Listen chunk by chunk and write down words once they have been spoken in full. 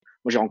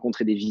Moi, j'ai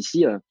rencontré des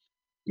VC,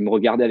 ils me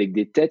regardaient avec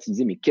des têtes, ils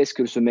disaient: «Mais qu'est-ce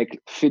que ce mec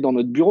fait dans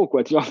notre bureau,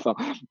 quoi?» Tu vois? Enfin,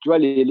 tu vois,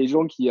 les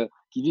gens qui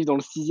vivent dans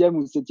le 6e ou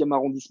le 7e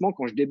arrondissement,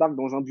 quand je débarque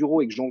dans un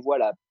bureau et que j'en vois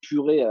la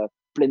purée,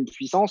 pleine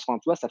puissance, enfin,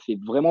 tu vois, ça fait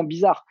vraiment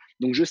bizarre.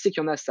 Donc je sais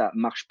qu'il y en a, ça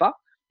marche pas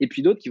et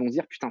puis d'autres qui vont se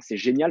dire: «Putain, c'est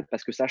génial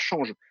parce que ça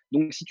change».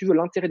 Donc si tu veux,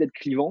 l'intérêt d'être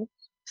clivant,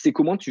 c'est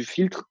comment tu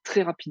filtres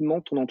très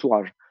rapidement ton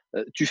entourage.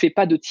 Tu fais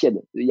pas de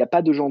tiède. Il y a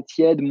pas de gens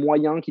tièdes,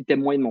 moyens, qui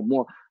t'aiment moyennement.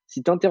 Moi,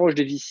 si tu interroges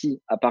des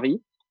VC à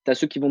Paris, tu as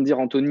ceux qui vont te dire: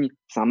 «Anthony,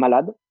 c'est un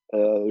malade,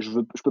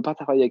 je peux pas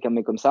travailler avec un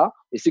mec comme ça»,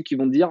 et ceux qui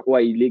vont te dire: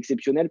 «Ouais, il est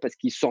exceptionnel parce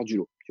qu'il sort du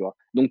lot», tu vois?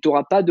 Donc tu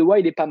auras pas de: «Ouais,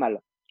 il est pas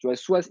mal». Tu vois?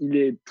 Soit il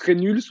est très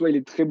nul, soit il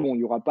est très bon.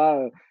 Il y aura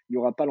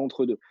pas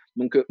l'entre-deux.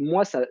 Donc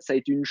moi, ça a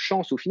été une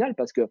chance au final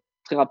parce que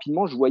très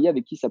rapidement, je voyais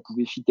avec qui ça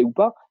pouvait fitter ou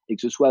pas, et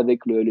que ce soit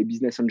avec les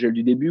business angels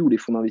du début ou les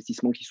fonds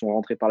d'investissement qui sont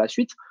rentrés par la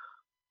suite.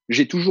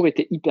 J'ai toujours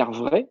été hyper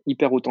vrai,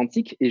 hyper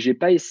authentique, et j'ai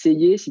pas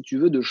essayé, si tu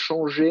veux, de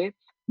changer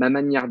ma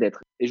manière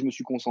d'être. Et je me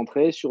suis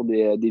concentré sur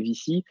des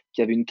VC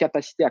qui avaient une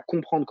capacité à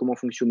comprendre comment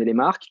fonctionnaient les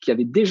marques, qui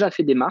avaient déjà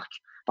fait des marques,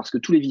 parce que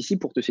tous les VC,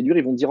 pour te séduire,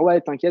 ils vont te dire: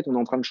 «Ouais, t'inquiète, on est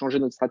en train de changer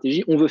notre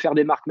stratégie, on veut faire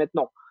des marques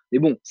maintenant». Mais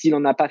bon, s'il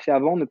en a pas fait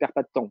avant, ne perds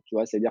pas de temps, tu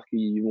vois? C'est-à-dire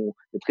il y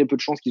a très peu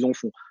de chances qu'ils en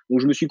font. Donc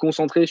je me suis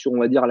concentré sur, on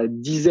va dire, la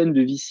dizaine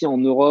de VC en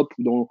Europe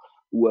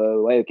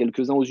ouais,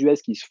 quelques-uns aux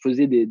US qui se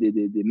faisaient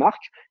des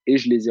marques, et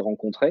je les ai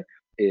rencontrés.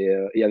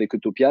 Et avec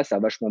Utopia, ça a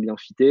vachement bien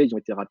fité, ils ont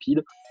été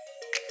rapides.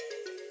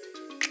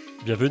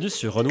 Bienvenue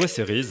sur Runway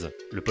Series,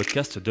 le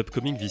podcast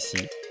d'Upcoming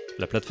VC,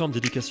 la plateforme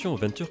d'éducation au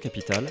venture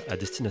capital à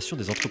destination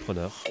des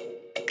entrepreneurs,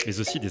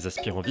 mais aussi des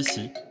aspirants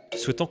VC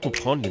souhaitant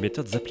comprendre les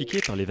méthodes appliquées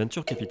par les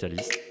venture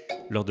capitalistes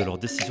lors de leur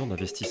décision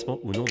d'investissement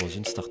ou non dans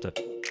une startup.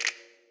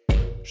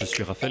 Je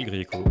suis Raphaël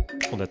Grieco,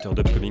 fondateur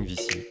d'Upcoming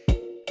VC,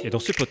 et dans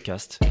ce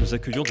podcast, nous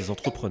accueillons des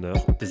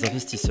entrepreneurs, des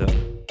investisseurs,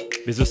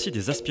 mais aussi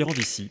des aspirants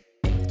VC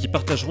qui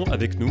partageront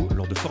avec nous,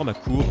 lors de formats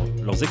courts,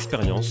 leurs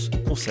expériences,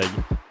 conseils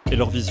et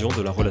leur vision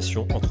de la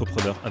relation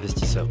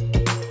entrepreneur-investisseur.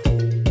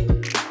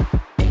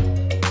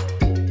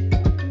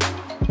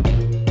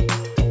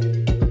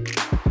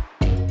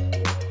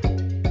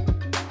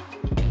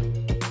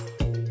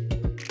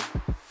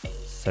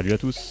 Salut à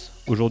tous.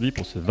 Aujourd'hui,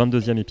 pour ce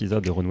 22e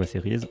épisode de Runway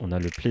Series, on a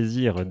le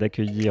plaisir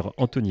d'accueillir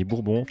Anthony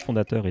Bourbon,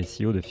 fondateur et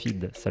CEO de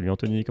Feed. Salut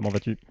Anthony, comment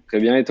vas-tu? Très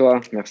bien, et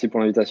toi? Merci pour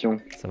l'invitation.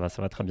 Ça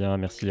va très bien.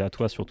 Merci à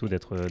toi surtout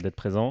d'être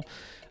présent.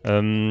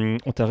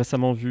 On t'a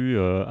récemment vu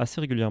assez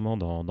régulièrement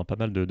dans pas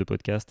mal de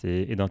podcasts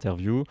et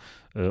d'interviews.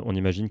 On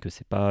imagine que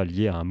c'est pas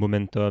lié à un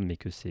momentum, mais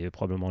que c'est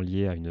probablement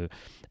lié à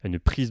une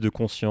prise de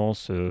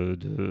conscience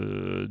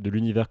de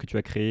l'univers que tu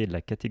as créé, de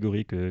la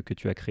catégorie que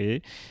tu as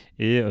créée.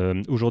 Et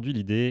aujourd'hui,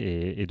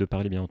 l'idée est de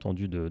parler bien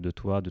entendu de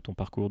toi, de ton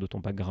parcours, de ton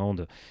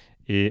background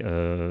et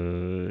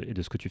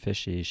de ce que tu fais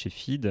chez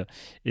Feed.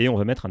 Et on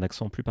va mettre un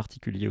accent plus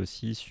particulier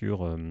aussi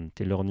sur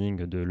tes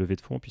learnings de levée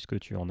de fonds, puisque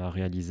tu en as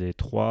réalisé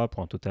 3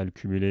 pour un total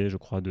cumulé, je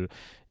crois, de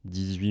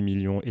 18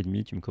 millions et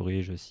demi. Tu me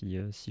corriges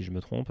si je me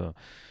trompe.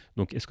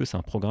 Donc, est-ce que c'est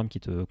un programme qui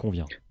te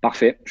convient?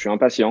 Parfait, je suis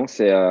impatient,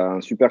 c'est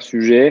un super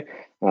sujet.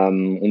 On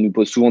nous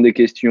pose souvent des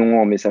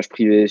questions en message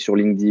privé sur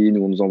LinkedIn,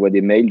 ou on nous envoie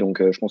des mails,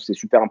 donc je pense que c'est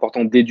super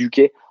important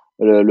d'éduquer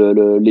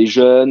les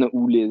jeunes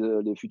ou les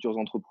futurs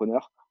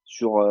entrepreneurs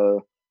sur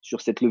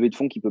cette levée de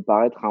fonds qui peut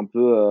paraître un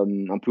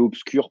peu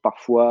obscure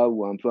parfois,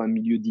 ou un peu un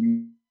milieu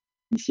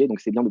d'initiés,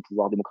 donc c'est bien de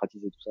pouvoir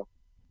démocratiser tout ça.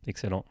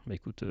 Excellent. Bah,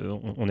 écoute,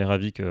 on est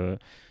ravis que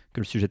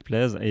le sujet te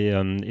plaise.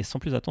 Et sans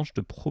plus attendre, je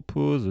te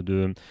propose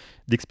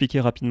d'expliquer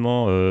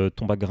rapidement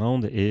ton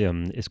background et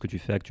ce que tu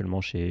fais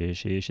actuellement chez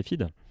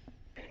Feed.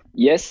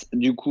 Yes,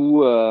 du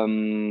coup,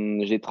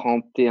 j'ai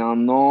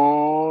 31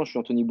 ans, je suis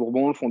Anthony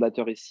Bourbon, le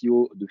fondateur et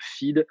CEO de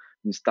Feed,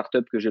 une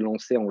startup que j'ai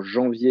lancée en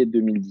janvier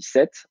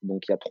 2017,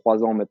 donc il y a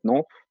 3 ans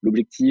maintenant.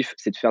 L'objectif,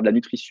 c'est de faire de la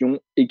nutrition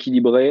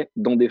équilibrée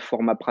dans des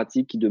formats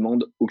pratiques qui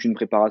demandent aucune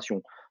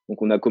préparation.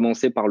 Donc on a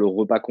commencé par le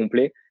repas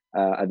complet,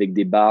 avec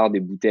des bars, des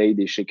bouteilles,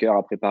 des shakers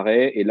à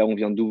préparer, et là on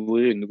vient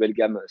d'ouvrir une nouvelle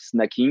gamme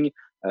snacking,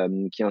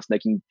 qui est un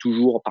snacking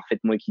toujours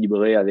parfaitement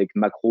équilibré avec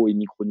macro et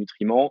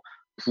micronutriments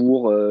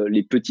pour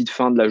les petites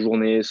fins de la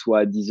journée, soit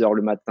à 10 heures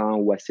le matin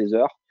ou à 16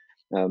 heures.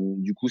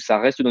 Du coup, ça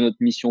reste dans notre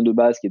mission de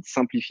base, qui est de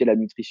simplifier la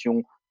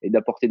nutrition et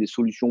d'apporter des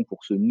solutions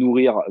pour se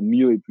nourrir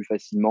mieux et plus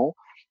facilement.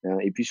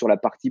 Et puis sur la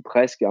partie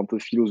presque un peu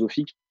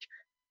philosophique,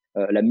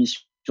 la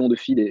mission de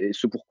Feed et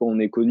ce pourquoi on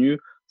est connu,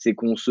 c'est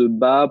qu'on se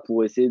bat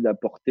pour essayer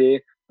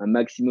d'apporter un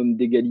maximum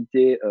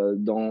d'égalité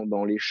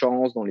dans les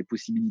chances, dans les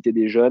possibilités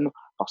des jeunes,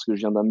 parce que je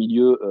viens d'un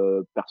milieu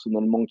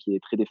personnellement qui est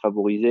très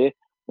défavorisé,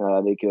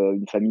 avec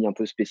une famille un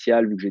peu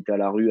spéciale, vu que j'étais à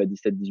la rue à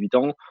 17-18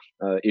 ans.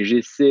 Et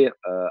j'essaie,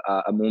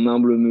 à mon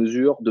humble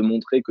mesure, de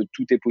montrer que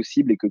tout est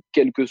possible et que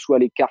quelles que soient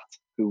les cartes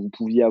que vous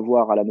pouviez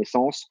avoir à la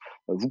naissance,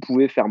 vous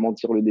pouvez faire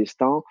mentir le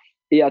destin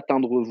et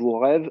atteindre vos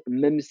rêves,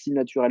 même si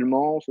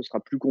naturellement, ce sera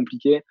plus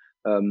compliqué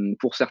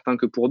pour certains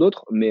que pour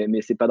d'autres,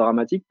 mais c'est pas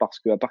dramatique, parce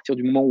qu'à partir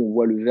du moment où on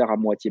voit le verre à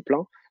moitié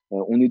plein,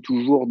 on est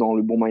toujours dans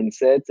le bon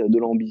mindset, de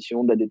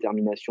l'ambition, de la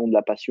détermination, de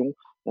la passion,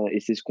 et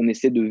c'est ce qu'on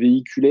essaie de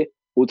véhiculer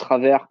au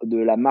travers de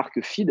la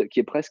marque Feed,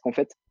 qui est presque en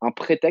fait un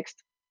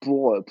prétexte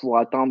pour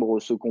atteindre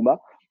ce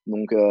combat.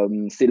 Donc,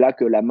 c'est là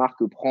que la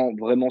marque prend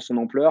vraiment son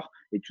ampleur.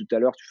 Et tout à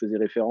l'heure, tu faisais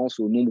référence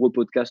aux nombreux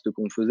podcasts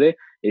qu'on faisait.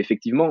 Et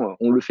effectivement,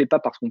 on ne le fait pas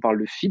parce qu'on parle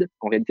de feed,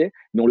 en réalité,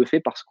 mais on le fait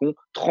parce qu'on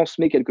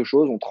transmet quelque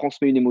chose, on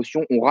transmet une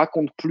émotion, on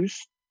raconte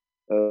plus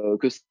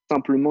que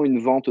simplement une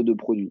vente de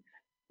produits.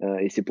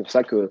 Et c'est pour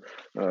ça que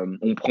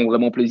on prend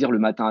vraiment plaisir le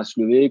matin à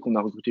se lever, qu'on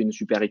a recruté une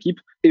super équipe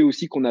et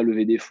aussi qu'on a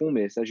levé des fonds.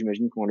 Mais ça,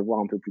 j'imagine qu'on va le voir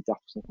un peu plus tard,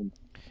 tout simplement.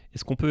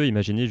 Est-ce qu'on peut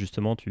imaginer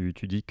justement, tu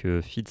dis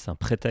que feed c'est un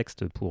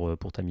prétexte pour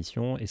ta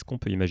mission. Est-ce qu'on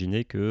peut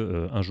imaginer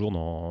que un jour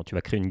tu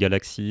vas créer une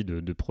galaxie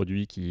de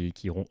produits qui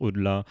iront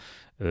au-delà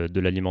de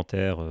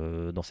l'alimentaire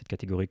dans cette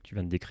catégorie que tu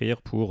viens de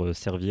décrire pour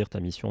servir ta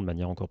mission de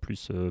manière encore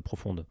plus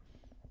profonde?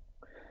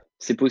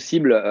 C'est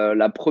possible.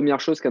 La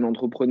première chose qu'un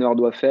entrepreneur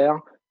doit faire,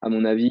 à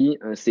mon avis,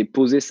 c'est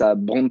poser sa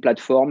brand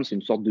plateforme. C'est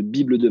une sorte de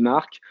bible de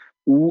marque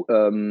où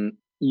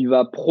il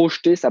va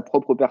projeter sa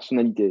propre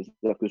personnalité.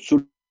 C'est-à-dire que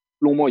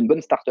selon moi, une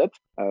bonne startup,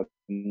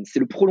 c'est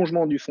le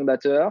prolongement du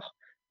fondateur.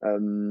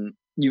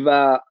 Il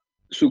va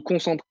se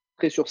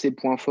concentrer sur ses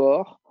points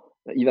forts.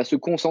 Il va se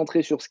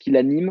concentrer sur ce qui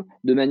l'anime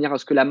de manière à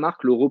ce que la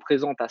marque le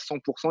représente à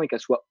 100% et qu'elle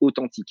soit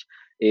authentique.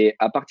 Et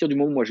à partir du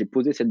moment où moi j'ai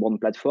posé cette brand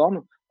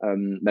plateforme,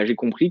 j'ai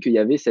compris qu'il y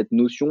avait cette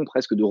notion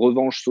presque de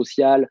revanche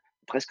sociale,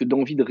 presque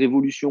d'envie de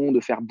révolution,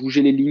 de faire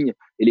bouger les lignes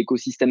et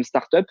l'écosystème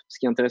startup. Ce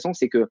qui est intéressant,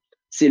 c'est que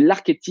c'est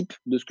l'archétype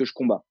de ce que je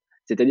combats.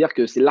 C'est-à-dire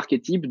que c'est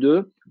l'archétype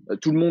de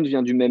tout le monde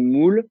vient du même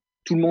moule,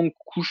 tout le monde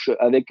couche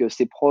avec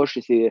ses proches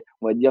et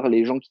on va dire,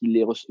 les gens qui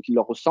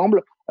leur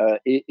ressemblent.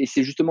 Et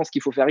c'est justement ce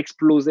qu'il faut faire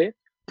exploser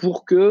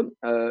pour que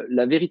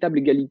la véritable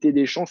égalité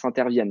des chances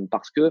intervienne.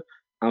 Parce que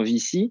un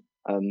VC,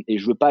 et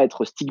je veux pas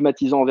être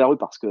stigmatisant envers eux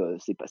parce que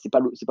c'est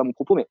pas mon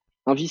propos, mais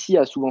un VC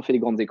a souvent fait les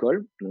grandes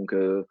écoles. Donc,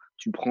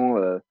 tu prends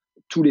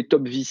tous les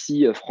top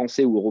VC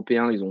français ou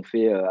européens, ils ont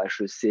fait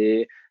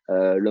HEC,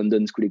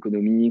 London School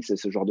Economics,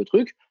 ce genre de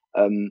trucs.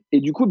 Et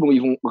du coup, bon,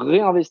 ils vont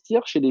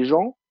réinvestir chez des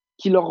gens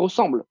qui leur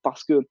ressemblent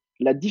parce que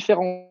la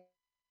différence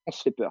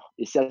fait peur.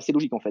 Et c'est assez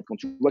logique en fait. Quand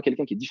tu vois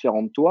quelqu'un qui est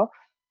différent de toi,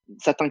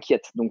 ça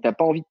t'inquiète. Donc, tu n'as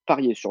pas envie de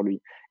parier sur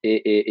lui.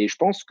 Et je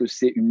pense que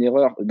c'est une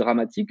erreur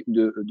dramatique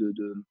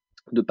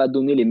de pas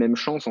donner les mêmes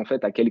chances en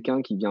fait à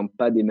quelqu'un qui vient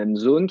pas des mêmes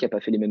zones, qui a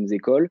pas fait les mêmes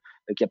écoles,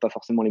 qui a pas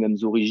forcément les mêmes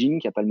origines,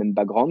 qui a pas le même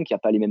background, qui a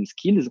pas les mêmes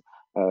skills.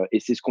 Et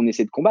c'est ce qu'on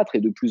essaie de combattre.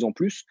 Et de plus en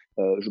plus,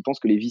 je pense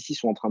que les VC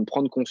sont en train de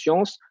prendre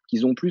conscience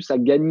qu'ils ont plus à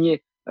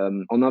gagner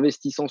en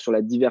investissant sur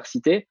la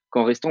diversité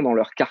qu'en restant dans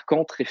leur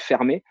carcan très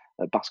fermé,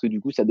 parce que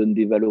du coup, ça donne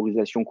des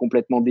valorisations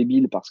complètement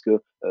débiles, parce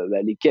que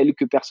les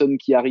quelques personnes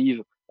qui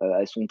arrivent,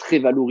 elles sont très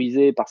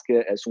valorisées parce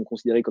qu'elles sont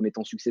considérées comme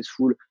étant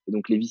successful. Et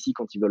donc, les VC,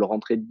 quand ils veulent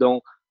rentrer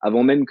dedans,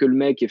 avant même que le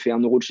mec ait fait 1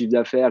 euro de chiffre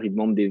d'affaires, ils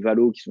demandent des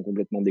valos qui sont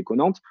complètement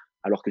déconnantes.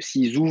 Alors que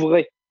s'ils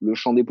ouvraient le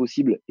champ des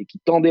possibles et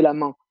qu'ils tendaient la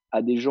main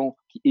à des gens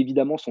qui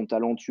évidemment sont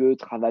talentueux,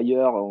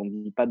 travailleurs, on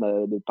ne dit pas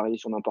de parier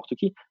sur n'importe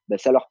qui,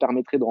 ça leur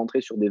permettrait de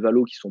rentrer sur des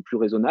valos qui sont plus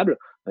raisonnables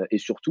et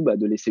surtout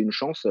de laisser une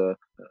chance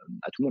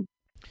à tout le monde.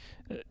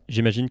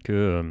 J'imagine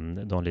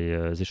que dans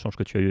les échanges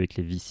que tu as eus avec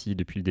les VC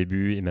depuis le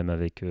début et même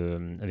avec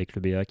le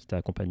BA qui t'a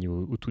accompagné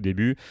au tout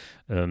début,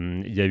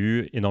 il y a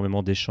eu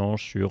énormément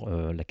d'échanges sur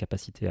la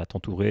capacité à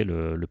t'entourer,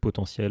 le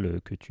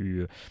potentiel que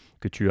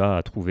tu as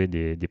à trouver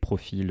des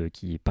profils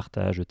qui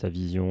partagent ta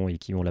vision et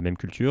qui ont la même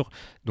culture.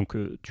 Donc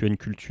tu as une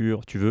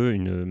culture, tu veux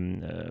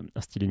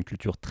instiller une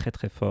culture très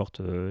très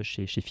forte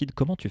chez Feed.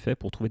 Comment tu fais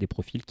pour trouver des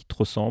profils qui te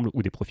ressemblent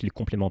ou des profils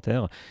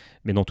complémentaires,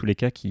 mais dans tous les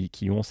cas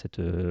qui ont cette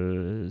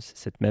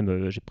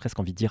même, j'ai presque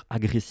envie de dire,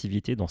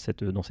 agressivité dans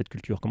cette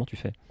culture. Comment tu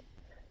fais?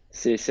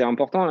 C'est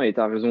important et tu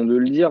as raison de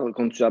le dire.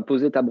 Quand tu as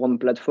posé ta brand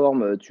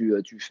plateforme, tu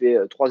fais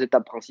 3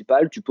 étapes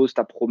principales. Tu poses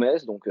ta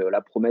promesse. Donc,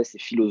 la promesse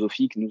est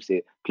philosophique. Nous,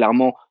 c'est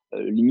clairement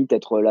limite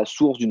être la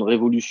source d'une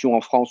révolution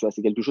en France. Tu vois,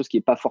 c'est quelque chose qui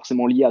n'est pas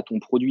forcément lié à ton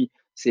produit.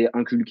 C'est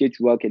inculquer,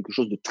 tu vois, quelque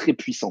chose de très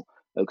puissant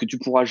que tu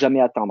pourras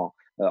jamais atteindre.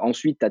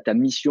 Ensuite, tu as ta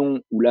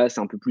mission où là, c'est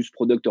un peu plus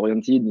product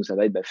oriented. Nous, ça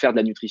va être faire de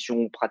la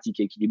nutrition pratique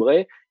et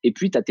équilibrée. Et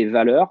puis, tu as tes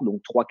valeurs,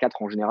 donc 3,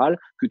 4 en général,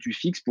 que tu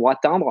fixes pour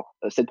atteindre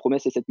cette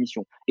promesse et cette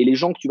mission. Et les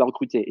gens que tu vas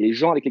recruter et les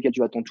gens avec lesquels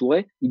tu vas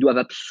t'entourer, ils doivent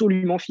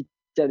absolument fitter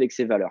avec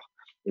ces valeurs.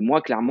 Et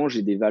moi, clairement,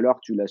 j'ai des valeurs,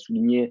 tu l'as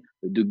souligné,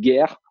 de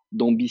guerre,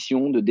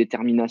 d'ambition, de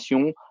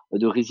détermination,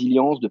 de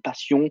résilience, de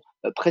passion,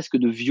 presque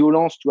de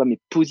violence, tu vois, mais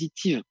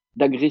positive,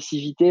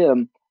 d'agressivité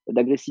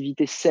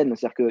saine.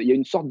 C'est-à-dire qu'il y a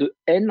une sorte de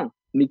haine,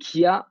 mais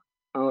qui a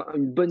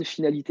une bonne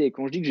finalité. Et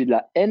quand je dis que j'ai de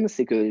la haine,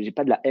 c'est que j'ai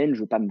pas de la haine,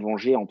 je veux pas me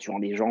venger en tuant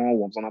des gens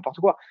ou en faisant n'importe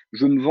quoi.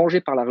 Je veux me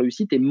venger par la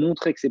réussite et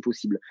montrer que c'est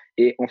possible.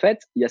 Et en fait,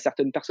 il y a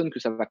certaines personnes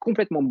que ça va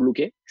complètement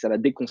bloquer, que ça va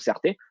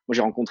déconcerter. Moi,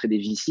 j'ai rencontré des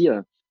VC,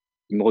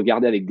 ils me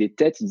regardaient avec des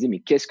têtes, ils disaient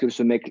mais qu'est-ce que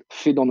ce mec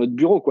fait dans notre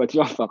bureau, quoi, tu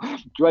vois, enfin,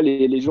 tu vois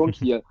les gens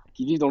qui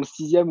vivent dans le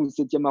 6e ou le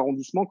 7e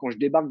arrondissement, quand je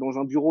débarque dans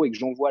un bureau et que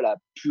j'envoie la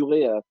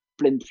purée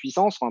pleine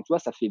puissance, enfin, tu vois,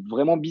 ça fait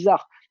vraiment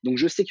bizarre. Donc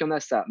je sais qu'il y en a,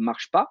 ça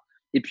marche pas,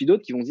 et puis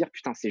d'autres qui vont se dire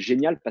putain, c'est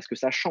génial parce que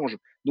ça change.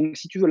 Donc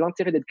si tu veux,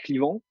 l'intérêt d'être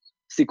clivant,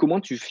 c'est comment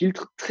tu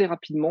filtres très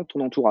rapidement ton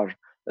entourage.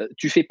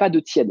 Tu fais pas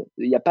de tiède,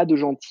 il n'y a pas de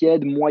gens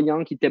tièdes,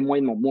 moyens qui t'aiment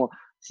moyennement. Moi,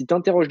 si tu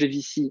interroges des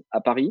VC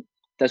à Paris,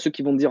 Tu as ceux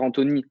qui vont te dire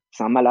Anthony,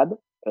 c'est un malade,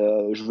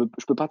 je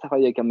peux pas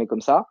travailler avec un mec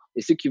comme ça.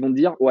 Et ceux qui vont te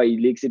dire ouais,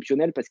 il est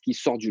exceptionnel parce qu'il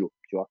sort du lot,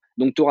 tu vois.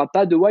 Donc tu n'auras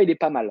pas de ouais, il est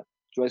pas mal.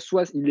 Tu vois,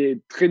 soit il est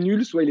très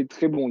nul, soit il est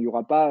très bon. Il y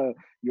aura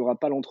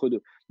pas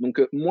l'entre-deux.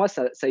 Donc moi,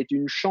 ça a été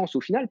une chance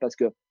au final parce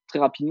que très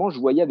rapidement,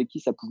 je voyais avec qui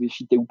ça pouvait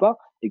fitter ou pas,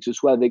 et que ce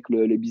soit avec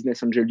les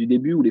business angels du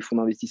début ou les fonds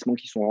d'investissement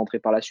qui sont rentrés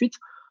par la suite.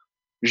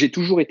 J'ai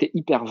toujours été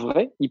hyper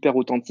vrai, hyper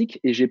authentique,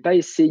 et j'ai pas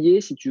essayé,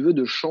 si tu veux,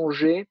 de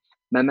changer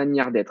ma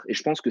manière d'être. Et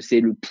je pense que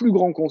c'est le plus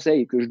grand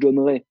conseil que je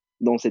donnerais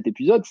dans cet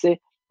épisode, c'est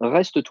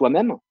reste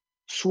toi-même,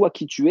 sois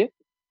qui tu es,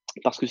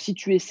 parce que si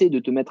tu essaies de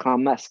te mettre un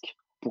masque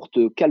pour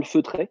te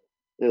calfeutrer,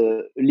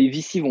 les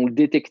VC vont le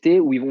détecter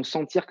ou ils vont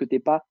sentir que tu n'es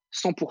pas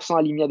 100%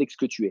 aligné avec ce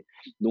que tu es.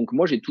 Donc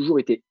moi, j'ai toujours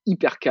été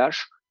hyper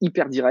cash,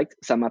 hyper direct.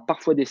 Ça m'a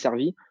parfois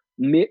desservi,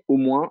 mais au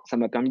moins, ça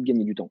m'a permis de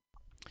gagner du temps.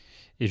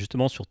 Et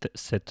justement, sur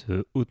cette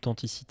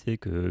authenticité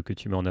que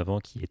tu mets en avant,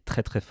 qui est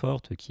très très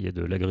forte, qui est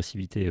de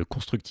l'agressivité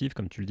constructive,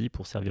 comme tu le dis,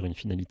 pour servir une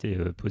finalité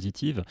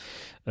positive,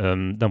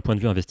 d'un point de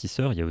vue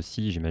investisseur, il y a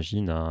aussi,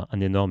 j'imagine,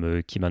 un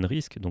énorme key man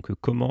risk. Donc,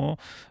 comment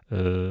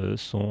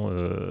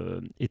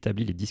sont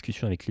établies les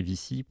discussions avec les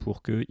VC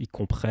pour qu'ils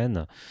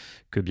comprennent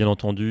que, bien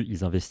entendu,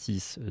 ils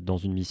investissent dans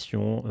une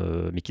mission,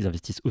 mais qu'ils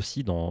investissent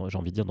aussi dans, j'ai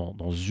envie de dire,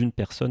 dans une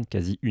personne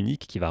quasi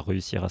unique qui va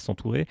réussir à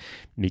s'entourer,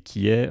 mais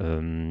qui est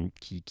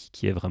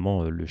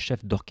vraiment le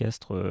chef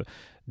d'orchestre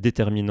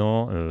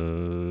déterminant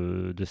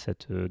de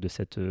cette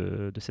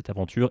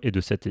aventure et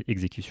de cette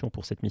exécution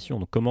pour cette mission.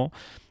 Donc,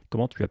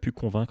 comment tu as pu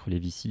convaincre les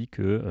VC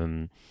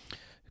que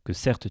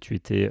certes, tu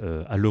étais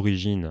à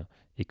l'origine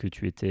et que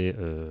tu étais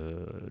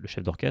le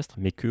chef d'orchestre,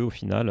 mais qu'au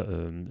final,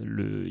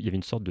 il y avait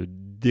une sorte de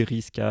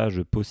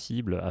dérisquage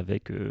possible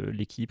avec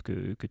l'équipe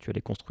que tu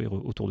allais construire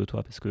autour de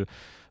toi. Parce que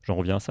j'en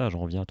reviens à ça, j'en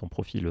reviens à ton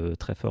profil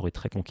très fort et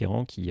très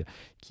conquérant qui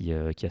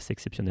est assez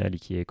exceptionnel et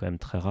qui est quand même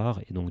très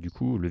rare. Et donc, du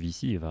coup, le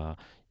VC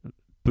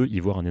peut y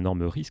voir un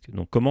énorme risque.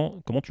 Donc,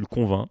 comment tu le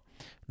convaincs,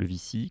 le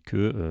VC,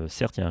 que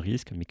certes, il y a un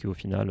risque, mais qu'au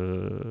final,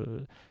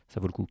 ça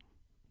vaut le coup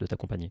de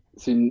t'accompagner?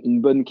 C'est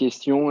une bonne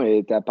question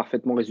et tu as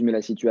parfaitement résumé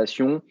la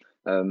situation.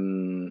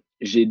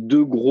 J'ai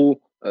deux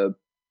gros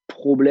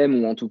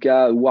problèmes, ou en tout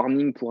cas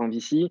warning pour un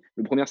VC.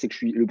 Le premier, c'est que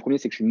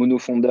je suis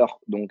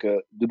monofondeur. Donc,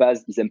 de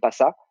base, ils n'aiment pas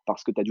ça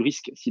parce que tu as du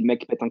risque. Si le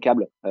mec pète un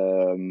câble,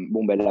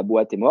 bon, ben, la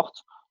boîte est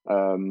morte.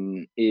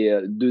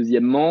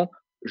 Deuxièmement,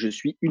 je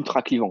suis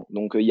ultra clivant.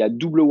 Donc, il y a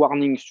double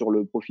warning sur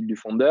le profil du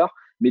fondeur.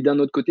 Mais d'un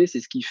autre côté, c'est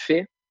ce qui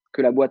fait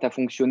que la boîte a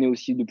fonctionné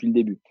aussi depuis le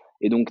début.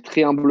 Et donc,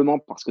 très humblement,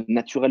 parce que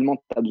naturellement,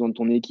 tu as besoin de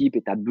ton équipe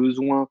et tu as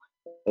besoin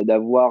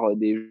d'avoir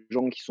des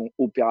gens qui sont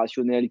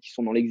opérationnels, qui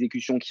sont dans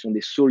l'exécution, qui sont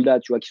des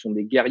soldats, tu vois, qui sont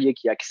des guerriers,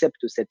 qui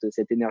acceptent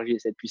cette énergie et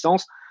cette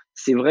puissance.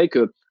 C'est vrai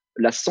que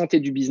la santé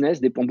du business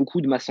dépend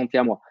beaucoup de ma santé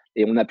à moi.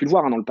 Et on a pu le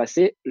voir dans le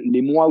passé,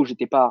 les mois où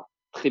j'étais pas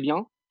très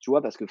bien, tu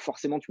vois, parce que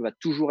forcément, tu vas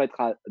toujours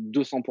être à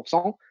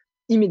 200%,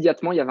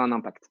 immédiatement, il y avait un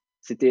impact.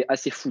 C'était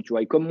assez fou, tu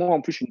vois. Et comme moi,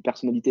 en plus, je suis une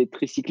personnalité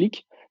très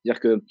cyclique, c'est-à-dire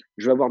que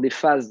je vais avoir des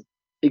phases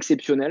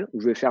exceptionnelles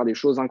où je vais faire des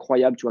choses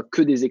incroyables, tu vois,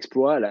 que des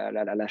exploits,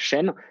 la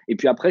chaîne. Et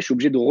puis après, je suis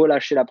obligé de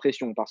relâcher la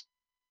pression parce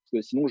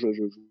que sinon,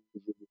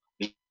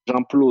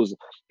 j'implose.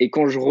 Et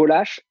quand je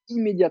relâche,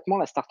 immédiatement,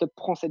 la startup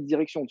prend cette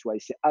direction, tu vois. Et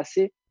c'est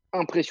assez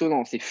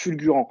impressionnant, c'est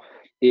fulgurant.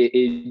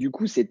 Et du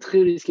coup, c'est très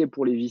risqué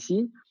pour les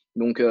VC.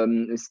 Donc,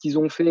 ce qu'ils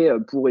ont fait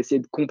pour essayer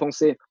de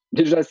compenser,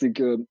 déjà, c'est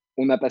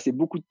qu'on a passé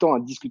beaucoup de temps à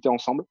discuter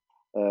ensemble.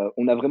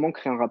 On a vraiment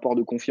créé un rapport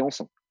de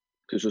confiance,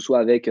 que ce soit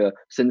avec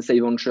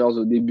Sensei Ventures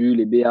au début,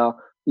 les BA,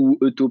 ou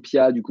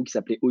Utopia, du coup, qui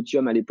s'appelait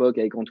Otium à l'époque,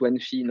 avec Antoine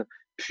Fine,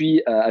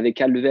 puis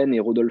avec Alven et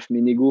Rodolphe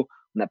Ménégo.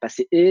 On a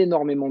passé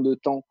énormément de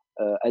temps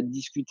à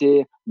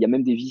discuter. Il y a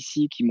même des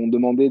VC qui m'ont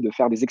demandé de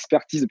faire des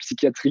expertises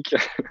psychiatriques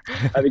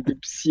avec des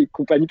psy et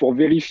compagnie pour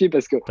vérifier,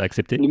 parce que T'as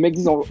accepté? les mecs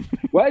disent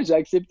ouais, j'ai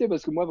accepté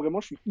parce que moi, vraiment,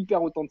 je suis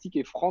hyper authentique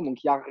et franc,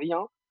 donc il n'y a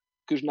rien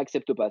que je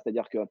n'accepte pas.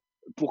 C'est-à-dire que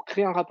pour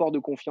créer un rapport de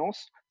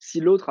confiance,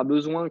 si l'autre a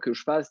besoin que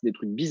je fasse des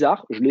trucs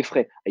bizarres, je les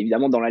ferai.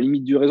 Évidemment, dans la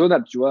limite du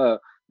raisonnable, tu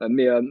vois.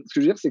 Mais ce que je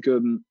veux dire, c'est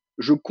que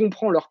je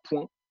comprends leurs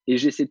points et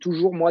j'essaie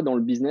toujours, moi, dans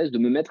le business, de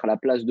me mettre à la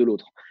place de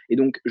l'autre. Et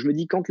donc, je me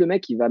dis, quand le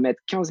mec, il va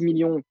mettre 15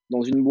 millions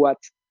dans une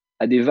boîte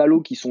à des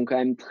valos qui sont quand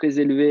même très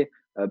élevés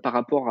par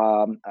rapport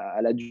à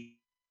la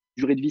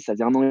durée de vie,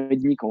 c'est-à-dire 1 an et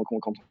demi, quand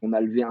on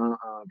a levé un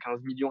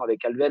 15 millions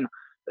avec Alven,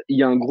 il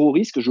y a un gros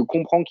risque. Je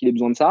comprends qu'il ait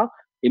besoin de ça.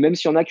 Et même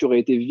s'il y en a qui auraient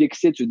été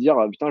vexés de se dire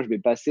putain, je vais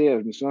passer,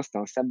 je me souviens, c'était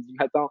un samedi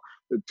matin,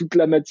 toute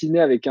la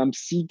matinée avec un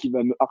psy qui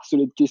va me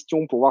harceler de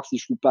questions pour voir si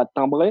je suis pas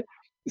timbré.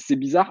 C'est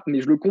bizarre,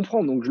 mais je le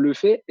comprends, donc je le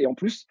fais. Et en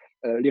plus,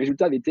 les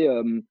résultats avaient été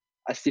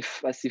assez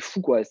fous,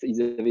 quoi. Ils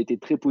avaient été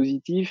très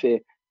positifs.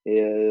 Et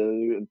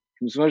je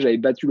me souviens, j'avais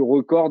battu le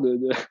record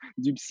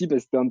du psy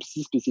parce que c'était un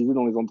psy spécialisé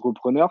dans les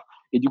entrepreneurs.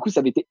 Et du coup,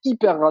 ça avait été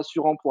hyper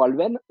rassurant pour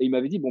Alven. Et il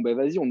m'avait dit, bon, ben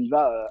vas-y, on y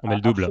va On met le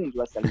à double. fond, tu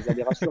vois, ça les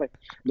avait rassurés.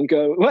 Donc,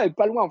 ouais,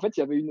 pas loin. En fait,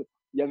 il y avait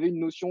une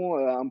notion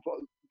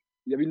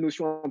il y avait une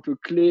notion un peu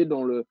clé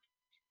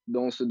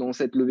dans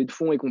cette levée de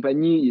fonds et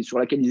compagnie, et sur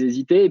laquelle ils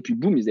hésitaient. Et puis,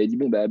 boum, ils avaient dit,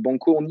 bon, bah,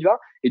 banco, on y va.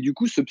 Et du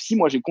coup, ce psy,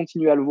 moi, j'ai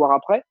continué à le voir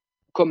après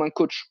comme un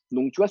coach.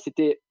 Donc, tu vois,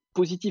 c'était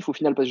positif au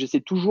final parce que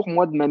j'essaie toujours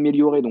moi de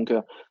m'améliorer. Donc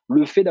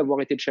le fait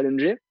d'avoir été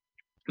challengé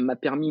m'a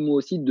permis moi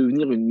aussi de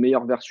devenir une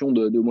meilleure version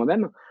de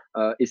moi-même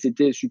et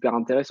c'était super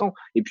intéressant.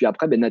 Et puis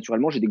après, ben,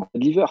 naturellement, j'ai des gros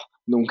livres.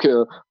 Donc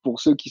pour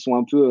ceux qui sont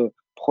un peu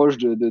proches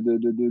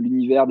de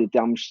l'univers des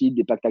term sheets,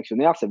 des pactes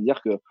actionnaires, ça veut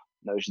dire que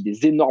j'ai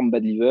des énormes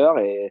bad livers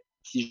et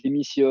si je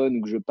démissionne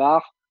ou que je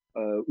pars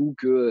ou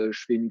que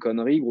je fais une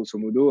connerie, grosso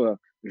modo,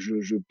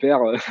 je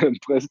perds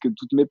presque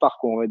toutes mes parts,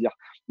 quoi, on va dire.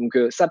 Donc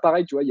ça,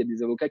 pareil, tu vois, il y a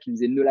des avocats qui me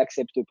disaient ne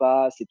l'accepte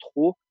pas, c'est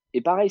trop.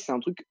 Et pareil, c'est un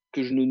truc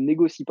que je ne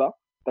négocie pas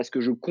parce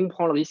que je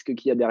comprends le risque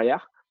qu'il y a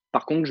derrière.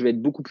 Par contre, je vais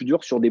être beaucoup plus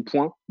dur sur des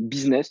points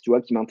business, tu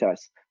vois, qui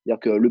m'intéressent. C'est-à-dire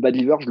que le bad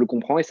liver, je le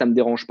comprends et ça me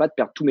dérange pas de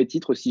perdre tous mes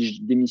titres si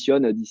je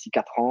démissionne d'ici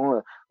 4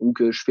 ans ou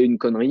que je fais une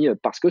connerie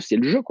parce que c'est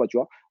le jeu, quoi, tu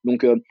vois.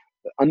 Donc,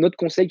 un autre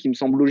conseil qui me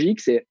semble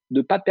logique, c'est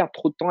de ne pas perdre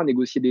trop de temps à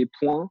négocier des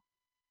points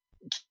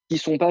qui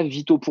sont pas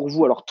vitaux pour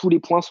vous. Alors, tous les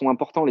points sont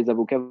importants. Les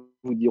avocats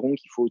vous diront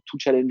qu'il faut tout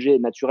challenger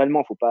naturellement.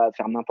 Il ne faut pas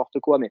faire n'importe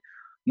quoi. Mais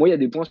moi, il y a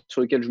des points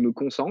sur lesquels je me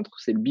concentre.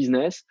 C'est le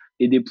business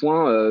et des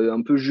points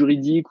un peu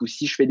juridiques où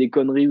si je fais des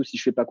conneries ou si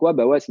je fais pas quoi,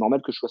 bah ouais, c'est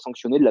normal que je sois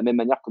sanctionné de la même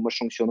manière que moi, je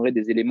sanctionnerais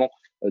des éléments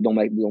dans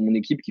mon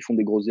équipe qui font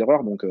des grosses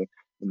erreurs. Donc,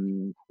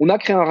 on a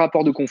créé un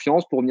rapport de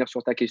confiance pour revenir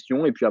sur ta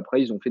question. Et puis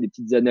après, ils ont fait des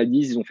petites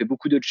analyses. Ils ont fait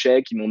beaucoup de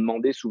checks. Ils m'ont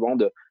demandé souvent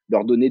de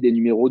leur donner des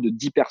numéros de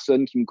 10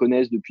 personnes qui me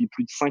connaissent depuis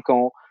plus de 5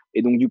 ans.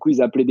 Et donc, du coup,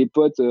 ils appelaient des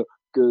potes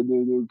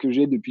que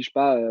j'ai depuis, je sais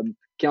pas,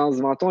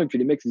 15, 20 ans. Et puis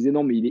les mecs ils disaient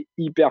non, mais il est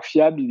hyper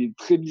fiable, il est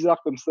très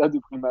bizarre comme ça de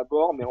prime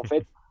abord. Mais en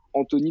fait,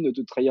 Anthony ne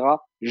te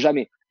trahira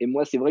jamais. Et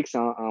moi, c'est vrai que c'est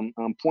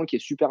un point qui est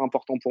super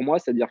important pour moi.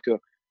 C'est-à-dire que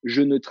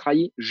je ne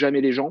trahis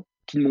jamais les gens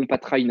qui ne m'ont pas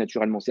trahi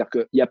naturellement. C'est-à-dire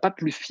qu'il n'y a pas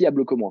plus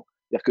fiable que moi.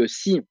 C'est-à-dire que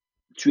si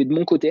tu es de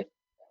mon côté,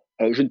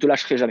 je ne te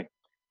lâcherai jamais.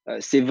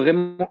 C'est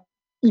vraiment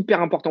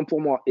hyper important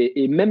pour moi.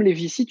 Et même les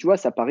VC, tu vois,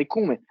 ça paraît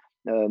con, mais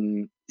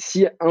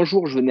si un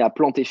jour je venais à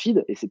planter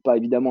Feed, et c'est pas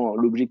évidemment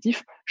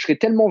l'objectif, je serais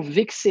tellement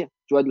vexé,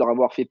 tu vois, de leur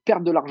avoir fait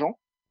perdre de l'argent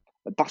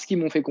parce qu'ils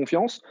m'ont fait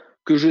confiance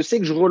que je sais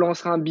que je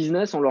relancerai un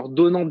business en leur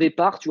donnant des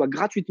parts, tu vois,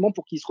 gratuitement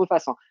pour qu'ils se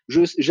refassent.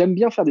 J'aime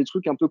bien faire des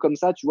trucs un peu comme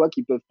ça, tu vois,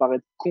 qui peuvent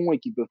paraître cons et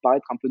qui peuvent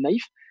paraître un peu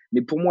naïfs,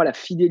 mais pour moi, la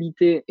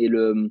fidélité et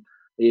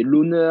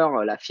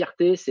l'honneur, la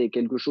fierté, c'est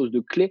quelque chose de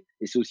clé.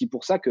 Et c'est aussi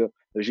pour ça que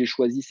j'ai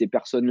choisi ces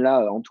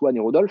personnes-là, Antoine et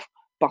Rodolphe,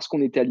 parce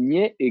qu'on est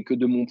alignés et que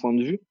de mon point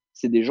de vue,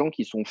 c'est des gens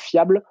qui sont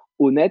fiables,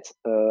 honnêtes,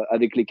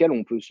 avec lesquels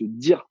on peut se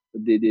dire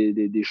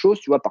des choses.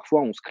 Tu vois,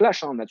 parfois on se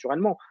clash hein,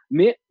 naturellement,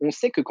 mais on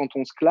sait que quand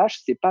on se clash,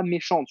 c'est pas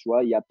méchant. Tu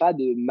vois, il n'y a pas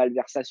de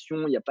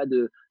malversation, il n'y a pas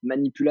de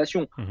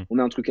manipulation. Mmh. On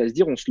a un truc à se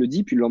dire, on se le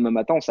dit, puis le lendemain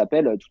matin, on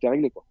s'appelle, tout est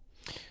réglé, quoi.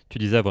 Tu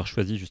disais avoir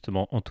choisi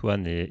justement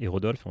Antoine et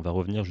Rodolphe. On va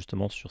revenir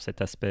justement sur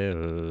cet aspect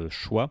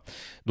choix.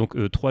 Donc,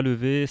 3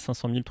 levées,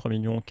 500 000, 3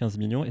 millions, 15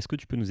 millions. Est-ce que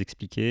tu peux nous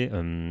expliquer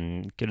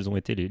quels ont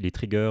été les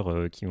triggers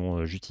qui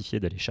ont justifié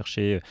d'aller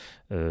chercher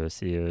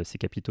ces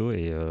capitaux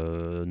et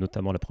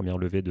notamment la première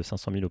levée de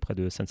 500 000 auprès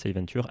de Sensei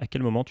Venture? À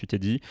quel moment tu t'es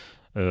dit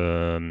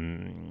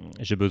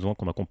j'ai besoin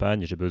qu'on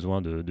m'accompagne et j'ai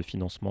besoin de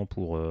financement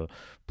pour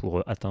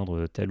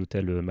atteindre tel ou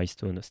tel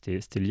milestone?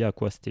 C'était lié à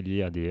quoi? C'était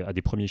lié à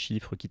des premiers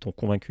chiffres qui t'ont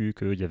convaincu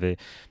qu'il y avait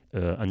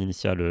un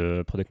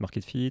initial product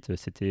market fit?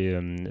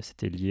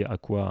 C'était lié à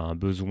quoi? À un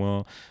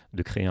besoin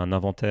de créer un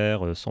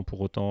inventaire sans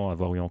pour autant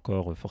avoir eu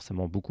encore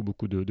forcément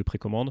beaucoup de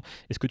précommandes?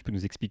 Est-ce que tu peux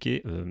nous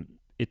expliquer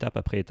étape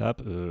après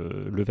étape,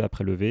 levée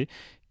après levée,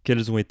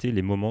 quels ont été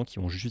les moments qui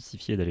ont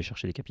justifié d'aller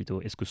chercher des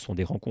capitaux? Est-ce que ce sont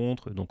des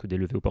rencontres, donc des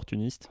levées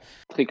opportunistes?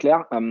 Très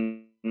clair.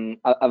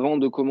 Avant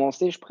de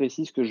commencer, je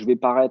précise que je vais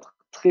paraître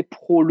très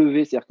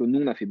pro-levée, c'est-à-dire que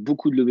nous, on a fait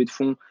beaucoup de levées de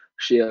fonds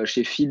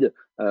chez Feed,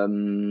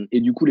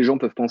 et du coup, les gens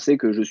peuvent penser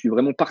que je suis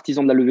vraiment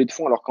partisan de la levée de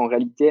fonds, alors qu'en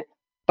réalité,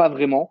 pas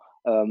vraiment.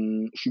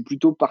 Je suis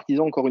plutôt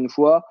partisan, encore une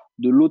fois,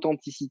 de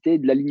l'authenticité,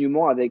 de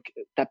l'alignement avec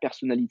ta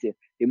personnalité.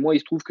 Et moi, il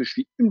se trouve que je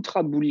suis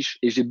ultra bullish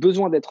et j'ai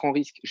besoin d'être en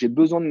risque, j'ai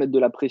besoin de mettre de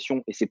la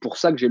pression, et c'est pour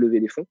ça que j'ai levé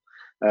des fonds,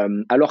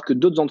 alors que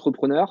d'autres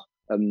entrepreneurs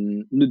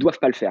ne doivent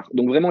pas le faire.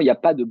 Donc vraiment, il n'y a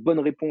pas de bonne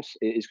réponse.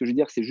 Et ce que je veux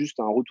dire, c'est juste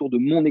un retour de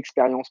mon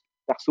expérience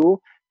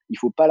perso. Il ne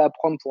faut pas la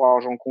prendre pour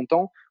argent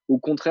comptant. Au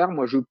contraire,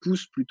 moi, je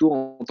pousse plutôt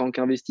en tant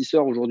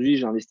qu'investisseur. Aujourd'hui,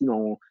 j'ai investi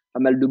dans pas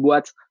mal de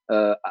boîtes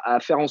à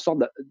faire en sorte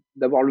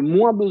d'avoir le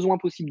moins besoin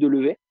possible de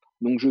lever.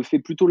 Donc, je fais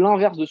plutôt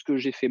l'inverse de ce que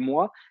j'ai fait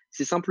moi.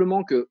 C'est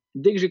simplement que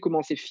dès que j'ai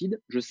commencé Feed,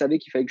 je savais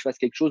qu'il fallait que je fasse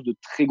quelque chose de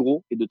très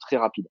gros et de très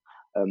rapide.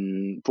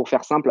 Pour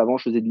faire simple, avant,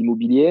 je faisais de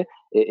l'immobilier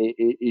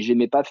et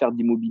j'aimais pas faire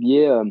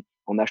d'immobilier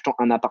en achetant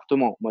un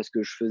appartement. Moi, ce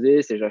que je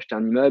faisais, c'est j'achetais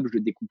un immeuble, je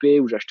le découpais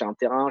ou j'achetais un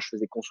terrain, je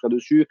faisais construire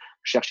dessus.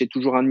 Je cherchais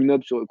toujours un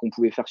immeuble qu'on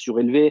pouvait faire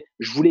surélever.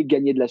 Je voulais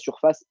gagner de la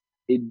surface.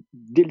 Et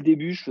dès le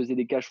début, je faisais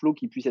des cash flows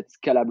qui puissent être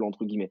scalables,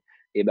 entre guillemets.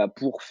 Et bah,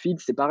 pour Feed,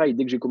 c'est pareil.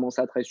 Dès que j'ai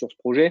commencé à travailler sur ce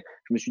projet,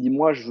 je me suis dit,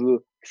 moi, je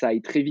veux que ça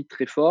aille très vite,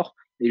 très fort.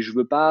 Et je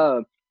veux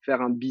pas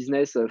faire un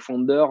business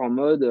founder en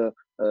mode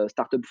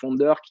startup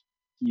founder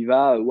qui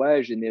va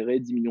ouais, générer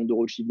 10 millions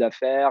d'euros de chiffre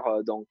d'affaires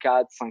dans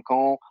 4, 5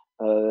 ans,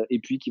 et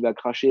puis qui va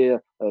cracher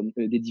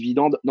des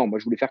dividendes. Non, moi,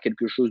 je voulais faire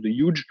quelque chose de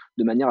huge,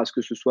 de manière à ce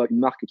que ce soit une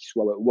marque qui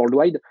soit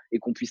worldwide et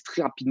qu'on puisse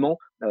très rapidement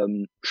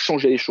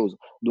changer les choses.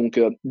 Donc,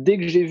 dès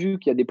que j'ai vu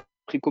qu'il y a des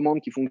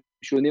précommande qui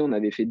fonctionnait. On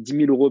avait fait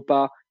 10 000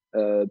 repas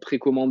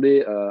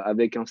précommandés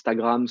avec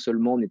Instagram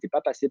seulement. On n'était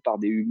pas passé par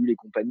des Ulule et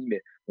compagnie,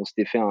 mais on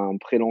s'était fait un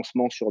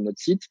pré-lancement sur notre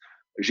site.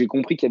 J'ai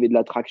compris qu'il y avait de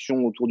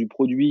l'attraction autour du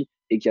produit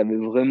et qu'il y avait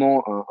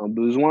vraiment un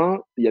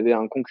besoin. Il y avait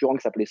un concurrent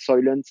qui s'appelait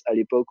Soylent à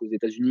l'époque aux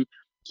États-Unis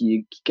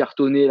qui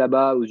cartonnait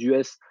là-bas aux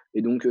US.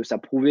 Et donc, ça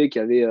prouvait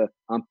qu'il y avait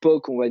un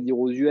POC, on va dire,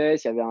 aux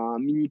US, il y avait un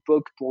mini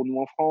POC pour nous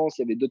en France,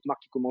 il y avait d'autres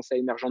marques qui commençaient à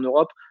émerger en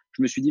Europe.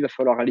 Je me suis dit, il va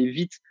falloir aller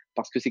vite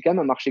parce que c'est quand même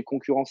un marché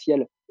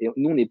concurrentiel. Et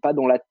nous, on n'est pas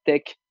dans la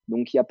tech.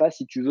 Donc, il n'y a pas,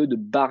 si tu veux, de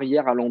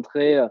barrière à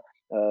l'entrée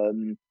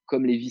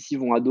comme les VC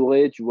vont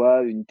adorer, tu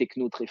vois, une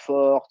techno très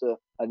forte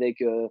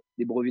avec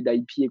des brevets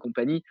d'IP et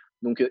compagnie.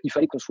 Donc, il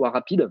fallait qu'on soit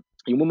rapide.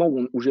 Et au moment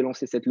où j'ai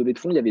lancé cette levée de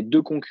fonds, il y avait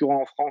 2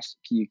 concurrents en France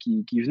qui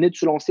venaient de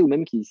se lancer ou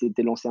même qui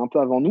s'étaient lancés un peu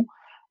avant nous.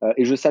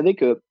 Et je savais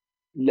que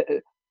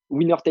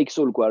winner takes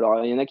all, quoi.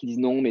 Alors, il y en a qui disent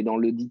non, mais dans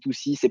le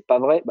D2C, c'est pas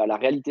vrai. Bah, la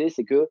réalité,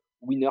 c'est que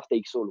winner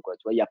takes all, quoi.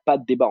 Tu vois, il n'y a pas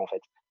de débat, en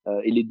fait.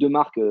 Et les 2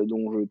 marques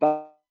dont je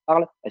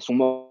parle, elles sont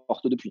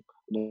mortes depuis.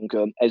 Donc,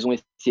 elles ont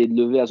essayé de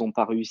lever, elles n'ont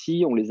pas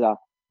réussi. On les a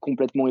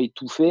complètement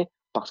étouffées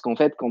parce qu'en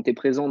fait, quand tu es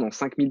présent dans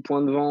 5000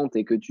 points de vente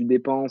et que tu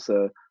dépenses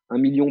 1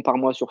 million par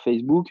mois sur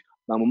Facebook,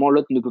 bah, à un moment,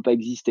 l'autre ne peut pas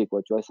exister,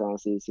 quoi. Tu vois,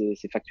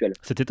 c'est factuel.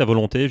 C'était ta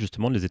volonté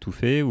justement de les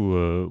étouffer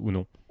ou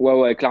non? Ouais,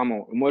 ouais,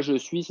 clairement. Moi,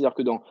 c'est-à-dire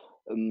que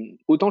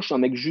autant je suis un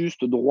mec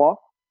juste,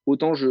 droit,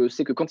 autant je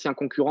sais que quand il y a un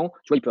concurrent,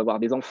 tu vois, il peut avoir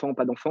des enfants,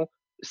 pas d'enfants,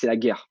 c'est la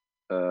guerre.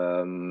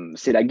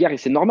 C'est la guerre et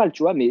c'est normal,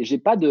 tu vois, mais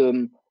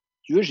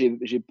tu veux,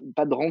 j'ai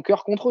pas de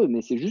rancœur contre eux,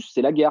 mais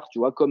c'est la guerre, tu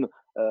vois, comme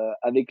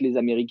avec les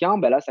Américains,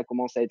 bah là, ça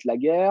commence à être la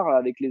guerre.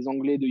 Avec les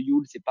Anglais de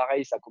Yule, c'est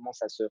pareil, ça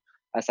commence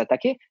à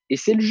s'attaquer. Et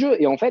c'est le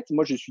jeu. Et en fait,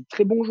 moi, je suis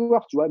très bon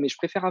joueur, tu vois, mais je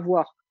préfère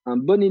avoir un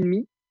bon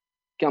ennemi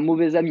qu'un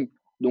mauvais ami.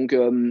 Donc,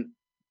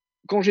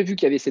 quand j'ai vu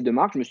qu'il y avait ces 2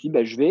 marques, je me suis dit: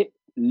 «Bah, je vais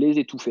les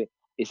étouffer»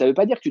 et ça ne veut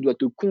pas dire que tu dois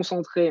te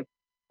concentrer,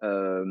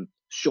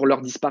 sur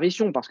leur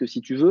disparition parce que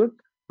si tu veux,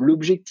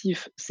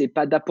 l'objectif, c'est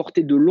pas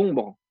d'apporter de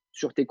l'ombre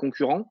sur tes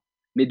concurrents,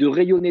 mais de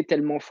rayonner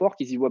tellement fort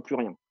qu'ils y voient plus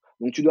rien.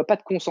 Donc tu dois pas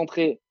te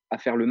concentrer à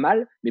faire le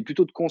mal, mais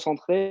plutôt te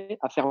concentrer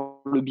à faire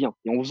le bien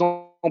et en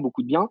faisant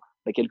beaucoup de bien,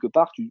 bah, quelque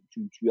part,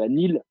 tu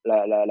annihiles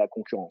la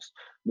concurrence.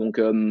 Donc,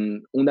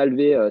 on a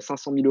levé,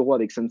 500 000 €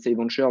 avec Sensei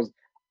Ventures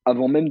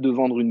avant même de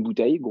vendre une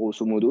bouteille,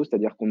 grosso modo.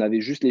 C'est-à-dire qu'on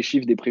avait juste les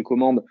chiffres des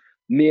précommandes,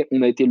 mais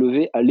on a été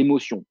levé à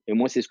l'émotion. Et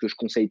moi, c'est ce que je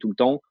conseille tout le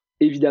temps.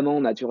 Évidemment,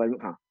 naturellement,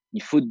 enfin,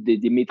 il faut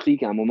des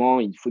métriques à un moment,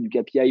 il faut du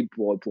KPI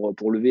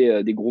pour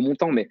lever des gros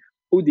montants. Mais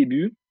au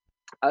début,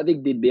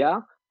 avec des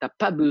BA, tu n'as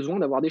pas besoin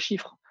d'avoir des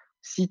chiffres.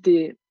 Si tu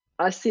es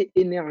assez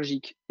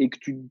énergique et que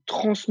tu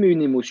transmets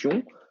une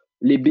émotion,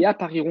 les BA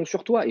parieront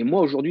sur toi. Et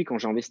moi, aujourd'hui, quand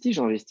j'investis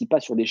pas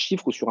sur des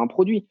chiffres ou sur un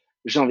produit.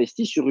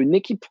 J'investis sur une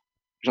équipe.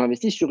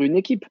 J'investis sur une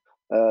équipe.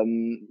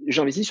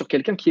 J'investis sur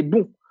quelqu'un qui est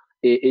bon.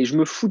 Et je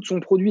me fous de son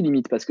produit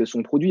limite parce que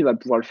son produit il va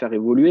pouvoir le faire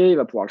évoluer, il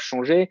va pouvoir le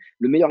changer.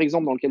 Le meilleur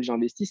exemple dans lequel j'ai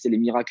investi, c'est les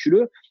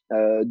Miraculeux.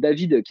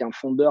 David, qui est un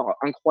fondeur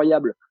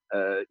incroyable,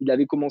 il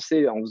avait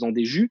commencé en faisant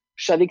des jus.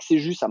 Je savais que ces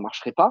jus, ça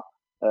marcherait pas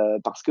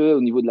parce que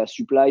au niveau de la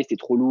supply, c'était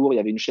trop lourd. Il y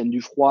avait une chaîne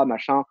du froid,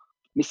 machin.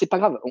 Mais c'est pas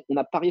grave. On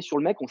a parié sur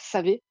le mec. On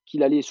savait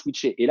qu'il allait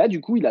switcher. Et là, du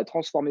coup, il a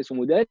transformé son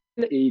modèle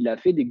et il a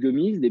fait des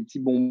gummies, des petits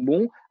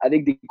bonbons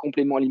avec des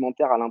compléments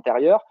alimentaires à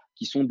l'intérieur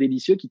qui sont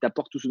délicieux, qui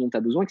t'apportent tout ce dont tu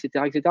as besoin,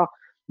 etc., etc.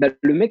 Bah,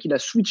 le mec, il a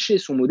switché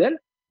son modèle,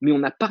 mais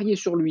on a parié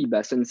sur lui.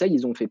 Bah, Sensei,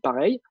 ils ont fait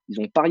pareil.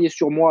 Ils ont parié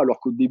sur moi, alors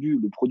qu'au début,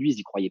 le produit, ils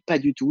y croyaient pas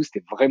du tout.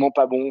 C'était vraiment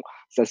pas bon.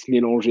 Ça se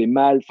mélangeait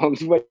mal. Enfin,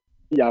 tu vois,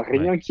 il n'y a Ouais.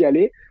 rien qui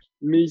allait.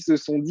 Mais ils se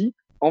sont dit,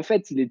 en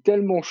fait, il est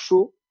tellement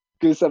chaud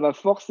que ça va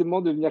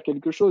forcément devenir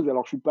quelque chose.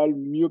 Alors, je suis pas le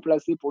mieux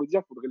placé pour le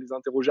dire. Il faudrait les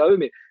interroger à eux.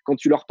 Mais quand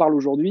tu leur parles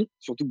aujourd'hui,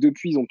 surtout que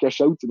depuis, ils ont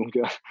cash out, donc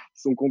ils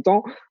sont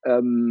contents.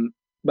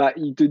 Bah,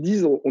 ils te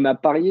disent, on a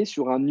parié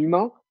sur un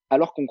humain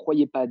alors qu'on ne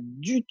croyait pas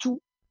du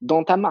tout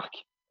dans ta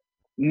marque.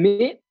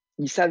 Mais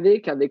ils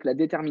savaient qu'avec la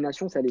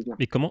détermination, ça allait venir.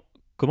 Mais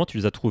comment tu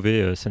les as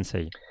trouvés,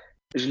 Sensei?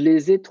 Je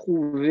les ai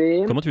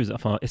trouvés. Comment tu les as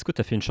enfin, est-ce que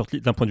tu as fait une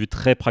shortlist d'un point de vue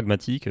très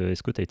pragmatique,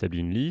 est-ce que tu as établi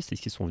une liste?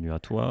 Est-ce qu'ils sont venus à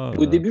toi,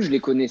 Au début, je les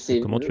connaissais.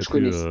 comment tu as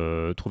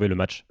pu, trouver le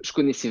match? Je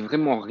connaissais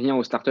vraiment rien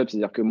aux startups.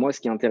 C'est-à-dire que moi, ce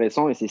qui est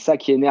intéressant, et c'est ça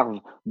qui énerve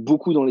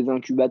beaucoup dans les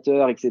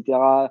incubateurs, etc.,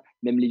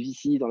 même les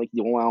VC, il y en a qui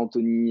diront ah,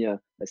 Anthony,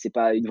 c'est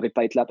pas, il devrait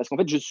pas être là. Parce qu'en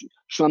fait, je suis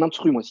un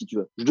intrus, moi, si tu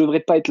veux. Je devrais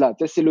pas être là.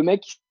 Tu sais, c'est le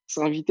mec qui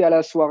s'est invité à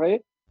la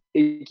soirée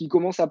et qui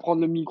commence à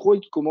prendre le micro et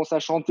qui commence à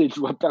chanter. Tu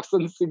vois,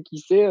 personne ne sait qui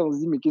c'est. On se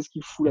dit, mais qu'est-ce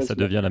qu'il fout Et là, ça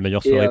celui-là? devient la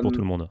meilleure Et soirée pour tout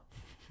le monde.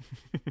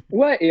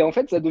 ouais, et en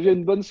fait, ça devient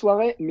une bonne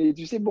soirée, mais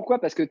tu sais pourquoi?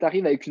 Parce que tu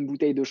arrives avec une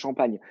bouteille de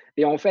champagne.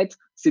 Et en fait,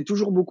 c'est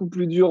toujours beaucoup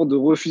plus dur de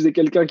refuser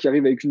quelqu'un qui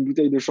arrive avec une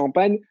bouteille de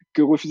champagne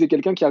que refuser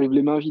quelqu'un qui arrive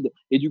les mains vides.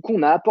 Et du coup,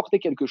 on a apporté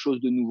quelque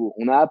chose de nouveau.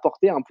 On a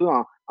apporté un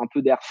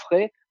peu d'air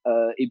frais.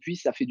 Et puis,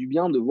 ça fait du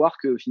bien de voir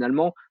que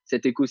finalement,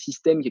 cet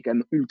écosystème qui est quand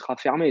même ultra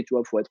fermé, tu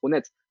vois, faut être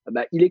honnête,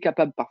 bah, il est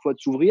capable parfois de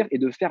s'ouvrir et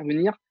de faire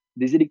venir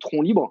des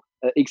électrons libres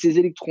et que ces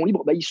électrons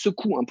libres, bah, ils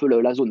secouent un peu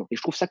la zone. Et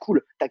je trouve ça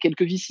cool. Tu as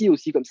quelques VC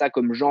aussi comme ça,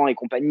 comme Jean et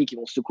compagnie, qui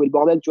vont secouer le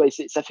bordel, tu vois,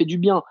 et ça fait du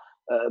bien.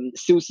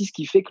 C'est aussi ce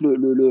qui fait que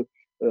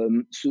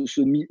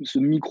ce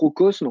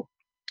microcosme,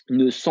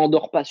 ne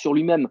s'endort pas sur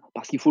lui-même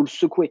parce qu'il faut le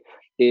secouer.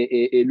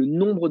 Et le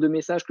nombre de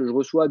messages que je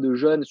reçois de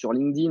jeunes sur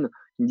LinkedIn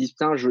qui me disent: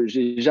 «Putain, je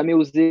j'ai jamais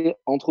osé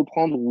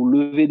entreprendre ou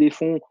lever des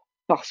fonds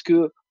parce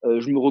que,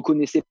 je me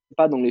reconnaissais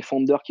pas dans les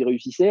founders qui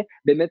réussissaient».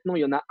 Beh, maintenant,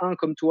 il y en a un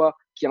comme toi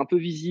qui est un peu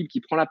visible, qui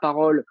prend la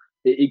parole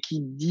et qui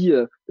dit,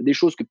 des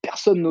choses que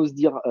personne n'ose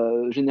dire,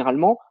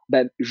 généralement.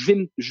 Bah, je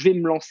vais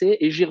me lancer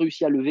et j'ai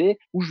réussi à lever,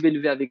 ou je vais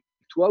lever avec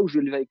toi, ou je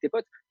vais lever avec tes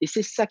potes. Et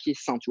c'est ça qui est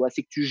sain, tu vois?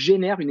 C'est que tu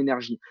génères une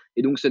énergie.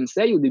 Et donc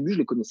Sensei, au début, je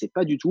les connaissais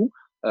pas du tout,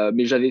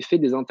 mais j'avais fait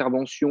des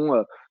interventions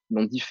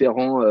dans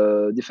différents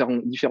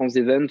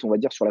events, on va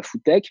dire, sur la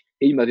food tech,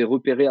 et ils m'avaient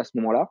repéré à ce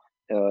moment-là.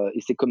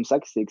 Et c'est comme ça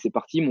que c'est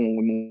parti. Ils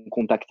m'ont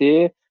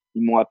contacté,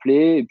 ils m'ont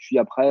appelé, et puis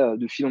après,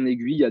 de fil en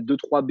aiguille, il y a deux,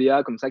 trois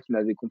BA comme ça qui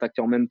m'avaient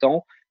contacté en même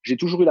temps. J'ai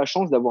toujours eu la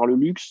chance d'avoir le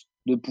luxe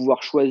de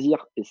pouvoir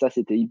choisir, et ça,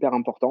 c'était hyper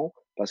important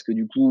parce que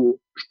du coup,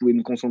 je pouvais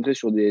me concentrer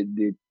sur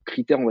des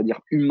critères, on va dire,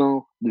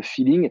 humains de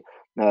feeling.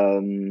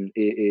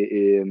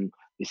 Et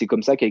c'est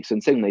comme ça qu'avec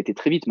Sunset, on a été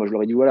très vite. Moi, je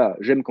leur ai dit, voilà,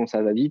 j'aime quand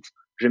ça va vite,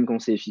 j'aime quand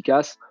c'est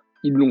efficace.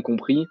 Ils l'ont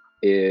compris,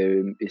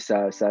 et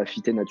ça a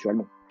fité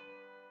naturellement.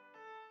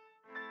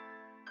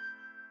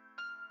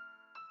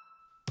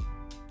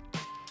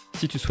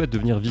 Si tu souhaites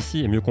devenir VC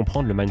et mieux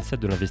comprendre le mindset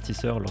de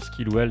l'investisseur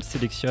lorsqu'il ou elle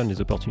sélectionne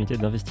les opportunités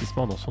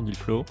d'investissement dans son deal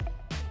flow,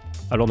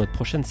 alors notre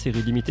prochaine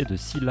série limitée de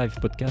 6 live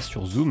podcasts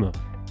sur Zoom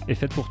est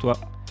faite pour toi.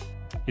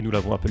 Et nous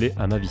l'avons appelée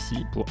AmaVC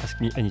pour Ask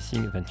Me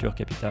Anything Venture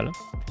Capital.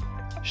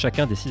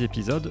 Chacun des 6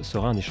 épisodes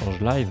sera un échange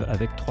live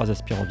avec 3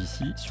 aspirants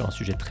VC sur un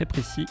sujet très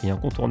précis et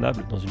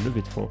incontournable dans une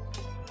levée de fonds.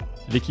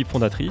 L'équipe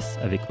fondatrice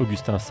avec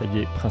Augustin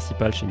Saillet,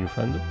 principal chez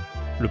Newfund,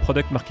 le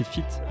Product Market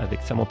Fit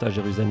avec Samantha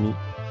Jérusalemi,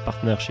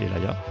 partenaire chez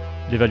Elaya,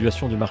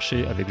 l'évaluation du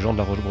marché avec Jean de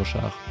la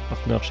Roche-Brochard,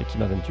 partenaire chez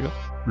Kima Venture,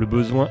 le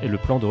besoin et le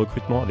plan de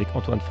recrutement avec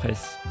Antoine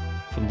Fraisse,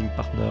 founding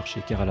partner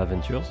chez Kerala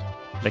Ventures,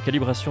 la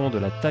calibration de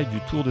la taille du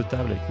tour de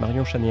table avec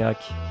Marion Chanéac,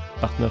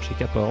 partenaire chez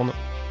Caporn,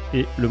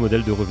 et le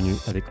modèle de revenu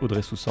avec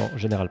Audrey Soussan,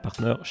 général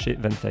partner chez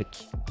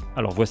Ventech.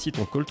 Alors voici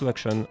ton call to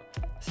action.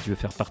 Si tu veux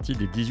faire partie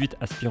des 18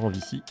 aspirants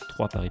VC,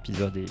 3 par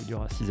épisode et il y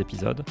aura 6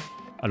 épisodes,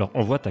 alors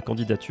envoie ta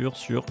candidature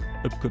sur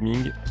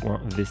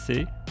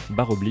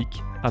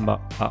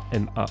upcoming.vc/ama.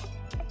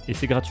 Et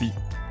c'est gratuit.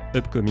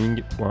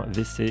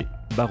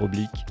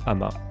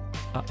 upcoming.vc/ama.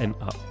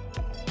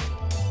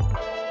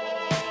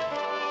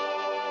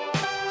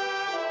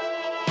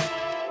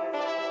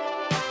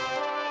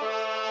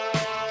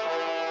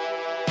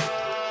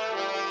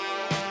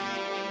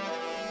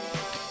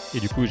 Et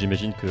du coup,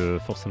 j'imagine que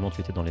forcément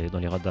tu étais dans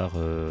les radars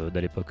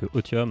d'à l'époque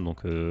Otium,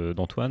 donc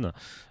d'Antoine,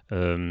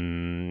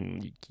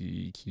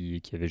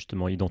 qui avait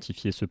justement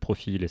identifié ce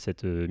profil et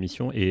cette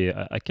mission. Et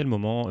à quel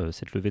moment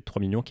cette levée de 3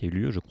 millions qui a eu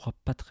lieu, je crois,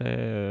 pas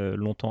très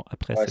longtemps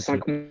après Ouais,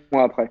 cette... 5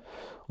 mois après.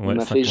 On Ouais,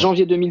 a 5 fait mois.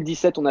 janvier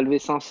 2017, on a levé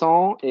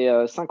 500, et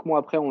 5 mois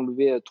après, on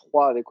levait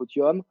 3 avec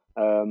Otium.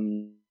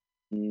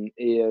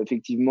 Et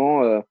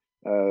effectivement,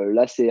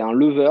 là, c'est un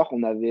lever.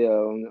 On avait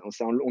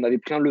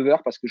pris un lever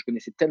parce que je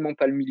connaissais tellement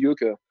pas le milieu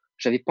que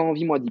j'avais pas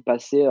envie, moi, d'y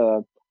passer.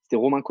 C'était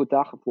Romain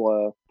Cottard,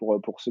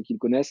 pour ceux qui le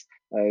connaissent,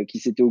 qui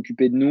s'était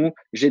occupé de nous.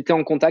 J'étais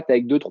en contact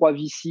avec deux, trois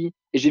VC,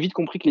 et j'ai vite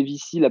compris que les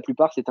VC, la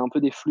plupart, c'était un peu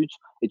des flûtes,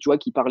 et tu vois,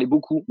 qui parlaient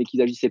beaucoup, mais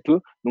qui agissaient peu.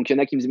 Donc, il y en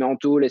a qui me disaient, mais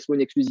Anto, laisse-moi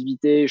une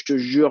exclusivité, je te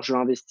jure, je vais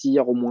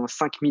investir au moins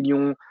 5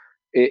 millions.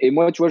 Et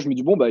moi, tu vois, je me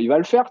dis, bon, bah, il va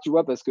le faire, tu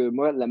vois, parce que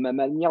moi, ma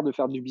manière de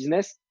faire du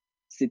business,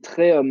 c'est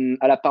très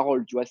à la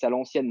parole, tu vois, c'est à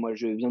l'ancienne. Moi,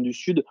 je viens du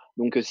Sud,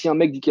 donc si un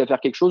mec dit qu'il va faire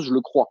quelque chose, je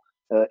le crois.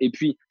 Et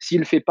puis, s'il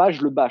le fait pas,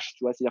 je le bâche,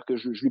 tu vois, c'est-à-dire que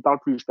je lui parle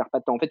plus, je perds pas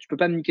de temps. En fait, tu peux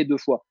pas me niquer 2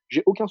 fois.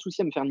 J'ai aucun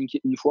souci à me faire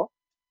niquer une fois,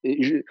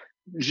 et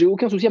j'ai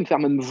aucun souci à me faire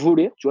même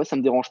voler, tu vois, ça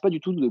me dérange pas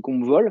du tout qu'on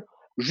me vole.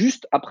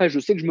 Juste, après,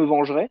 je sais que je me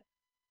vengerai,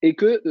 et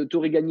que tu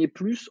aurais gagné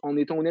plus en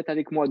étant honnête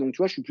avec moi. Donc, tu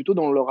vois, je suis plutôt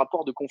dans le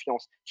rapport de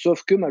confiance.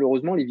 Sauf que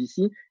malheureusement, les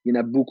VC, il y en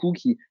a beaucoup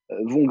qui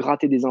vont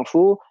gratter des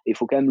infos, et il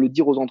faut quand même le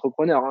dire aux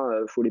entrepreneurs,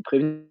 il faut les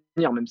prévenir,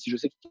 même si je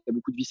sais qu'il y a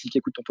beaucoup de VC qui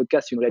écoutent ton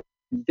podcast, c'est une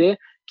réalité,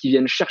 qui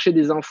viennent chercher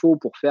des infos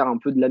pour faire un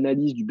peu de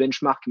l'analyse du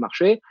benchmark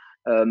marché,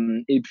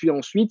 et puis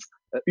ensuite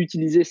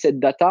utiliser cette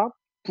data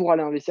pour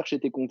aller investir chez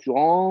tes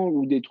concurrents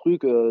ou des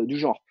trucs du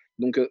genre.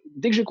 Donc,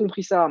 dès que j'ai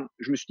compris ça,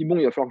 je me suis dit, bon,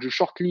 il va falloir que je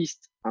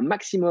shortlist un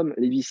maximum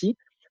les VC,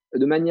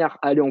 de manière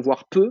à aller en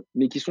voir peu,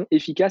 mais qui sont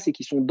efficaces et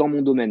qui sont dans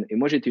mon domaine. Et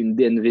moi, j'étais une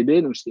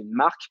DNVB, donc c'était une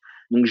marque.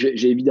 Donc,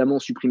 j'ai évidemment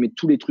supprimé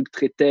tous les trucs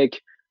très tech,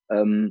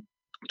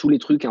 tous les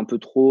trucs un peu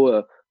trop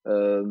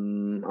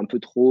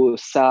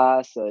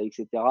SaaS,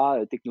 etc.,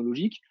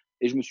 technologiques.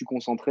 Et je me suis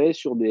concentré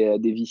sur des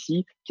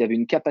VC qui avaient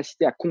une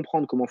capacité à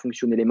comprendre comment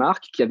fonctionnaient les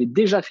marques, qui avaient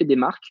déjà fait des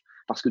marques,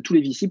 parce que tous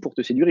les VC, pour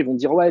te séduire, ils vont te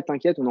dire, ouais,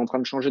 t'inquiète, on est en train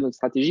de changer notre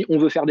stratégie, on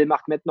veut faire des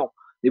marques maintenant.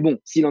 Mais bon,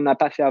 s'il n'en a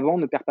pas fait avant,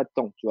 ne perd pas de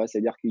temps, tu vois.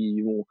 C'est-à-dire qu'il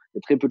y a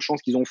très peu de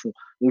chances qu'ils en font.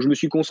 Donc, je me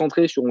suis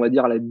concentré sur, on va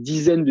dire, la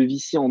dizaine de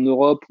VC en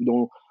Europe,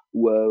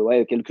 ou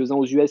ouais, quelques-uns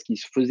aux US qui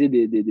se faisaient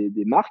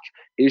des marques,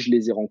 et je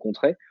les ai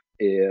rencontrés.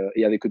 Et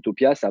avec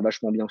Utopia, ça a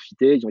vachement bien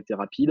fité, ils ont été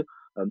rapides.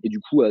 Et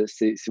du coup,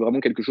 c'est vraiment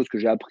quelque chose que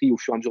j'ai appris au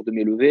fur et à mesure de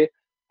mes levées.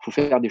 Il faut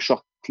faire des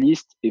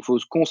shortlists, et il faut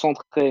se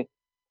concentrer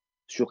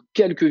sur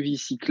quelques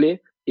VC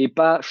clés, et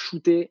pas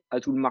shooter à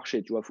tout le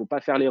marché. Tu vois, faut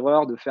pas faire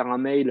l'erreur de faire un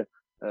mail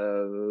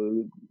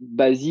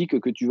basique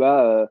que tu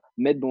vas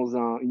mettre dans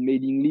une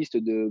mailing list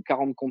de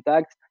 40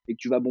 contacts et que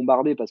tu vas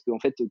bombarder parce qu'en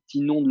fait, tu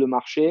inondes le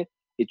marché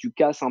et tu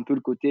casses un peu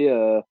le côté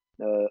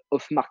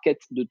off-market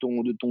de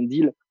ton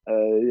deal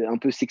un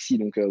peu sexy.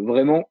 Donc,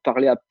 vraiment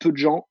parler à peu de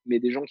gens, mais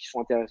des gens qui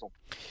sont intéressants.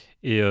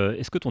 Et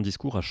est-ce que ton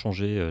discours a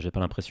changé, j'ai pas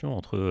l'impression,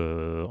 entre,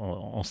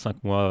 en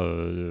 5 mois,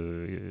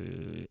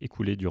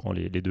 écoulés durant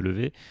les 2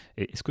 levées?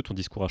 Et est-ce que ton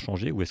discours a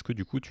changé ou est-ce que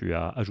du coup tu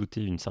as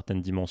ajouté une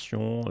certaine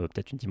dimension,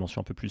 peut-être une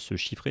dimension un peu plus,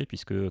 chiffrée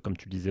puisque comme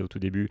tu le disais au tout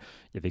début,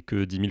 il y avait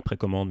que 10 000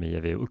 précommandes, mais il y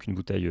avait aucune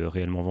bouteille,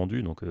 réellement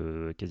vendue, donc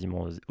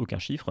quasiment aucun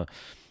chiffre.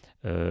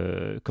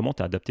 Comment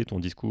tu as adapté ton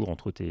discours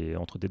entre tes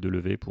 2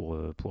 levées pour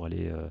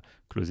aller,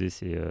 closer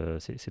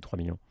ces 3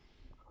 millions?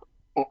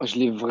 Je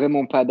l'ai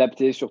vraiment pas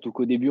adapté, surtout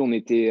qu'au début, on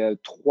était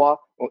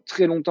 3.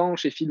 Très longtemps,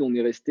 chez Feed, on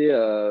est resté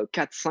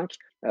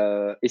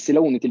 4-5 et c'est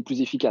là où on était le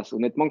plus efficace.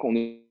 Honnêtement, quand on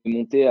est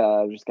monté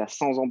jusqu'à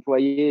 100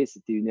 employés,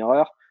 c'était une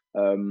erreur.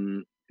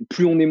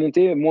 Plus on est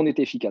monté, moins on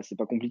était efficace. C'est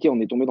pas compliqué, on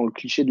est tombé dans le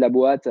cliché de la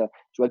boîte,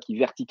 tu vois, qui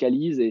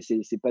verticalise et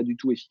c'est pas du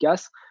tout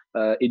efficace.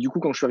 Et du coup,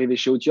 quand je suis arrivé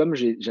chez Otium,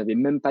 j'avais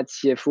même pas de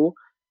CFO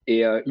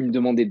et ils me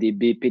demandaient des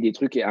BP, des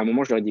trucs et à un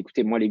moment, je leur ai dit: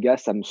 «Écoutez, moi les gars,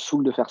 ça me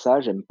saoule de faire ça,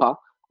 j'aime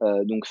pas.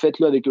 Donc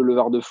faites-le avec le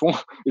leveur de fonds.»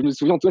 Et je me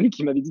souviens, Antoine,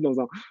 qui m'avait dit dans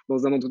un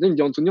entretien, il me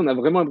dit: «Anthony, on a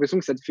vraiment l'impression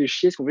que ça te fait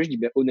chier ce qu'on fait.» Je dis: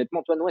 «Ben, honnêtement,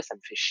 Antoine, ouais, ça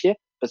me fait chier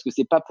parce que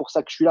c'est pas pour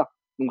ça que je suis là.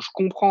 Donc je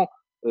comprends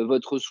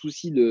votre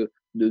souci de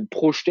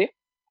projeter,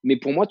 mais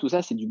pour moi, tout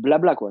ça, c'est du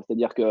blabla, quoi.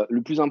 C'est-à-dire que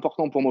le plus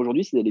important pour moi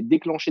aujourd'hui, c'est d'aller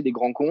déclencher des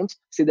grands comptes,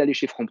 c'est d'aller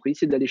chez Franprix,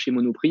 c'est d'aller chez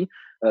Monoprix.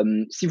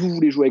 Si vous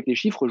voulez jouer avec les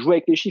chiffres, jouez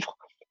avec les chiffres.»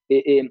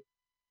 Et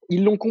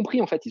ils l'ont compris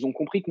en fait, ils ont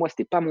compris que moi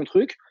c'était pas mon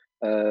truc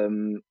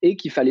et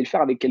qu'il fallait le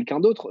faire avec quelqu'un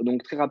d'autre.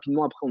 Donc très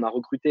rapidement après, on a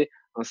recruté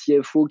un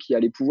CFO qui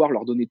allait pouvoir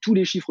leur donner tous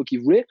les chiffres qu'ils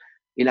voulaient.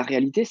 Et la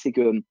réalité, c'est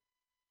que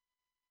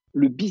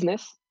le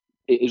business,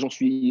 et j'en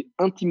suis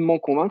intimement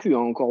convaincu hein,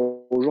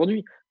 encore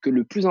aujourd'hui, que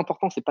le plus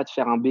important, c'est pas de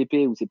faire un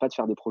BP ou c'est pas de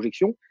faire des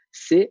projections,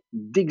 c'est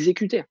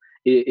d'exécuter.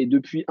 Et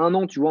depuis un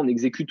an, tu vois, on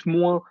exécute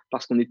moins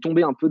parce qu'on est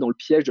tombé un peu dans le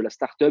piège de la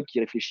startup qui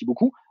réfléchit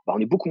beaucoup. Bah, on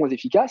est beaucoup moins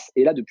efficace.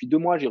 Et là, depuis 2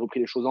 mois, j'ai repris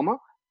les choses en main.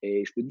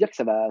 Et je peux te dire que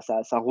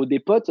ça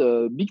redépote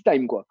big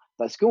time, quoi.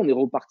 Parce qu'on est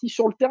reparti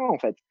sur le terrain, en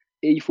fait.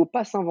 Et il faut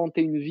pas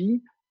s'inventer une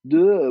vie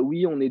de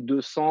oui, on est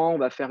 200, on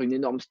va faire une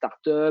énorme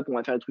startup, on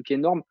va faire des trucs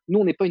énormes. Nous,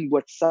 on n'est pas une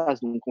boîte SaaS,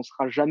 donc on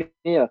sera jamais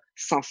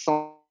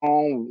 500,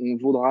 on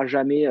vaudra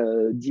jamais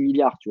 10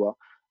 milliards, tu vois.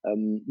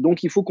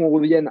 Donc, il faut qu'on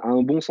revienne à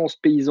un bon sens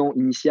paysan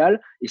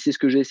initial, et c'est ce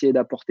que j'ai essayé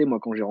d'apporter moi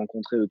quand j'ai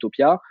rencontré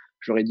Utopia.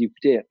 J'aurais dit,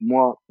 écoutez,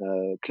 moi,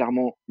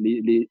 clairement,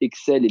 les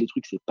Excel et les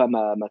trucs, c'est pas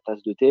ma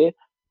tasse de thé.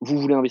 Vous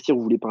voulez investir,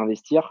 vous voulez pas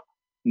investir,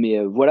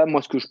 mais voilà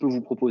moi ce que je peux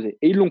vous proposer.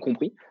 Et ils l'ont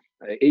compris.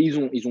 Et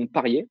ils ont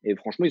parié. Et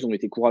franchement, ils ont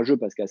été courageux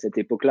parce qu'à cette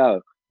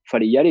époque-là,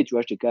 fallait y aller. Tu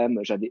vois,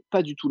 j'avais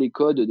pas du tout les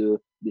codes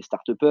des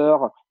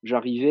start-upers.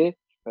 J'arrivais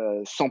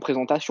sans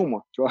présentation,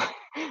 moi. Tu vois,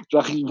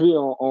 j'arrivais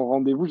en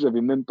rendez-vous,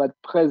 j'avais même pas de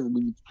presse.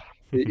 Limite.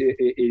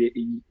 Et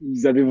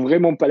ils avaient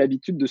vraiment pas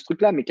l'habitude de ce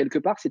truc-là. Mais quelque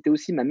part, c'était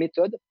aussi ma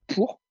méthode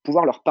pour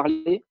pouvoir leur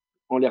parler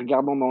en les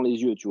regardant dans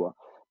les yeux, tu vois.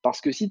 Parce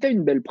que si tu as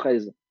une belle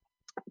presse,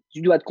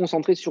 tu dois te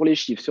concentrer sur les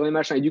chiffres, sur les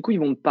machins. Et du coup, ils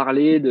vont te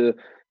parler de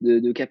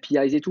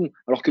KPIs et tout.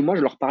 Alors que moi,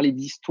 je leur parlais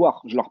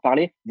d'histoire. Je leur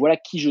parlais, voilà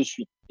qui je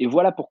suis. Et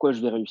voilà pourquoi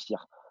je vais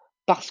réussir.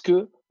 Parce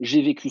que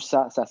j'ai vécu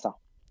ça, ça, ça.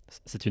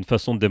 C'est une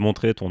façon de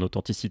démontrer ton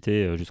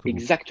authenticité, jusqu'au bout.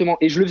 Exactement.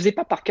 Et je le faisais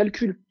pas par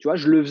calcul. Tu vois,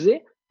 je le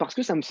faisais parce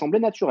que ça me semblait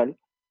naturel.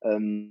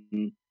 Euh,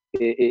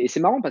 et c'est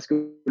marrant parce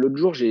que l'autre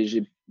jour,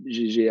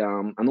 j'ai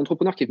un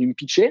entrepreneur qui est venu me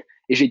pitcher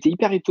et j'ai été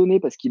hyper étonné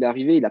parce qu'il est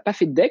arrivé, il n'a pas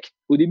fait de deck.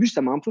 Au début,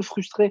 ça m'a un peu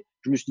frustré.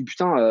 Je me suis dit,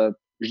 putain,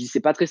 je dis, c'est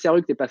pas très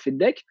sérieux que tu n'aies pas fait de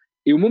deck.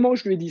 Et au moment où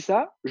je lui ai dit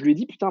ça, je lui ai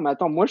dit, putain, mais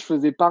attends, moi, je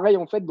faisais pareil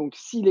en fait. Donc,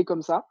 s'il est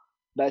comme ça,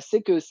 bah,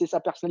 c'est que c'est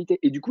sa personnalité.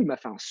 Et du coup, il m'a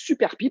fait un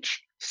super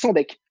pitch sans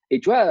deck. Et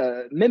tu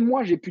vois, même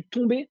moi, j'ai pu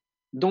tomber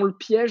dans le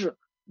piège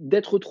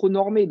d'être trop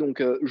normé.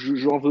 Donc,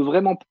 j'en veux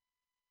vraiment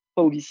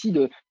pas au VC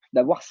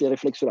d'avoir ces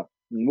réflexes-là.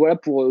 Donc, voilà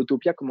pour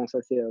Utopia, comment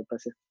ça s'est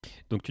passé.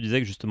 Donc tu disais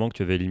que justement que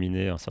tu avais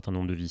éliminé un certain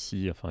nombre de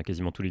VC, enfin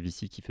quasiment tous les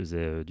VC qui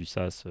faisaient du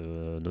SaaS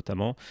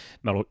notamment.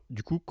 Mais alors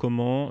du coup,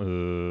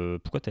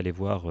 pourquoi tu allé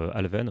voir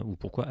Alven ou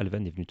pourquoi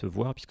Alven est venu te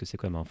voir puisque c'est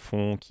quand même un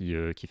fonds qui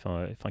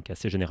est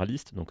assez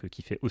généraliste, donc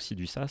qui fait aussi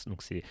du SaaS.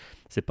 Donc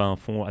c'est pas un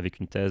fonds avec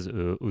une thèse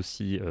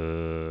aussi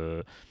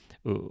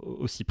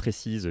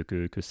précise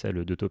que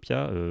celle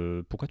d'Utopia.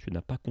 Pourquoi tu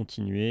n'as pas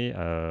continué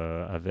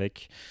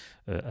avec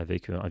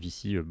un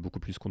VC beaucoup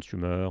plus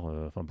consumer,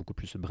 enfin beaucoup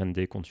plus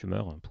brandé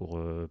consumer pour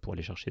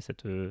aller chercher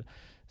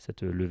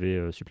cette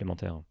levée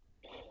supplémentaire?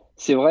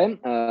 C'est vrai,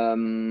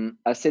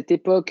 à cette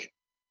époque,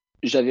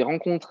 j'avais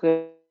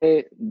rencontré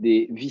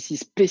des VC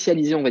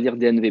spécialisés, on va dire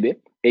des NVB,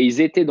 et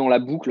ils étaient dans la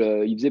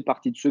boucle, ils faisaient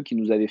partie de ceux qui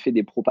nous avaient fait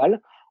des propals.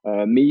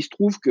 Mais il se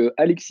trouve que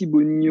Alexis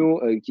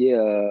Bonigno, qui est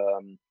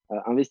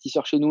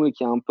investisseur chez nous et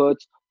qui est un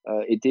pote,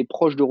 était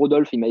proche de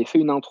Rodolphe. Il m'avait fait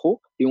une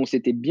intro et on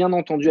s'était bien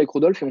entendu avec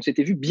Rodolphe et on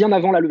s'était vu bien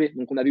avant la levée.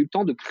 Donc on avait eu le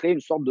temps de créer une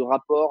sorte de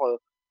rapport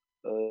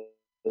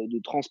de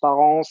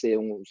transparence et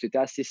c'était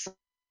assez sain.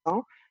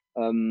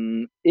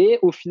 Et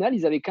au final,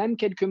 ils avaient quand même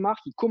quelques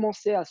marques qui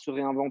commençaient à se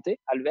réinventer,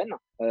 Alven.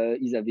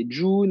 Ils avaient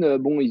June,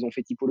 bon, ils ont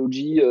fait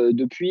Typology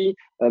depuis.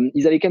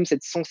 Ils avaient quand même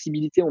cette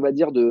sensibilité, on va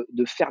dire, de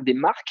faire des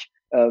marques.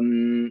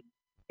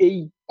 Et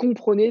ils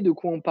comprenaient de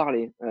quoi on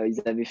parlait.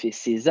 Ils avaient fait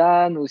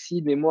Cézanne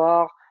aussi, de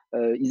mémoire.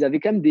 Ils avaient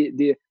quand même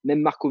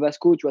même Marco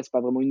Vasco, tu vois, c'est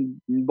pas vraiment une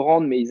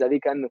brand, mais ils avaient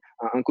quand même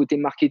un côté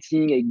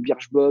marketing avec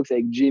Birchbox,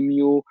 avec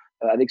Gemio,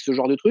 avec ce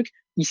genre de trucs.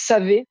 Ils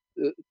savaient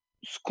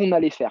ce qu'on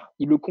allait faire.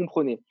 Ils le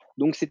comprenaient.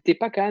 Donc, c'était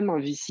pas quand même un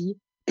VC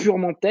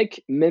purement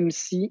tech, même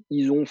si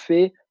ils ont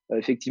fait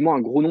effectivement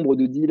un gros nombre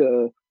de deals,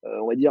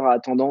 on va dire, à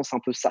tendance un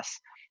peu SaaS.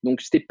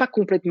 Donc, c'était pas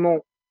complètement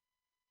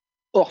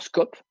hors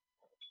scope,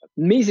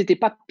 mais ils n'étaient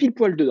pas pile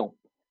poil dedans.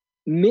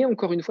 Mais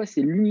encore une fois,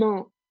 c'est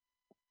l'humain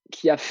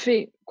qui a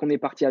fait qu'on est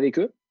parti avec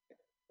eux.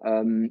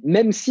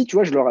 Même si, tu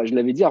vois, je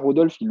l'avais dit à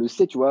Rodolphe, il le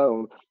sait, tu vois,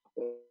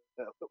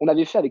 on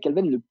avait fait avec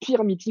Alven le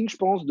pire meeting, je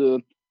pense,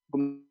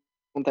 comment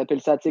on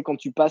t'appelle ça, tu sais, quand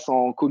tu passes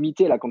en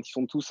comité, là, quand ils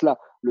sont tous là,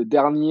 le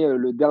dernier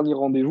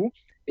rendez-vous.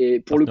 Et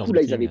pour le Partners coup,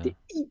 là, ils avaient meeting.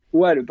 été,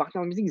 ouais, le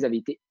partner meeting, ils avaient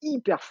été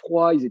hyper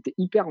froids, ils étaient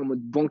hyper en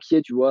mode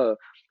banquier, tu vois,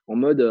 en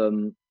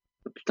mode,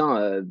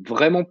 putain,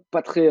 vraiment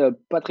pas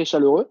très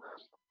chaleureux.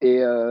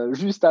 Et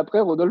juste après,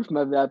 Rodolphe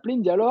m'avait appelé, il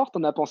me dit alors,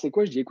 t'en as pensé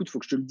quoi? Je dis écoute, il faut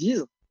que je te le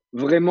dise.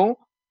 Vraiment,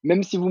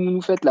 même si vous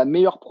nous faites la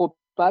meilleure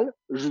propale,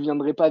 je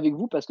viendrai pas avec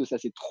vous parce que ça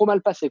s'est trop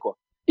mal passé, quoi.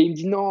 Et il me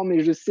dit non, mais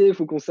je sais, il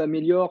faut qu'on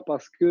s'améliore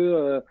parce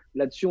que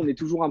là-dessus, on est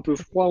toujours un peu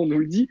froid, on nous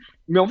le dit.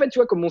 Mais en fait, tu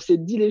vois, comme on s'est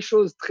dit les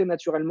choses très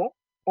naturellement,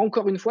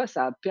 encore une fois,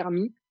 ça a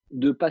permis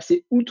de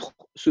passer outre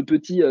ce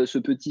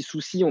petit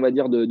souci, on va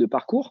dire, de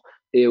parcours.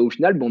 Et au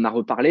final, bon, on a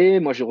reparlé.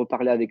 Moi, j'ai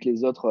reparlé avec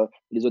les autres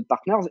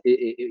partners.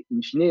 Et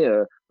in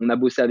fine, on a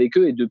bossé avec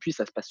eux et depuis,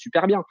 ça se passe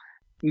super bien.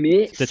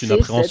 Mais C'est peut-être une c'est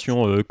cette.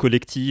 appréhension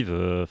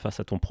collective face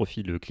à ton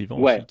profil clivant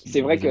Ouais, aussi c'est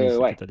qui vrai les a mis que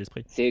cet ouais, état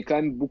d'esprit. c'est quand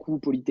même beaucoup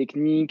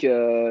Polytechnique,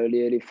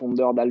 les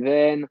fondeurs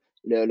d'Alven.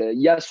 Il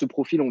y a ce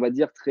profil, on va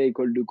dire, très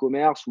école de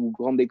commerce ou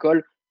grande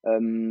école,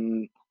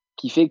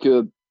 qui fait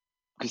que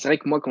c'est vrai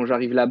que moi, quand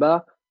j'arrive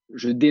là-bas,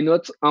 je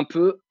dénote un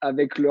peu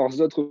avec leurs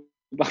autres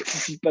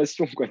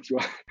participations, quoi, tu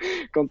vois.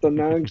 Quand on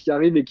a un qui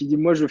arrive et qui dit,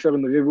 moi, je veux faire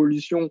une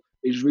révolution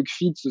et je veux que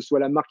Fit, ce soit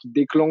la marque qui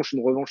déclenche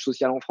une revanche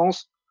sociale en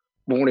France,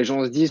 bon, les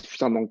gens se disent,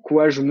 putain, dans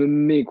quoi je me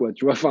mets, quoi,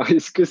 tu vois. Enfin,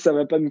 est-ce que ça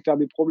va pas nous faire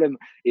des problèmes?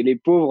 Et les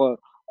pauvres,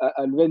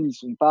 à Leuven, ils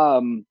sont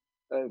pas.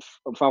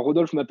 Enfin,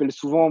 Rodolphe m'appelle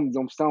souvent en me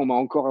disant, putain, on m'a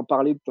encore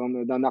parlé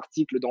d'un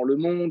article dans Le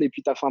Monde et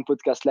puis tu as fait un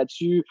podcast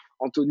là-dessus.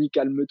 Anthony,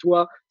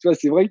 calme-toi. Tu vois,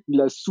 c'est vrai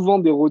qu'il a souvent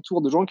des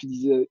retours de gens qui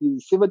disent,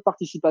 c'est votre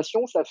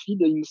participation, ça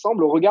feed, il me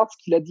semble, regarde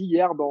ce qu'il a dit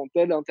hier dans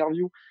telle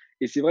interview.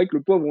 Et c'est vrai que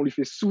le pauvre, on lui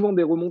fait souvent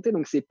des remontées,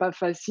 donc c'est pas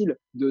facile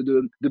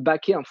de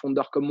backer un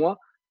fondeur comme moi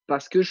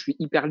parce que je suis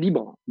hyper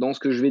libre dans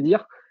ce que je vais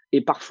dire. Et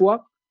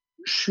parfois,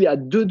 je suis à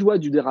deux doigts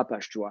du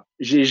dérapage, tu vois.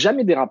 J'ai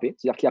jamais dérapé.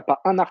 C'est-à-dire qu'il n'y a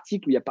pas un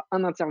article ou il n'y a pas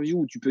un interview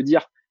où tu peux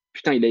dire,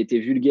 putain, il a été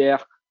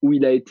vulgaire ou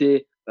il a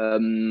été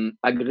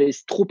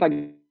trop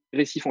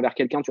agressif envers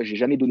quelqu'un. Tu vois, j'ai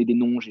jamais donné des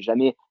noms, j'ai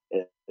jamais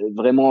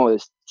vraiment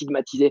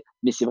stigmatisé.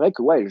 Mais c'est vrai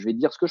que ouais, je vais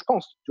dire ce que je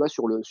pense. Tu vois,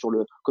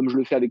 comme je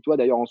le fais avec toi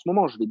d'ailleurs en ce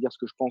moment, je vais dire ce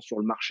que je pense sur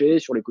le marché,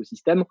 sur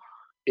l'écosystème.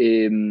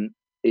 Et,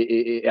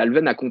 et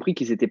Alven a compris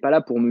qu'ils n'étaient pas là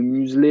pour me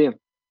museler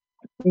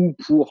ou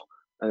pour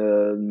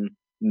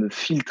me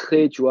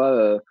filtrer, tu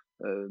vois,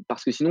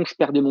 parce que sinon je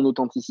perdais mon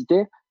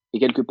authenticité. Et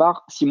quelque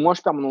part, si moi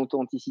je perds mon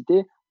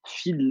authenticité,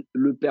 Phil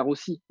le perd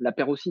aussi, la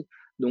perd aussi.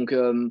 Donc,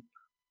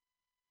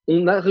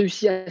 on a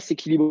réussi à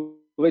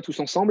s'équilibrer tous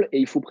ensemble. Et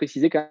il faut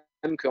préciser quand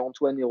même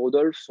qu'Antoine et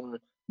Rodolphe sont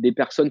des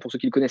personnes, pour ceux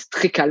qui le connaissent,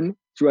 très calmes,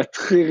 tu vois,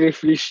 très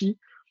réfléchies.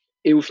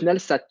 Et au final,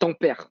 ça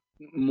tempère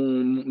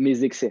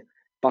mes excès.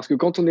 Parce que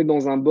quand on est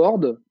dans un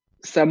board,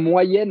 ça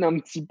moyenne un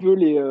petit peu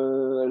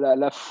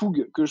la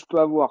fougue que je peux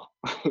avoir.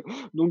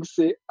 Donc,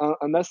 c'est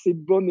un assez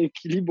bon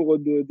équilibre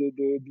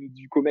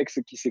du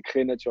COMEX qui s'est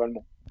créé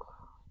naturellement.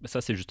 Bah, ça,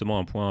 c'est justement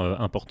un point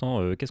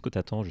important. Qu'est-ce que tu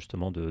attends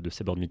justement de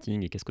ces board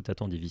meetings et qu'est-ce que tu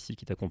attends des VC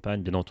qui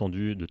t'accompagnent? Bien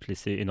entendu, de te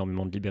laisser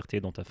énormément de liberté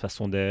dans ta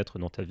façon d'être,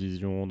 dans ta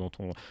vision, dans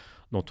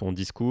ton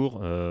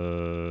discours.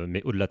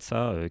 Mais au-delà de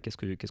ça, qu'est-ce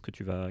que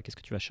tu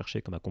vas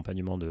chercher comme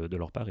accompagnement de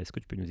leur part? Est-ce que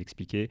tu peux nous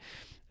expliquer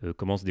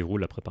comment se déroule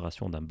la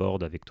préparation d'un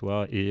board avec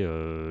toi et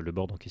le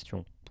board en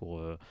question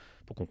pour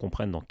qu'on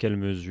comprenne dans quelle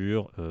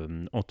mesure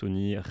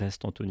Anthony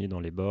reste Anthony dans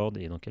les boards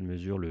et dans quelle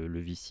mesure le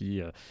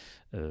VC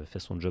fait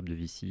son job de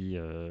VC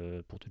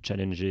pour te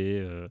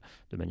challenger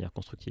de manière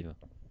constructive.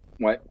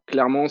 Ouais,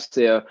 clairement,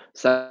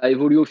 ça a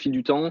évolué au fil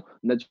du temps.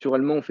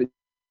 Naturellement, on fait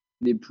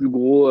des plus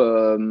gros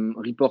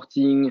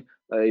reporting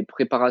et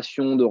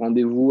préparation de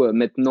rendez-vous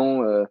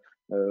maintenant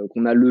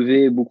qu'on a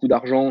levé beaucoup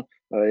d'argent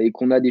et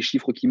qu'on a des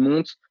chiffres qui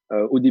montent.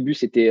 Au début,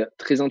 c'était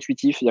très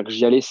intuitif, c'est-à-dire que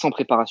j'y allais sans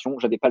préparation,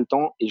 j'avais pas le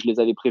temps et je les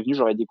avais prévenus,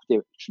 j'aurais dit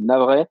écoutez, je suis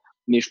navré,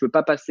 mais je peux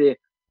pas passer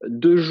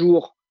 2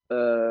 jours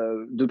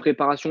de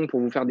préparation pour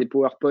vous faire des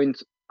PowerPoint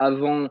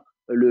avant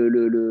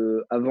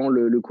avant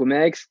le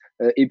COMEX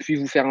et puis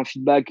vous faire un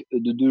feedback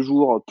de 2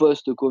 jours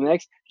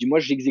post-COMEX. Je dis, moi,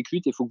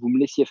 j'exécute et il faut que vous me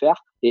laissiez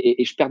faire.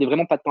 Et je perdais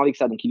vraiment pas de temps avec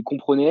ça. Donc, il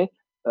comprenait.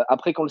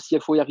 Après, quand le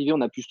CFO est arrivé,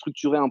 on a pu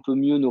structurer un peu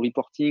mieux nos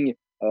reporting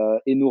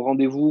et nos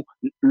rendez-vous,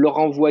 leur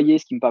envoyer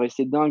ce qui me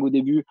paraissait dingue au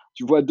début.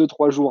 Tu vois, 2,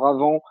 3 jours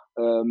avant,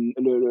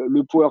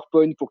 le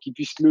PowerPoint pour qu'ils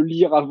puissent le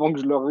lire avant que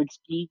je leur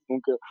explique.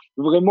 Donc,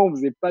 vraiment, on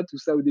faisait pas tout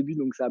ça au début,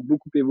 donc ça a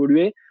beaucoup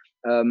évolué.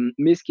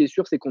 Mais ce qui est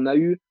sûr, c'est qu'on a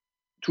eu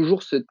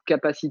toujours cette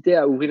capacité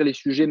à ouvrir les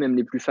sujets, même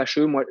les plus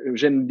fâcheux. Moi,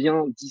 j'aime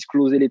bien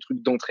discloser les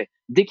trucs d'entrée.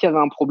 Dès qu'il y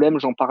avait un problème,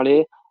 j'en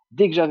parlais.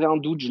 Dès que j'avais un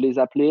doute, je les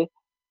appelais.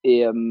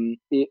 Et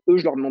eux,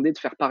 je leur demandais de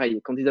faire pareil.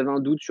 Quand ils avaient un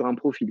doute sur un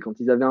profil, quand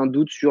ils avaient un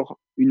doute sur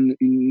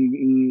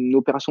une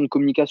opération de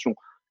communication,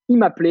 ils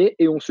m'appelaient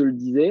et on se le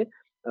disait.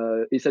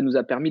 Et ça nous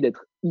a permis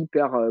d'être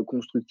hyper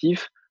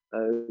constructifs.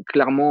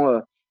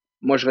 Clairement,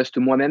 moi, je reste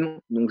moi-même.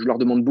 Donc, je leur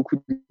demande beaucoup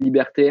de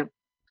liberté.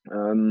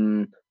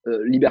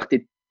 Liberté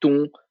de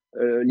ton,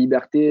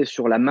 liberté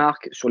sur la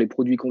marque, sur les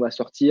produits qu'on va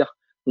sortir.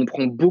 On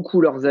prend beaucoup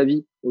leurs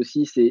avis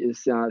aussi,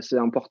 c'est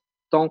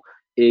important.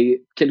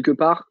 Et quelque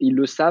part, ils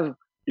le savent.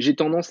 J'ai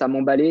tendance à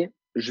m'emballer.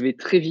 Je vais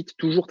très vite,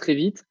 toujours très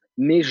vite,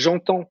 mais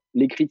j'entends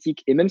les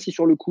critiques. Et même si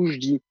sur le coup, je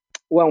dis,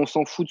 ouais, on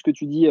s'en fout de ce que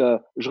tu dis,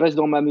 je reste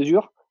dans ma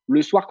mesure.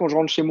 Le soir, quand je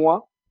rentre chez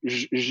moi,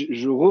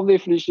 je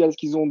réfléchis à ce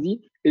qu'ils ont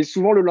dit. Et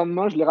souvent, le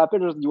lendemain, je les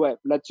rappelle, je dis, ouais,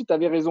 là-dessus, tu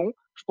avais raison.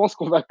 Je pense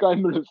qu'on va quand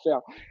même le faire.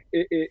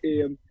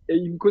 Et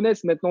ils me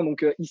connaissent maintenant,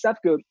 donc ils savent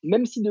que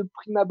même si de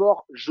prime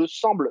abord, je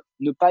semble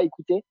ne pas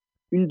écouter,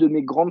 une de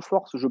mes grandes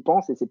forces, je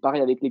pense, et c'est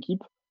pareil avec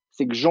l'équipe,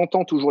 c'est que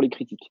j'entends toujours les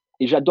critiques.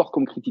 Et j'adore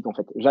comme critique, en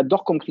fait.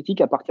 J'adore comme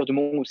critique à partir du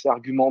moment où c'est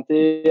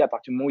argumenté, à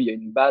partir du moment où il y a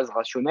une base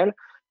rationnelle,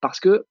 parce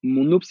que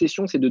mon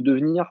obsession, c'est de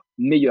devenir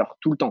meilleur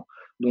tout le temps.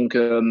 Donc,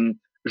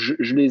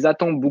 je les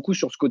attends beaucoup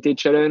sur ce côté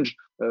challenge,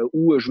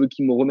 où je veux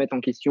qu'ils me remettent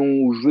en question,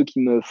 où je veux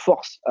qu'ils me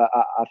forcent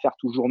à faire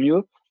toujours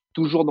mieux,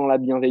 toujours dans la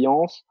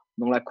bienveillance,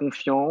 dans la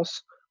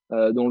confiance,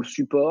 dans le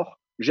support.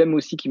 J'aime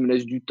aussi qu'ils me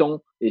laissent du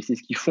temps et c'est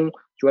ce qu'ils font.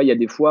 Tu vois, il y a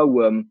des fois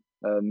où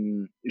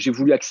j'ai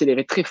voulu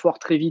accélérer très fort,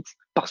 très vite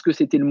parce que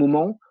c'était le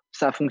moment.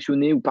 Ça a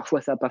fonctionné ou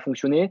parfois ça n'a pas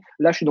fonctionné.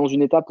 Là, je suis dans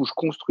une étape où je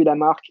construis la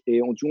marque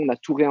et on a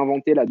tout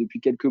réinventé là depuis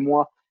quelques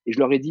mois. Et je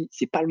leur ai dit,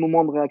 c'est pas le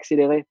moment de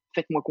réaccélérer.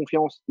 Faites-moi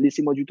confiance,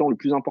 laissez-moi du temps. Le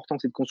plus important,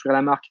 c'est de construire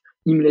la marque.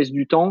 Ils me laissent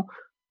du temps.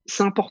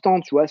 C'est important,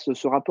 tu vois,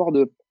 ce rapport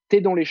de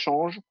t'es dans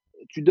l'échange,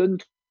 tu donnes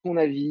ton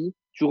avis,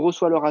 tu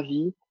reçois leur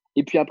avis,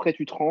 et puis après,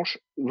 tu tranches.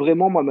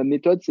 Vraiment, moi, ma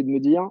méthode, c'est de me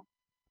dire,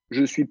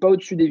 je suis pas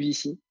au-dessus des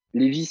VC.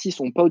 Les VC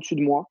sont pas au-dessus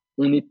de moi.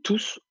 On est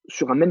tous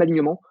sur un même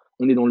alignement.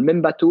 On est dans le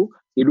même bateau.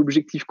 Et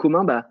l'objectif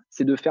commun, bah,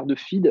 c'est de faire de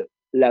Feed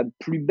la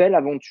plus belle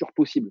aventure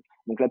possible.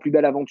 Donc, la plus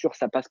belle aventure,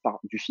 ça passe par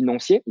du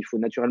financier. Il faut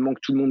naturellement que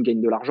tout le monde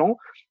gagne de l'argent.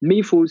 Mais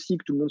il faut aussi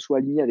que tout le monde soit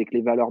aligné avec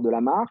les valeurs de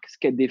la marque, ce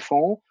qu'elle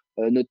défend,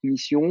 notre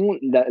mission,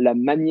 la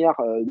manière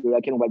de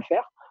laquelle on va le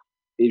faire.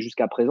 Et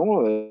jusqu'à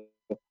présent,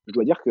 je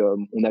dois dire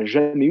qu'on n'a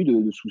jamais eu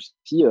de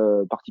soucis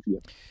particuliers.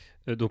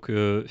 Donc,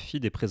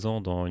 Feed est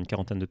présent dans une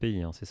quarantaine de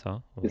pays, hein, c'est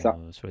ça? C'est ça.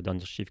 Sur les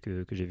derniers chiffres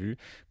que j'ai vus.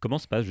 Comment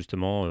se passe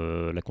justement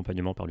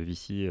l'accompagnement par le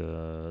VC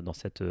dans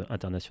cette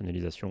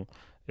internationalisation?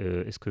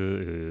 Est-ce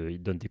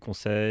qu'il donne des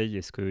conseils?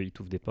 Est-ce qu'il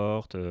t'ouvre des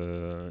portes?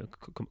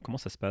 Comment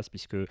ça se passe?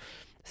 Puisque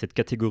cette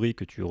catégorie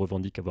que tu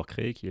revendiques avoir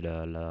créée, qui est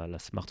la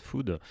smart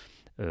food,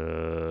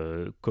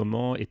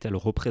 comment est-elle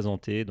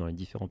représentée dans les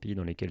différents pays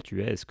dans lesquels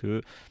tu es? Est-ce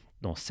que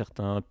dans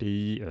certains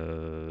pays,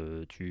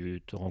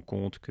 tu te rends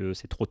compte que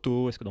c'est trop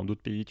tôt? Est-ce que dans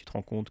d'autres pays, tu te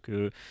rends compte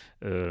que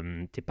tu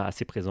n'es pas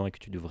assez présent et que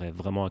tu devrais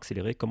vraiment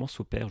accélérer? Comment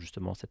s'opère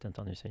justement cette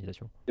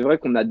internationalisation? C'est vrai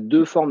qu'on a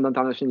 2 formes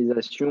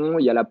d'internationalisation.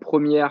 Il y a la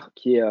première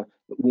qui est,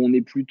 où on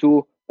est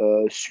plutôt,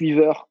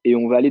 suiveur et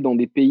on va aller dans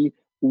des pays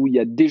où il y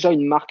a déjà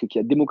une marque qui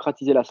a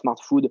démocratisé la smart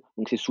food.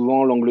 Donc c'est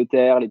souvent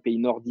l'Angleterre, les pays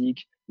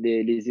nordiques,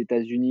 les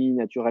États-Unis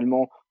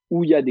naturellement,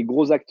 où il y a des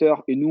gros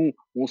acteurs et nous,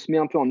 on se met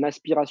un peu en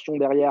aspiration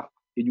derrière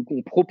et du coup,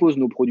 on propose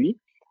nos produits.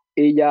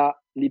 Et il y a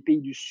les pays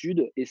du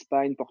Sud,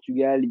 Espagne,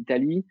 Portugal,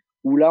 Italie,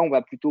 où là, on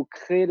va plutôt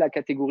créer la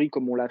catégorie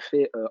comme on l'a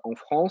fait, en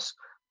France.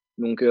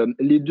 Donc,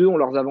 les 2 ont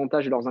leurs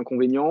avantages et leurs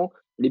inconvénients.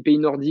 Les pays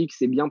nordiques,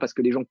 c'est bien parce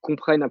que les gens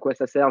comprennent à quoi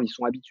ça sert, ils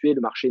sont habitués,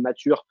 le marché est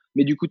mature,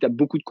 mais du coup, tu as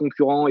beaucoup de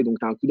concurrents et donc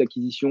tu as un coût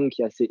d'acquisition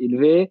qui est assez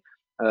élevé.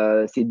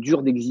 C'est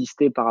dur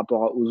d'exister par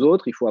rapport aux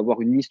autres, il faut avoir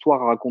une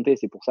histoire à raconter,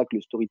 c'est pour ça que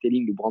le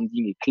storytelling, le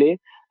branding est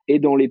clé. Et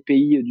dans les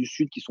pays du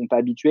Sud qui sont pas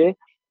habitués,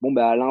 bon,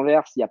 bah, à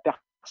l'inverse, il y a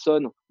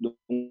personne, donc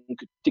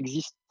tu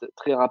existes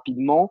très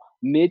rapidement,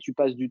 mais tu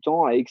passes du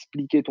temps à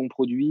expliquer ton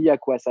produit, à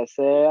quoi ça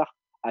sert,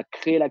 à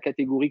créer la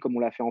catégorie comme on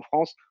l'a fait en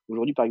France.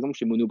 Aujourd'hui, par exemple,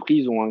 chez Monoprix,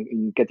 ils ont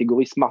une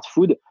catégorie Smart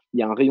Food. Il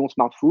y a un rayon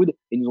Smart Food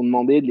et ils nous ont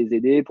demandé de les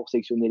aider pour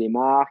sélectionner les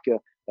marques,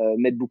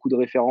 mettre beaucoup de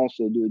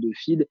références de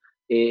feed.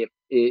 Et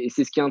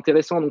c'est ce qui est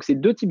intéressant. Donc, c'est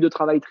 2 types de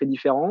travail très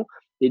différents.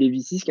 Et les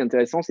VC, ce qui est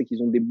intéressant, c'est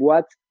qu'ils ont des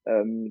boîtes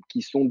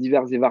qui sont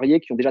diverses et variées,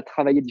 qui ont déjà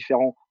travaillé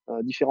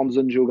différentes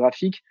zones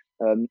géographiques.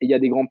 Et il y a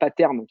des grands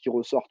patterns qui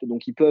ressortent.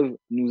 Donc, ils peuvent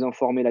nous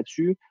informer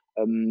là-dessus.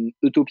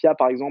 Utopia,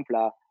 par exemple,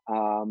 a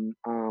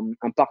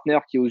un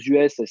partenaire qui est aux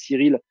US,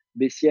 Cyril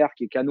Bessière,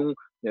 qui est canon,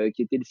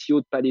 qui était le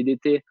CEO de Palais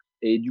d'été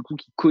et du coup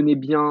qui connaît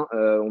bien,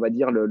 on va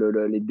dire,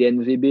 les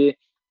DNVB,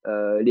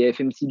 les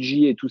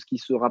FMCG et tout ce qui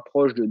se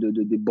rapproche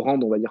des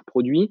brands, on va dire,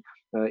 produits.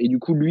 Et du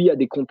coup, lui a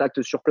des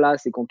contacts sur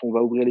place et quand on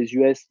va ouvrir les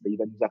US, bah, il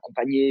va nous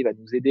accompagner, il va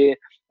nous aider.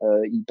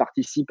 Il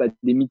participe à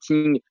des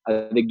meetings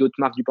avec d'autres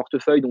marques du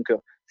portefeuille. Donc,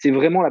 c'est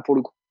vraiment là pour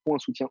le coup un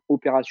soutien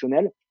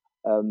opérationnel.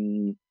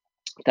 Euh,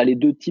 Tu as les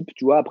deux types,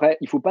 tu vois. Après,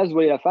 il faut pas se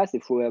voiler la face,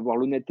 il faut avoir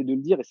l'honnêteté de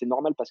le dire et c'est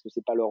normal parce que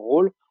c'est pas leur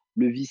rôle.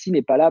 Le VC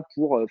n'est pas là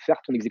pour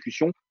faire ton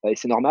exécution et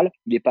c'est normal.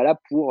 Il n'est pas là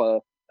pour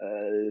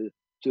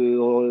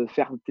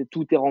faire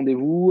tous tes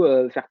rendez-vous,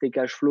 faire tes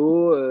cash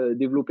flows,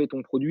 développer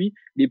ton produit.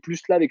 Il est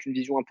plus là avec une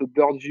vision un peu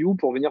bird view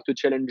pour venir te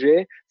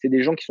challenger. C'est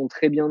des gens qui sont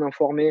très bien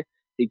informés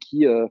et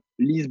qui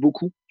lisent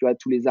beaucoup, tu vois,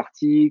 tous les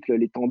articles,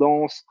 les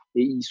tendances,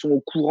 et ils sont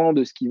au courant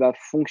de ce qui va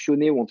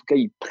fonctionner, ou en tout cas,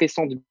 ils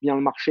pressentent bien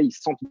le marché, ils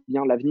sentent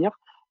bien l'avenir.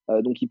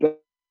 Donc, ils peuvent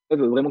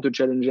vraiment te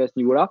challenger à ce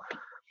niveau-là.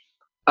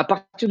 À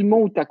partir du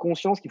moment où tu as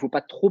conscience qu'il ne faut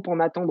pas trop en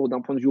attendre d'un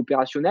point de vue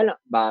opérationnel,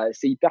 bah,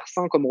 c'est hyper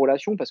sain comme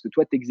relation parce que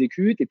toi, tu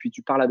exécutes et puis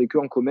tu parles avec eux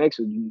en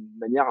COMEX d'une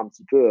manière un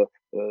petit peu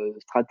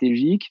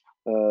stratégique.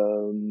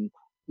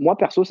 Moi,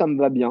 perso, ça me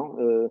va bien.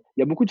 Il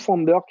y a beaucoup de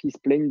founders qui se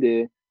plaignent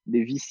des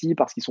VC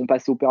parce qu'ils sont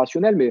passés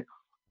opérationnels, mais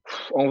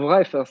en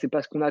vrai, c'est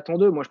pas ce qu'on attend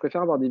d'eux. Moi, je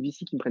préfère avoir des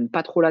VC qui ne prennent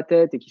pas trop la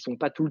tête et qui sont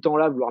pas tout le temps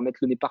là, à vouloir mettre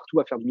le nez partout,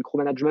 à faire du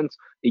micromanagement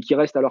et qui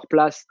restent à leur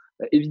place.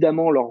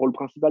 Évidemment, leur rôle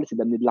principal, c'est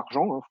d'amener de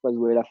l'argent, faut pas se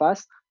voiler la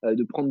face,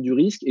 de prendre du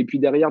risque et puis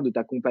derrière, de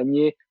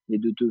t'accompagner et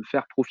de te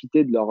faire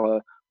profiter de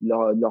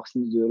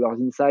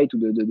leurs insights ou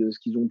de ce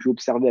qu'ils ont pu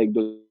observer avec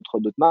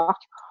d'autres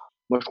marques.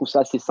 Moi, je trouve ça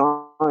assez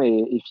sain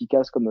et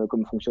efficace comme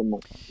fonctionnement.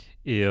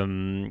 Et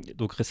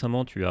donc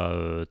récemment, tu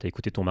as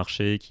écouté ton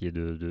marché qui est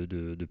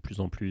de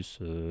plus en plus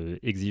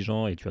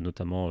exigeant et tu as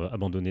notamment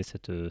abandonné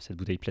cette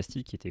bouteille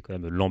plastique qui était quand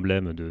même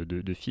l'emblème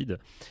de Feed.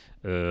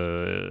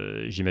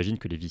 J'imagine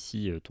que les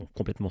VC t'ont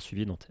complètement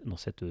suivi dans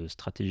cette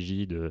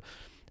stratégie de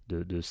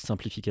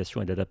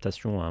simplification et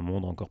d'adaptation à un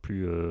monde encore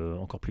plus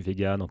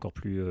vegan, encore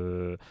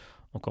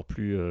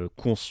plus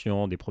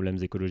conscient des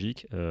problèmes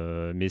écologiques.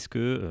 Mais est-ce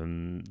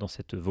que dans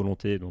cette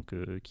volonté donc,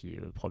 qui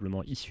est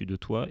probablement issue de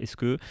toi, est-ce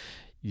que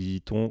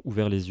ils t'ont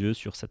ouvert les yeux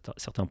sur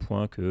certains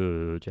points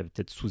que tu avais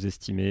peut-être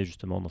sous-estimés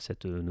justement dans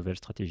cette nouvelle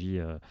stratégie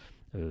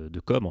de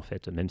com en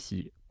fait, même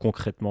si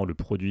concrètement le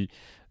produit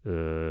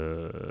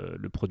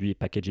est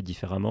packagé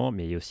différemment,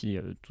 mais il y a aussi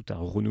tout un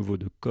renouveau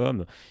de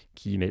com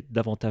qui met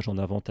davantage en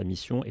avant ta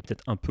mission et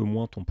peut-être un peu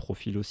moins ton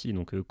profil aussi.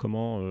 Donc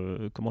comment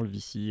le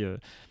VC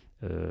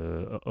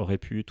aurait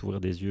pu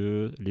t'ouvrir les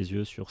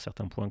yeux sur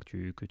certains points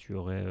que tu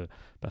aurais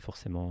pas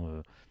forcément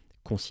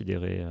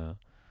considéré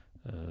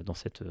dans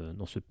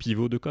ce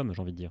pivot de com,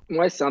 j'ai envie de dire.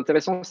 Ouais, c'est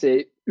intéressant,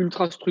 c'est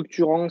ultra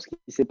structurant ce qui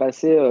s'est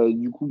passé,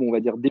 du coup, bon, on va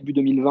dire début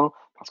 2020,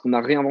 parce qu'on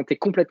a réinventé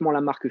complètement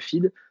la marque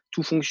Feed.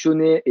 Tout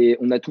fonctionnait et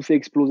on a tout fait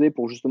exploser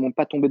pour justement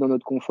pas tomber dans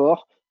notre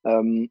confort.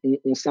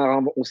 On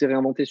s'est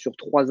réinventé sur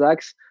 3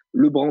 axes: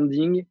 le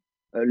branding,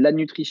 la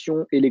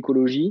nutrition et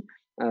l'écologie.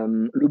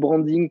 Le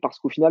branding parce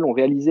qu'au final, on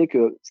réalisait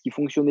que ce qui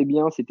fonctionnait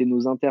bien, c'était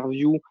nos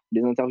interviews,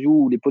 les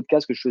interviews ou les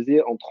podcasts que je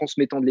faisais en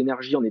transmettant de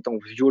l'énergie, en étant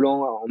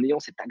violent, en ayant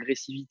cette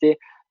agressivité.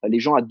 Les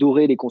gens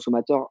adoraient, les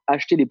consommateurs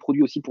achetaient les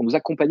produits aussi pour nous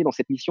accompagner dans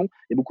cette mission.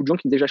 Il y a beaucoup de gens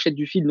qui me disaient: j'achète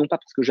du feed non pas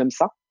parce que j'aime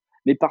ça,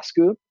 mais parce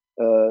que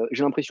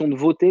j'ai l'impression de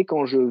voter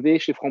quand je vais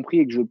chez Franprix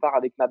et que je pars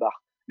avec ma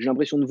barre. J'ai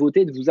l'impression de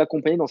voter, de vous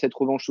accompagner dans cette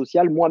revanche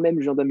sociale. Moi-même,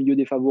 je viens d'un milieu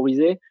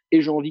défavorisé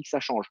et j'ai envie que ça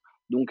change.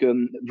 Donc,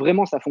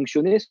 vraiment, ça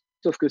fonctionnait,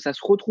 sauf que ça ne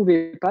se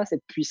retrouvait pas,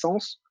 cette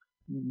puissance,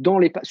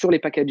 sur les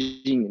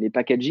packaging. Les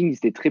packaging, ils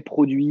étaient très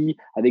produits,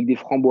 avec des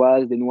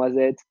framboises, des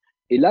noisettes.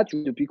 Et là,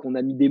 depuis qu'on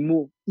a mis des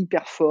mots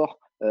hyper forts,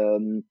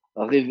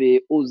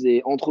 rêver,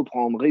 oser,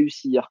 entreprendre,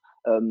 réussir,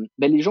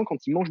 ben les gens,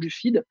 quand ils mangent du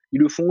feed, ils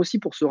le font aussi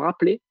pour se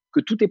rappeler que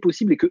tout est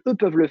possible et que eux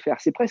peuvent le faire.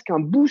 C'est presque un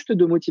boost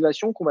de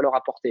motivation qu'on va leur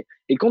apporter.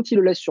 Et quand ils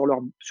le laissent sur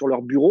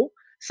leur bureau,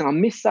 c'est un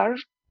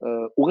message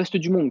au reste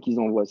du monde qu'ils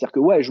envoient. C'est-à-dire que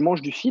ouais, je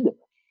mange du feed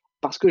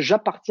parce que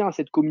j'appartiens à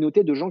cette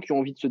communauté de gens qui ont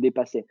envie de se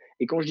dépasser.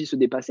 Et quand je dis se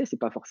dépasser, c'est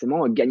pas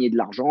forcément gagner de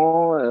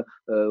l'argent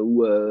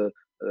ou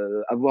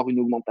avoir une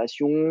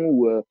augmentation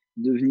ou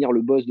devenir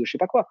le boss de je sais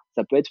pas quoi.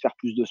 Ça peut être faire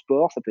plus de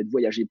sport, ça peut être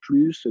voyager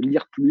plus,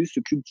 lire plus, se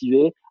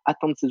cultiver,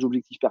 atteindre ses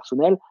objectifs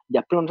personnels. Il y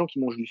a plein de gens qui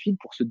mangent du feed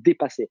pour se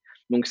dépasser.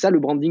 Donc ça, le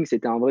branding,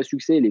 c'était un vrai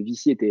succès. Les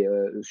VC étaient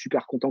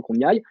super contents qu'on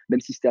y aille, même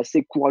si c'était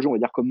assez courageux, on va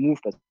dire, comme move,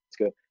 parce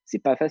que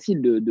c'est pas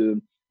facile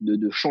de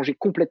changer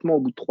complètement au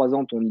bout de 3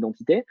 ans ton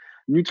identité.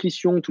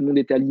 Nutrition, tout le monde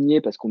était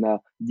aligné parce qu'on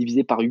a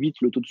divisé par 8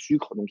 le taux de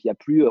sucre. Donc,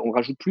 on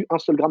rajoute plus un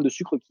seul gramme de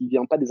sucre qui ne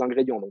vient pas des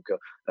ingrédients. Donc,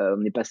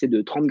 on est passé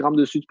de 30 grammes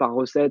de sucre par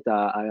recette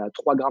à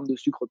 3 grammes de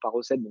sucre par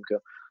recette. Donc,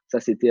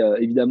 ça, c'était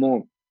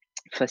évidemment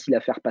facile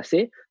à faire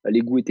passer. Les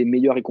goûts étaient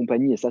meilleurs et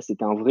compagnie. Et ça,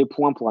 c'était un vrai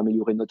point pour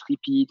améliorer notre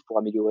repeat, pour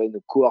améliorer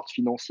nos cohortes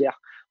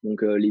financières.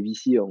 Donc, les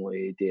VC ont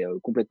été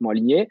complètement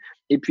alignés.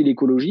 Et puis,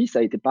 l'écologie, ça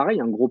a été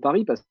pareil, un gros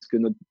pari parce que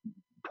notre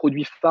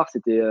produit phare,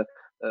 c'était,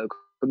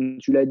 comme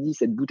tu l'as dit,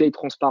 cette bouteille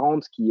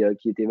transparente qui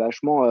était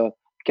vachement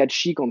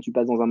catchy quand tu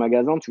passes dans un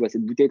magasin, tu vois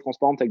cette bouteille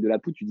transparente avec de la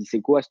poudre, tu dis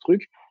c'est quoi ce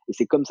truc? Et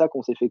c'est comme ça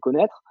qu'on s'est fait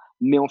connaître.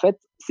 Mais en fait,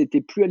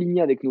 c'était plus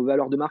aligné avec nos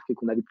valeurs de marque et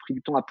qu'on avait pris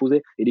du temps à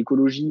poser. Et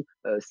l'écologie,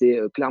 c'est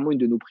clairement une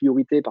de nos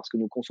priorités parce que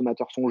nos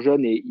consommateurs sont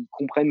jeunes et ils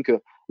comprennent que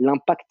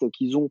l'impact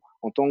qu'ils ont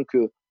en tant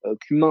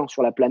qu'humains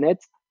sur la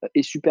planète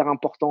est super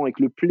important et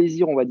que le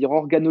plaisir, on va dire,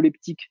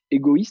 organoleptique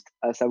égoïste,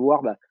 à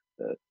savoir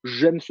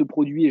j'aime ce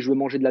produit et je veux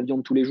manger de la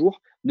viande tous les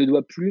jours, ne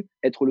doit plus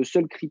être le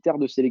seul critère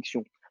de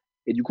sélection.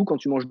 Et du coup, quand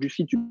tu manges du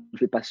feed, tu ne le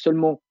fais pas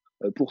seulement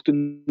pour te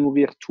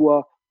nourrir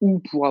toi ou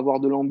pour avoir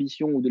de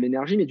l'ambition ou de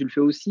l'énergie, mais tu le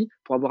fais aussi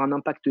pour avoir un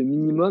impact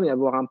minimum et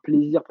avoir un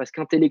plaisir presque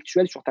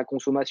intellectuel sur ta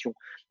consommation.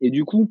 Et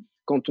du coup,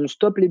 quand on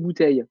stoppe les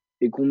bouteilles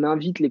et qu'on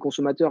invite les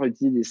consommateurs à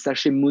utiliser des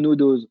sachets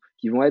monodoses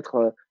qui vont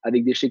être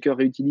avec des shakers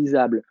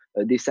réutilisables,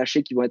 des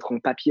sachets qui vont être en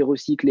papier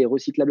recyclé,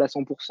 recyclable à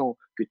 100%,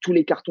 que tous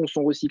les cartons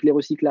sont recyclés,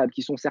 recyclables,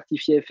 qui sont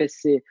certifiés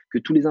FSC, que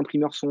tous les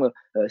imprimeurs sont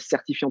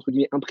certifiés entre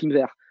guillemets imprime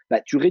vert,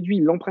 tu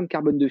réduis l'empreinte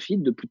carbone de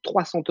feed de plus de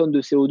 300 tonnes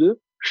de CO2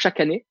 chaque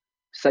année.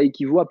 Ça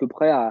équivaut à peu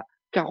près à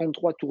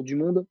 43 tours du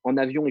monde en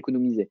avion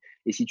économisé.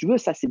 Et si tu veux,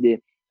 ça, c'est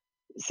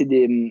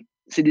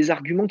des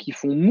arguments qui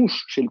font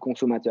mouche chez le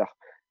consommateur.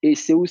 Et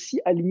c'est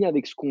aussi aligné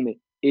avec ce qu'on est.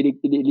 Et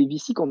les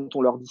VC, quand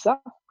on leur dit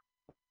ça,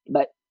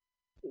 bah,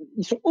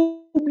 ils sont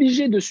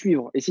obligés de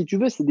suivre. Et si tu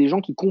veux, c'est des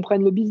gens qui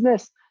comprennent le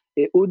business.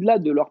 Et au-delà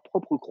de leurs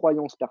propres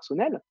croyances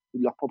personnelles, ou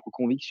de leurs propres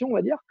convictions, on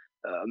va dire,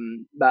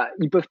 ils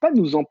ne peuvent pas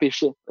nous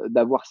empêcher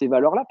d'avoir ces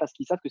valeurs-là parce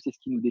qu'ils savent que c'est ce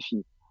qui nous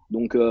définit.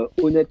 Donc,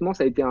 honnêtement,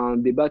 ça a été un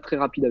débat très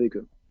rapide avec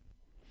eux.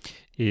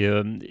 Et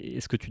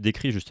ce que tu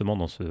décris justement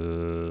dans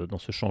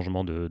ce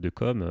changement de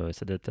com,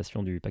 cette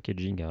adaptation du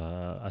packaging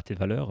à tes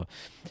valeurs,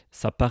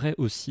 ça paraît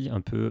aussi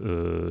un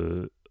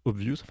peu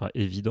obvious, enfin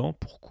évident.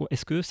 Pourquoi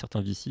est-ce que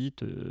certains VC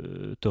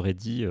t'auraient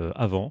dit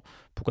avant,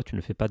 pourquoi tu ne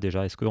le fais pas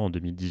déjà? Est-ce qu'en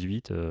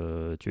 2018,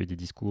 tu as eu des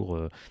discours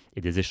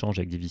et des échanges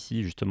avec des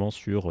VC justement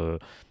sur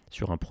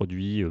un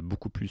produit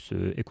beaucoup plus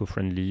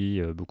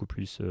éco-friendly, beaucoup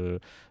plus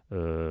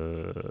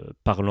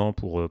parlant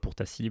pour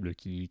ta cible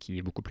qui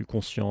est beaucoup plus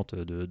consciente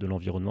de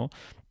l'environnement?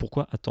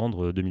 Pourquoi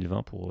attendre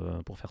 2020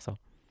 pour faire ça?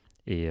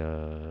 Et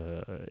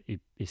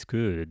est-ce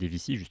que des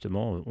VC,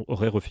 justement,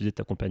 auraient refusé de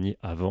t'accompagner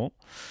avant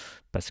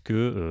parce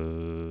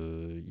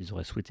que ils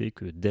auraient souhaité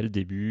que dès le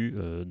début,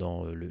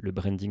 dans le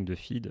branding de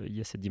feed, il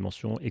y ait cette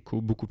dimension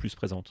éco beaucoup plus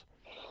présente?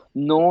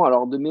 Non,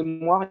 alors de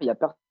mémoire, il n'y a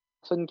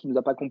personne qui nous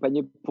a pas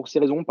accompagnés pour ces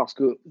raisons, parce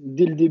que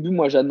dès le début,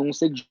 moi,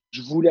 j'annonçais que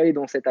je voulais aller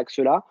dans cet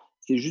axe-là.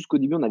 C'est juste qu'au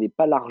début, on n'avait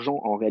pas l'argent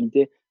en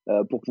réalité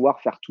pour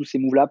pouvoir faire tous ces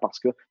moves-là, parce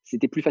que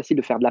c'était plus facile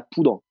de faire de la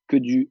poudre que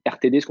du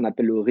RTD, ce qu'on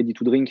appelle le ready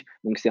to drink.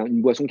 Donc, c'est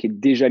une boisson qui est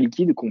déjà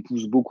liquide, qu'on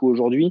pousse beaucoup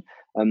aujourd'hui.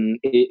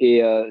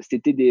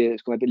 C'était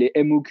ce qu'on appelle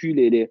les MOQ,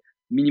 les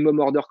minimum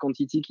order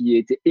quantity, qui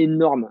étaient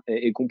énormes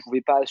et qu'on ne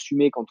pouvait pas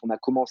assumer quand on a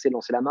commencé à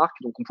lancer la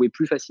marque. Donc, on pouvait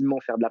plus facilement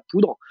faire de la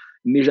poudre,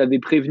 mais j'avais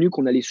prévenu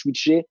qu'on allait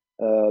switcher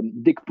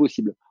dès que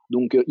possible.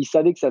 Donc, ils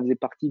savaient que ça faisait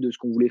partie de ce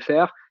qu'on voulait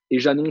faire. Et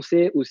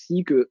j'annonçais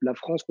aussi que la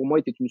France, pour moi,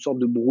 était une sorte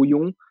de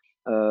brouillon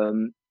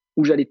euh,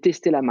 où j'allais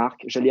tester la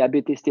marque, j'allais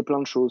A/B tester plein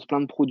de choses,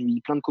 plein de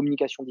produits, plein de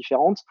communications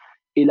différentes.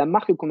 Et la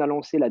marque qu'on a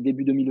lancée là,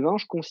 début 2020,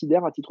 je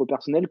considère à titre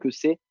personnel que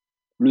c'est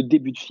le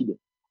début de feed.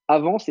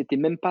 Avant, c'était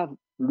même pas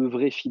le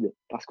vrai feed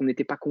parce qu'on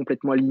n'était pas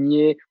complètement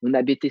aligné. On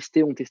A/B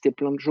testé, on testait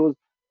plein de choses.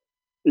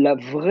 La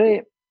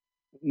vraie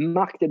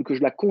marque telle que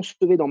je la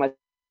concevais dans ma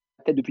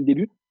tête depuis le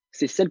début,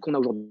 c'est celle qu'on a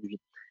aujourd'hui.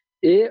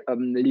 Et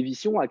les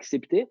VC ont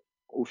accepté,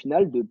 au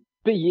final, de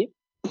payer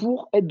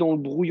pour être dans le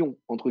brouillon,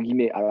 entre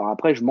guillemets. Alors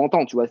après, je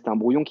m'entends, tu vois, c'était un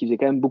brouillon qui faisait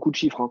quand même beaucoup de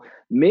chiffres, hein,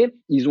 mais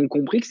ils ont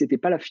compris que c'était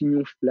pas la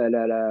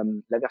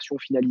version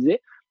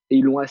finalisée et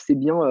ils l'ont assez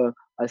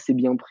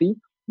bien pris.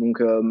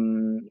 Donc,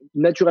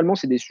 naturellement,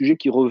 c'est des sujets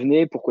qui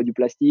revenaient. Pourquoi du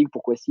plastique?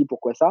 Pourquoi ci?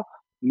 Pourquoi ça?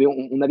 Mais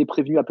on avait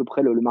prévenu à peu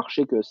près le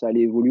marché que ça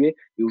allait évoluer.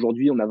 Et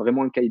aujourd'hui, on a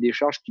vraiment un cahier des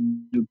charges qui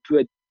ne peut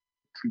être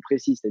plus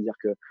précis. C'est-à-dire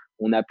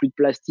qu'on n'a plus de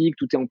plastique,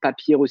 tout est en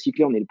papier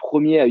recyclé. On est le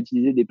premier à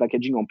utiliser des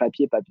packaging en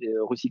papier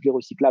recyclé,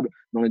 recyclable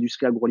dans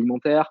l'industrie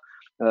agroalimentaire.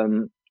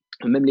 Euh,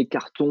 Même les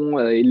cartons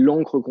et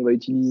l'encre qu'on va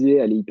utiliser,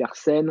 elle est hyper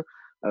saine.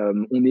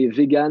 On est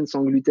vegan,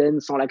 sans gluten,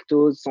 sans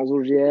lactose, sans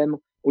OGM.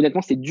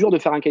 Honnêtement, c'est dur de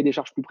faire un cahier des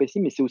charges plus précis,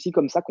 mais c'est aussi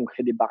comme ça qu'on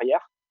crée des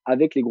barrières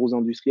avec les gros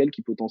industriels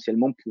qui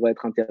potentiellement pourraient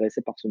être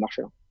intéressés par ce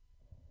marché-là.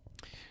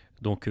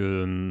 Donc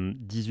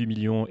 18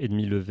 millions et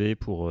demi levés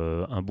pour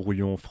un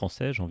brouillon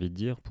français, j'ai envie de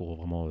dire, pour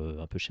vraiment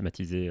un peu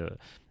schématiser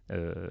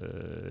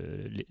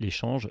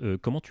l'échange.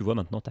 Comment tu vois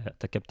maintenant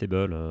ta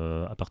Captable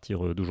à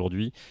partir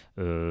d'aujourd'hui?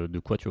 De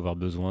quoi tu vas avoir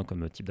besoin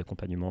comme type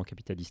d'accompagnement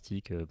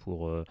capitalistique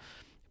pour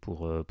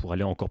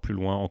aller encore plus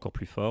loin, encore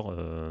plus fort?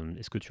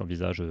 Est-ce que tu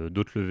envisages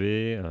d'autres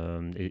levées?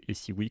 Et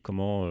si oui,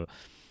 comment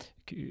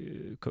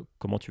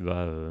tu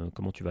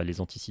vas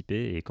les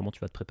anticiper et comment tu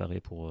vas te préparer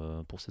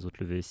pour ces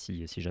autres levées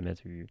si jamais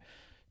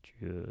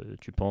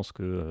tu penses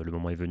que le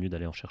moment est venu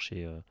d'aller en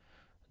chercher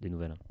des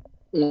nouvelles?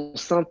 On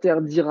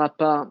s'interdira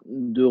pas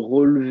de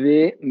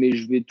relever, mais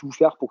je vais tout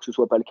faire pour que ce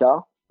soit pas le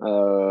cas.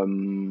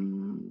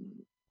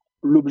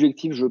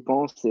 L'objectif, je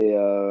pense, c'est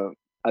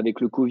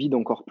avec le Covid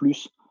encore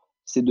plus,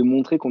 c'est de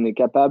montrer qu'on est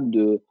capable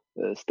de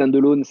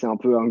standalone, c'est un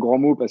peu un grand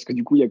mot parce que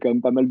du coup, il y a quand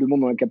même pas mal de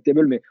monde dans la cap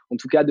table, mais en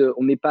tout cas,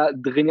 on n'est pas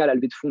drainé à la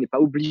levée de fonds, on n'est pas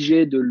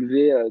obligé de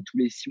lever tous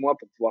les 6 mois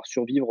pour pouvoir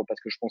survivre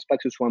parce que je pense pas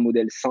que ce soit un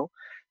modèle sain.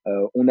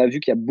 On a vu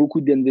qu'il y a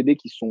beaucoup de DNVB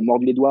qui se sont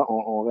mordus les doigts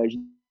en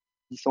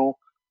réagissant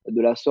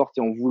de la sorte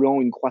et en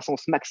voulant une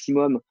croissance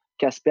maximum.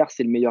 Casper,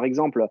 c'est le meilleur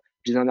exemple.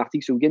 J'ai un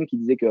article ce week-end qui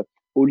disait que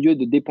au lieu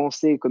de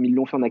dépenser comme ils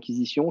l'ont fait en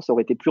acquisition, ça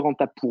aurait été plus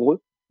rentable pour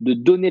eux de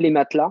donner les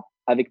matelas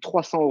avec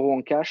 300 euros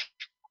en cash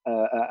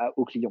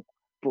aux clients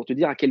pour te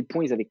dire à quel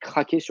point ils avaient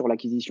craqué sur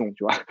l'acquisition,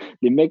 tu vois.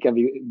 Les mecs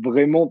avaient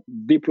vraiment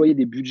déployé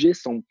des budgets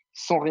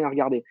sans rien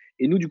regarder.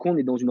 Et nous, du coup, on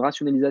est dans une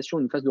rationalisation,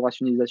 une phase de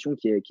rationalisation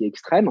qui est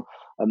extrême.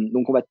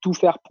 Donc, on va tout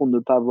faire pour ne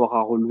pas avoir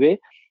à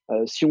relever.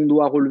 Si on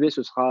doit relever,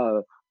 ce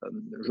sera,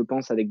 je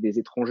pense, avec des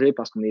étrangers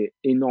parce qu'on est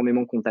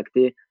énormément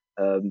contacté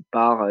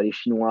par les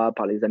Chinois,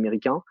 par les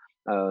Américains.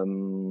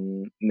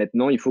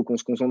 Maintenant, il faut qu'on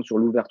se concentre sur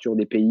l'ouverture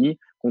des pays,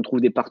 qu'on trouve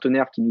des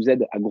partenaires qui nous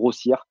aident à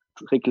grossir.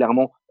 Très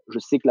clairement, je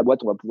sais que la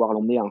boîte, on va pouvoir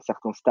l'emmener à un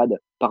certain stade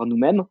par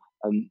nous-mêmes,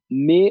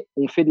 mais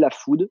on fait de la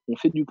food, on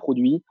fait du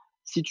produit.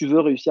 Si tu veux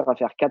réussir à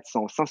faire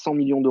 400, 500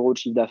 millions d'euros de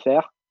chiffre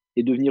d'affaires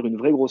et devenir une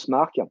vraie grosse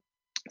marque,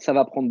 ça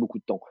va prendre beaucoup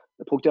de temps.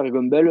 Procter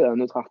Gamble, un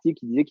autre article,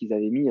 qui disait qu'ils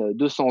avaient mis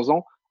 200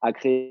 ans à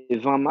créer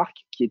 20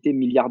 marques qui étaient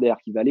milliardaires,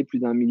 qui valaient plus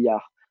d'1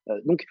 milliard.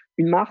 Donc,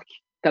 une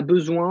marque, tu as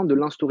besoin de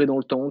l'instaurer dans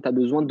le temps, tu as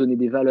besoin de donner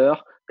des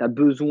valeurs, tu as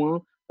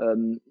besoin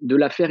de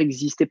la faire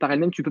exister par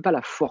elle-même. Tu ne peux pas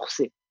la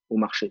forcer au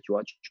marché, tu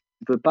vois. Tu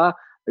ne peux pas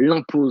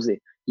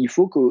l'imposer. Il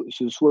faut que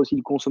ce soit aussi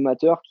le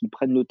consommateur qui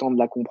prenne le temps de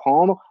la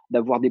comprendre,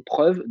 d'avoir des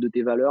preuves de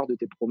tes valeurs, de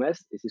tes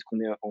promesses. Et c'est ce qu'on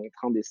est en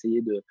train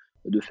d'essayer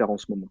de faire en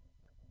ce moment.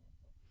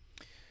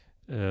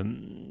 Euh,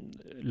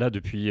 Là,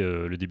 depuis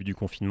le début du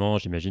confinement,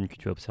 j'imagine que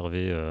tu as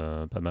observé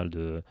pas mal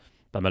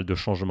de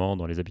changements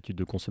dans les habitudes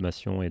de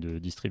consommation et de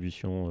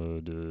distribution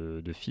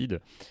de feed.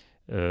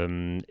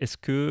 Est-ce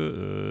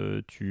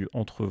que tu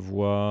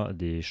entrevois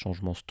des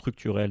changements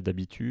structurels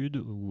d'habitude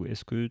ou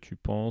est-ce que tu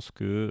penses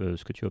que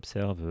ce que tu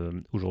observes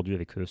aujourd'hui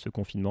avec ce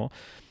confinement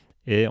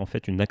est en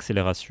fait une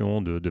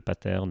accélération de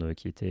patterns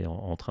qui étaient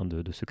en train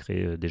de se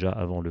créer déjà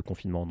avant le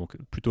confinement? Donc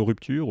plutôt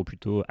rupture ou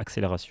plutôt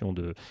accélération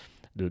de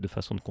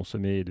façon de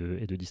consommer et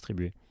de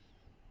distribuer?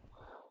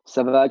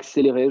 Ça va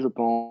accélérer, je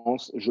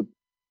pense.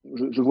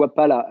 Je vois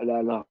pas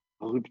la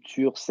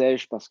rupture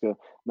sèche parce que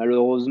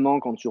malheureusement,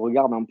 quand tu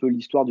regardes un peu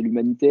l'histoire de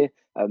l'humanité,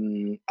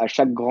 à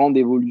chaque grande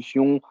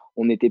évolution,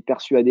 on était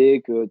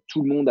persuadé que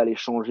tout le monde allait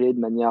changer de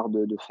manière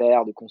de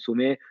faire, de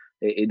consommer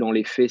et dans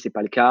les faits, c'est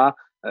pas le cas.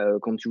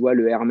 Quand tu vois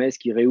le Hermès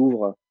qui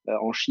réouvre,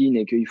 en Chine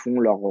et qu'ils font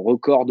leur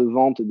record de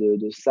vente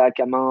de sacs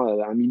à main,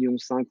 1,5 million ou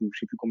je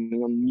sais plus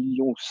combien de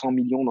millions ou 100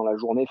 millions dans la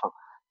journée, enfin,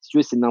 si tu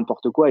veux, c'est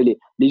n'importe quoi et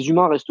les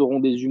humains resteront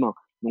des humains.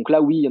 Donc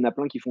là, oui, il y en a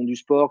plein qui font du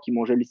sport, qui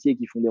mangent healthy et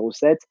qui font des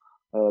recettes.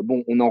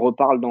 Bon, on en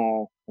reparle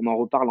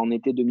en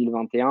été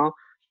 2021.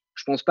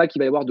 Je pense pas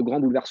qu'il va y avoir de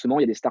grands bouleversements.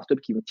 Il y a des startups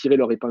qui vont tirer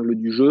leur épingle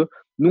du jeu.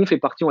 Nous, on fait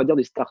partie, on va dire,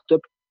 des startups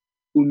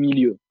au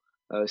milieu.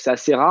 C'est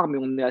assez rare, mais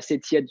on est assez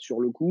tiède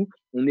sur le coup.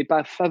 On n'est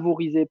pas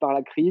favorisé par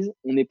la crise.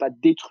 On n'est pas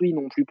détruit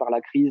non plus par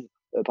la crise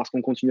parce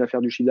qu'on continue à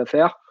faire du chiffre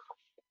d'affaires.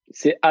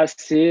 C'est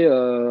assez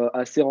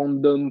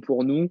random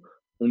pour nous.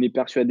 On est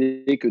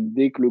persuadé que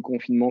dès que le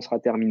confinement sera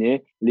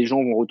terminé, les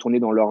gens vont retourner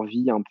dans leur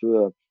vie un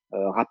peu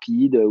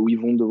rapide, où ils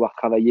vont devoir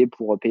travailler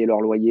pour payer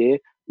leur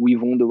loyer, où ils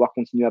vont devoir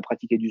continuer à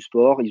pratiquer du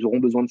sport. Ils auront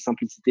besoin de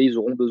simplicité, ils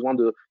auront besoin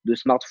de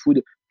smart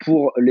food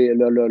pour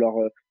leur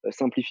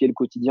simplifier le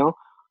quotidien.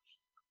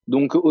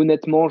 Donc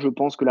honnêtement, je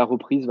pense que la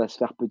reprise va se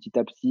faire petit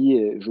à petit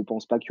et je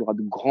pense pas qu'il y aura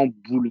de grands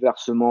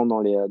bouleversements dans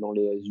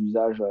les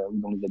usages ou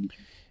dans les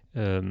habitudes.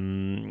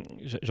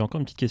 J'ai encore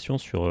une petite question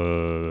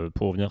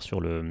pour revenir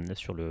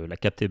la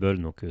cap table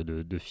donc,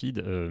 de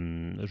feed.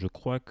 Je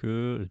crois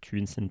que tu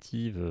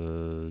incentives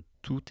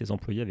tous tes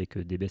employés avec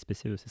des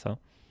BSPCE, c'est ça?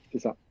 C'est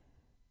ça.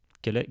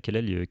 Quelle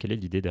est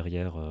l'idée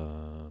derrière?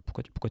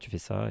 Pourquoi tu fais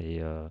ça?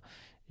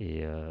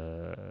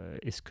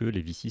 Est-ce que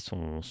les VC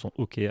sont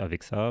OK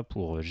avec ça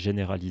pour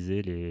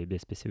généraliser les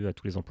BSPCE à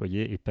tous les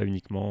employés et pas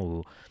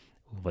uniquement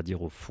on va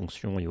dire, aux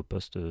fonctions et aux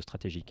postes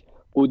stratégiques?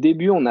 Au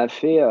début, on a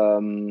fait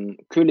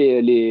que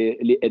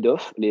les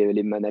head-off,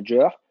 les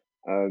managers.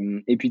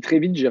 Et puis très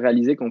vite, j'ai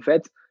réalisé qu'en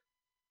fait,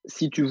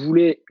 si tu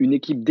voulais une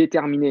équipe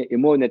déterminée, et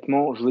moi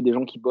honnêtement, je veux des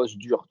gens qui bossent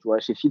dur. Tu vois,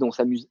 chez Feed, on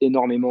s'amuse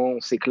énormément,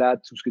 on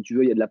s'éclate, tout ce que tu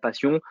veux, il y a de la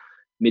passion,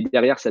 mais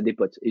derrière, ça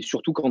dépote. Et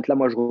surtout quand là,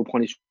 moi, je reprends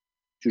les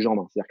sujets en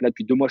main. C'est-à-dire que là,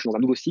 depuis 2 mois, je suis dans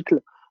un nouveau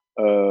cycle.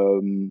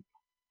 Euh,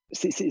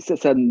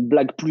 ça ne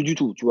blague plus du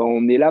tout. Tu vois,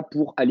 on est là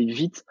pour aller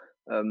vite.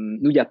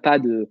 Nous, il n'y a pas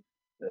de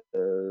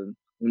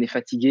on est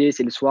fatigué,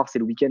 c'est le soir, c'est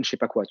le week-end, je sais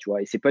pas quoi, tu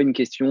vois. Et c'est pas une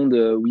question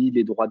de oui,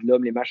 les droits de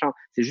l'homme, les machins.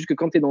 C'est juste que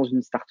quand tu es dans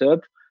une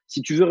startup,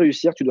 si tu veux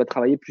réussir, tu dois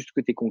travailler plus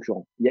que tes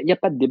concurrents. Il y a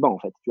pas de débat en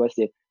fait, tu vois.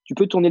 Tu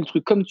peux tourner le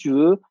truc comme tu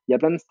veux. Il y a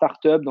plein de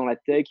startups dans la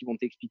tech qui vont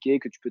t'expliquer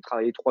que tu peux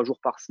travailler 3 jours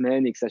par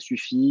semaine et que ça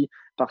suffit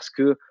parce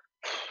que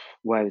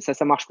ouais,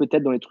 ça marche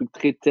peut-être dans les trucs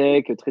très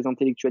tech, très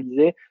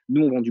intellectualisés.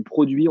 Nous, on vend du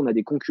produit, on a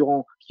des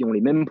concurrents qui ont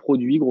les mêmes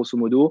produits, grosso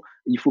modo.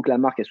 Il faut que la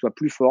marque elle soit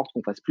plus forte,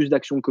 qu'on fasse plus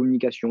d'actions de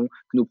communication,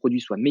 que nos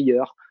produits soient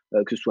meilleurs,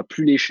 que ce soit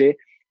plus léché.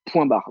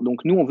 point barre.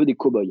 Donc, nous, on veut des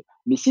cow-boys.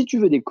 Mais si tu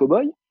veux des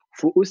cow-boys, il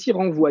faut aussi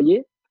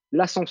renvoyer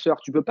l'ascenseur.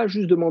 Tu peux pas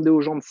juste demander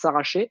aux gens de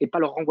s'arracher et pas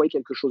leur renvoyer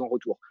quelque chose en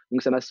retour.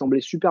 Donc, ça m'a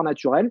semblé super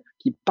naturel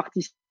qu'ils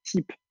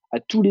participent à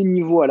tous les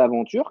niveaux à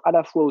l'aventure, à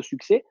la fois au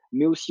succès,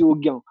 mais aussi au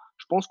gain.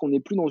 Je pense qu'on n'est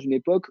plus dans une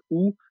époque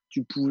où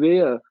tu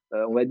pouvais,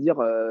 on va dire,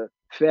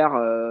 faire,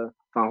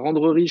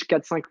 rendre riche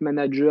 4-5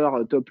 managers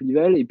top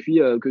level et puis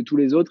que tous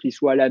les autres, ils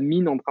soient à la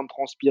mine en train de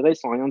transpirer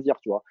sans rien dire,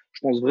 tu vois.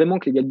 Je pense vraiment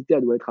que l'égalité,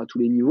 elle doit être à tous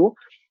les niveaux.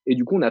 Et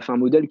du coup, on a fait un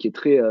modèle qui est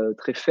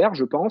très fair,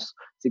 je pense.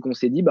 C'est qu'on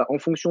s'est dit, bah, en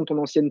fonction de ton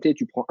ancienneté,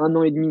 tu prends 1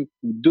 an et demi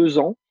ou 2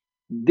 ans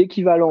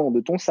d'équivalent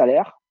de ton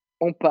salaire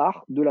en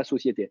part de la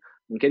société.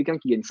 Donc, quelqu'un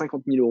qui gagne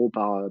 50 000 euros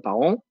par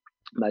an,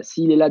 bah,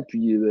 s'il est là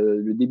depuis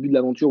le début de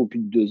l'aventure ou plus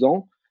de 2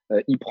 ans,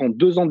 il prend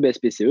 2 ans de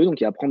BSPCE,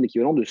 donc il va prendre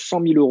l'équivalent de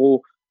 100 000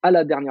 euros à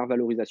la dernière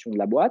valorisation de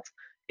la boîte.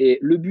 Et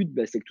le but,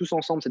 bah, c'est que tous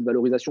ensemble, cette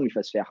valorisation lui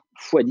fasse faire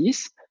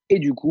x10. Et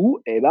du coup,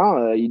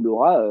 il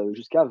aura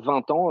jusqu'à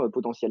 20 ans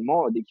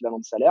potentiellement d'équivalent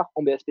de salaire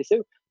en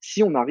BSPCE,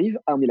 si on arrive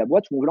à amener la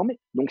boîte où on veut l'emmener.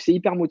 Donc, c'est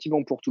hyper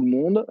motivant pour tout le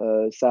monde.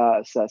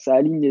 Ça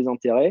aligne les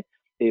intérêts.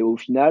 Et au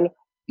final,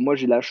 moi,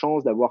 j'ai la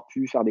chance d'avoir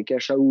pu faire des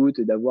cash out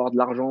et d'avoir de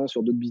l'argent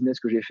sur d'autres business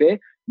que j'ai fait.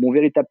 Mon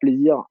véritable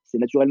plaisir, c'est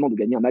naturellement de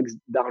gagner un max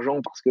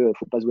d'argent parce qu'il ne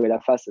faut pas se voiler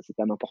la face, c'est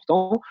quand même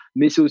important.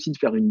 Mais c'est aussi de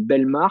faire une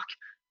belle marque.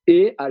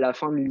 Et à la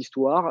fin de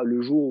l'histoire,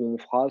 le jour où on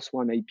fera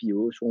soit un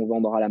IPO, soit on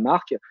vendra la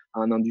marque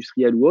à un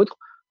industriel ou autre,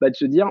 bah, de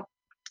se dire,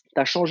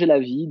 tu as changé la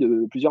vie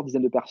de plusieurs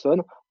dizaines de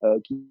personnes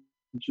qui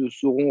te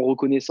seront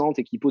reconnaissantes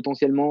et qui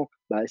potentiellement,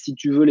 bah, si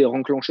tu veux les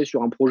renclencher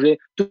sur un projet,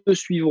 te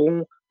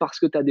suivront parce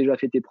que tu as déjà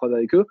fait tes preuves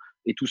avec eux.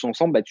 Et tous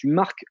ensemble, bah, tu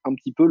marques un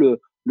petit peu le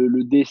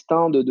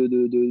destin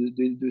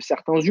de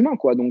certains humains,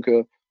 quoi. Donc,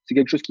 c'est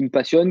quelque chose qui me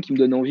passionne, qui me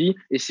donne envie.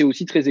 Et c'est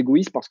aussi très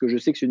égoïste parce que je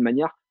sais que c'est une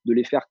manière de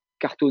les faire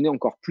cartonner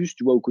encore plus,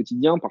 tu vois, au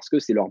quotidien, parce que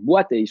c'est leur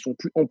boîte et ils sont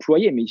plus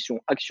employés, mais ils sont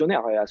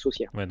actionnaires et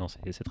associés. Ouais, non,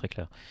 c'est très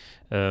clair.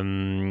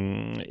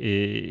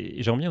 Et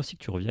j'aimerais bien aussi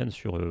que tu reviennes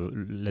sur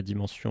la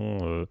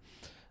dimension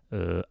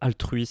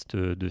altruiste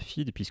de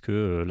Feed, puisque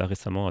là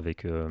récemment,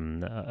 avec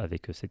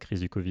cette crise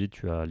du Covid,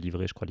 tu as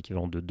livré, je crois,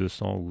 l'équivalent de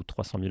 200 ou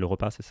 300 000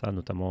 repas, c'est ça,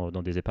 notamment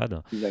dans des EHPAD.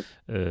 Exact.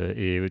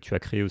 Et tu as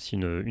créé aussi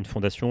une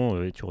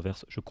fondation et tu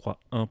reverses, je crois,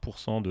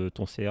 1% de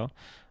ton CA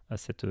à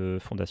cette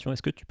fondation.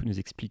 Est-ce que tu peux nous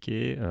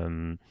expliquer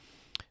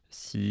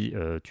si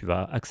tu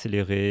vas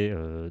accélérer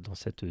dans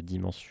cette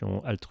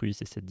dimension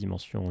altruiste et cette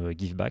dimension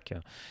give back,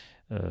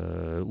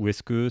 ou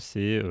est-ce que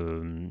c'est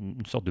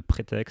une sorte de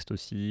prétexte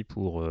aussi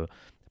pour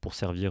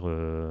servir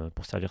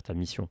ta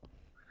mission?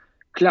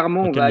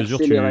 Clairement, Dans on quelle va mesure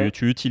accélérer.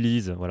 tu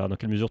utilises, voilà, dans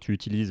quelle mesure tu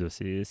utilises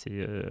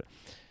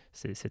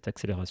cette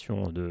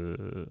accélération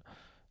de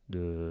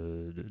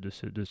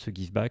ce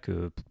give back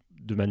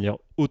de manière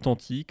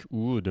authentique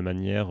ou de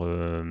manière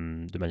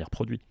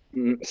produit?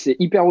 C'est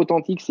hyper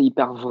authentique, c'est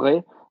hyper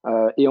vrai.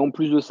 Et en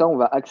plus de ça, on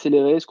va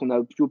accélérer. Ce qu'on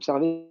a pu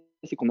observer,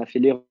 c'est qu'on a fait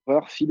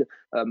l'erreur, Feed,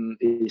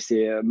 et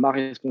c'est ma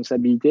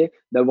responsabilité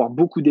d'avoir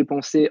beaucoup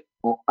dépensé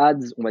en ads,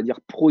 on va dire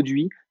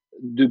produits,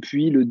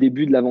 depuis le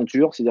début de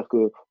l'aventure. C'est-à-dire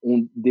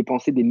qu'on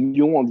dépensait des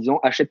millions en disant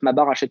achète ma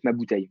barre, achète ma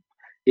bouteille.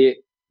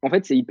 Et en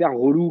fait, c'est hyper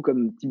relou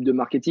comme type de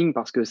marketing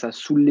parce que ça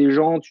saoule les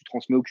gens, tu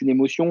transmets aucune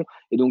émotion.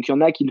 Et donc, il y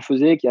en a qui le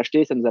faisaient, qui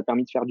achetaient, ça nous a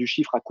permis de faire du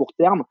chiffre à court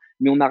terme,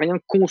 mais on n'a rien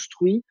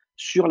construit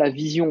sur la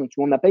vision. Tu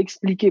vois, on n'a pas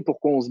expliqué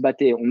pourquoi on se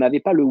battait. On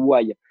n'avait pas le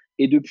why.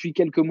 Et depuis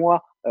quelques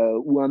mois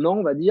ou un an,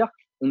 on va dire,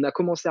 on a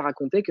commencé à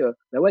raconter que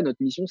bah ouais, notre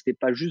mission, c'était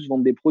pas juste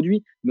vendre des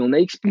produits, mais on a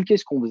expliqué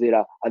ce qu'on faisait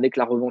là, avec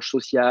la revanche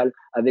sociale,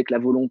 avec la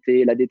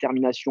volonté, la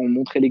détermination,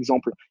 montrer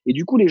l'exemple. Et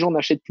du coup, les gens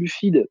n'achètent plus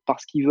Feed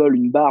parce qu'ils veulent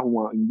une barre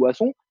ou une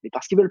boisson, mais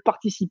parce qu'ils veulent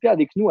participer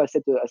avec nous à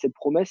cette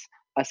promesse,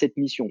 à cette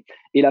mission.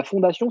 Et la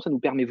fondation, ça nous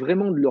permet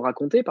vraiment de le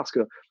raconter parce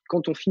que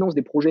quand on finance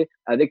des projets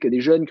avec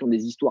des jeunes qui ont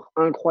des histoires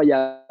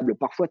incroyables,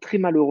 parfois très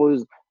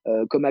malheureuses,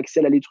 comme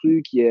Axel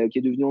Alétru qui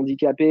est devenu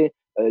handicapé,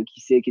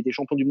 qui était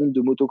champion du monde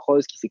de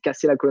motocross, qui s'est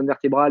cassé la colonne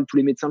vertébrale. Tous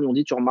les médecins lui ont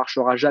dit tu ne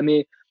remarcheras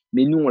jamais.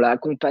 Mais nous, on l'a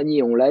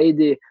accompagné, on l'a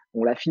aidé,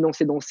 on l'a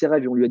financé dans ses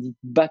rêves et on lui a dit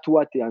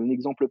bats-toi, tu es un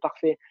exemple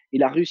parfait.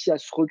 Il a réussi à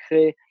se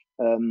recréer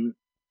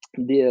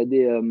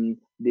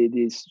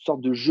des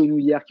sortes de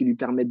genouillères qui lui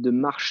permettent de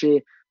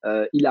marcher.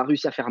 Il a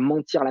réussi à faire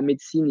mentir la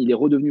médecine. Il est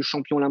redevenu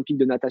champion olympique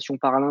de natation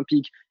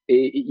paralympique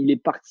et il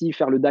est parti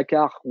faire le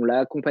Dakar. On l'a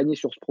accompagné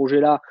sur ce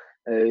projet-là.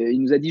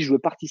 Il nous a dit je veux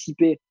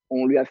participer.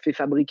 On lui a fait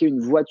fabriquer une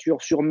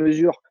voiture sur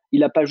mesure.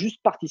 Il n'a pas juste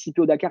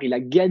participé au Dakar, il a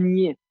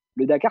gagné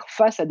le Dakar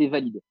face à des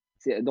valides.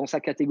 C'est dans sa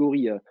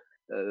catégorie.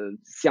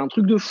 C'est un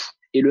truc de fou.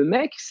 Et le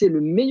mec, c'est le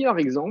meilleur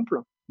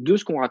exemple de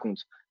ce qu'on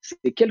raconte.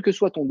 C'est quel que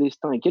soit ton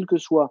destin et quelles que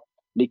soient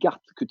les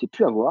cartes que tu aies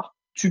pu avoir,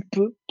 tu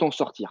peux t'en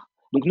sortir.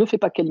 Donc ne fais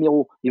pas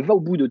Calimero et va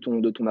au bout de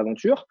ton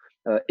aventure.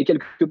 Et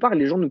quelque part,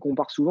 les gens nous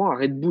comparent souvent à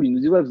Red Bull. Ils nous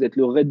disent ouais, vous êtes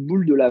le Red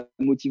Bull de la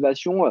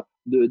motivation,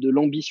 de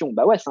l'ambition.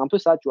 Bah ouais, c'est un peu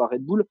ça, tu vois.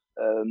 Red Bull,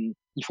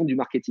 ils font du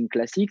marketing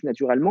classique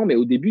naturellement, mais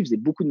au début, ils faisaient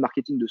beaucoup de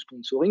marketing de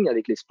sponsoring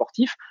avec les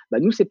sportifs. Bah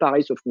nous, c'est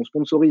pareil, sauf qu'on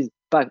sponsorise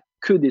pas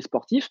que des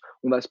sportifs,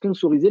 on va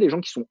sponsoriser les gens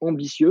qui sont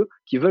ambitieux,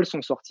 qui veulent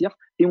s'en sortir,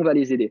 et on va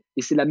les aider.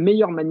 Et c'est la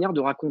meilleure manière de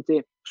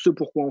raconter ce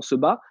pourquoi on se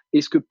bat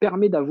et ce que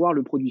permet d'avoir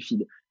le produit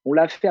feed. On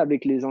l'a fait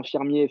avec les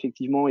infirmiers,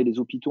 effectivement, et les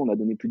hôpitaux. On a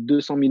donné plus de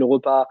 200 000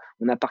 repas.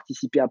 On a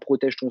participé à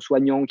Protège ton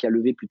soignant, qui a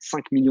levé plus de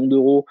 5 millions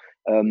d'euros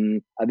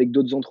avec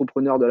d'autres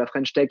entrepreneurs de la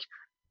French Tech.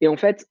 Et en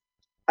fait,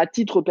 à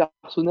titre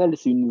personnel,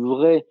 c'est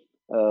un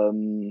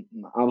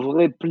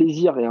vrai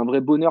plaisir et un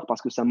vrai bonheur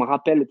parce que ça me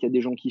rappelle qu'il y a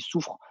des gens qui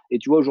souffrent. Et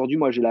tu vois, aujourd'hui,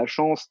 moi, j'ai la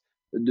chance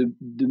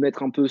de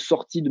m'être un peu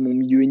sorti de mon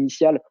milieu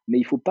initial, mais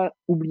il faut pas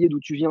oublier d'où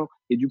tu viens.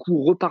 Et du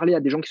coup, reparler à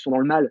des gens qui sont dans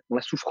le mal, dans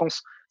la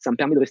souffrance, ça me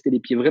permet de rester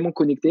les pieds vraiment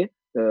connectés,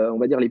 on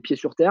va dire les pieds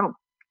sur terre.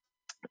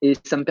 Et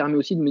ça me permet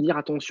aussi de me dire,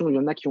 attention, il y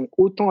en a qui ont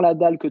autant la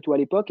dalle que toi à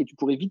l'époque et tu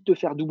pourrais vite te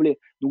faire doubler.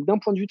 Donc, d'un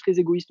point de vue très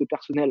égoïste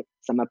personnel,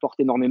 ça m'apporte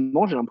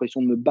énormément. J'ai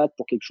l'impression de me battre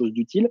pour quelque chose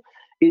d'utile.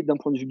 Et d'un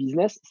point de vue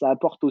business, ça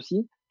apporte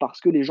aussi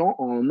parce que les gens,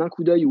 en un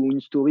coup d'œil ou une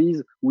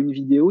stories ou une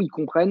vidéo, ils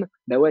comprennent,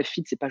 bah ouais,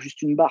 feed, c'est pas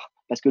juste une barre.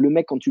 Parce que le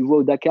mec, quand tu le vois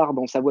au Dakar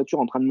dans sa voiture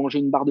en train de manger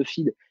une barre de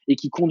feed et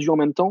qui conduit en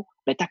même temps,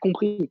 bah, t'as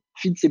compris.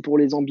 Feed, c'est pour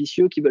les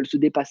ambitieux qui veulent se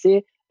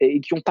dépasser et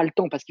qui n'ont pas le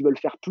temps parce qu'ils veulent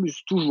faire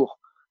plus toujours.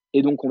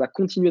 Et donc, on va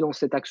continuer dans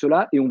cet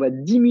axe-là et on va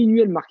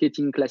diminuer le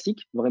marketing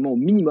classique, vraiment au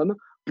minimum,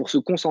 pour se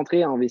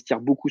concentrer à investir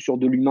beaucoup sur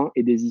de l'humain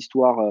et des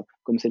histoires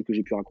comme celles que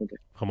j'ai pu raconter.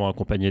 Vraiment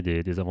accompagner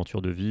des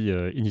aventures de vie.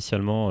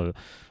 Initialement,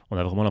 on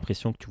a vraiment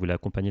l'impression que tu voulais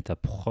accompagner ta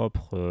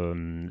propre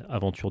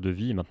aventure de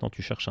vie et maintenant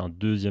tu cherches un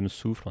deuxième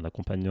souffle en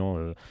accompagnant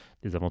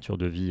des aventures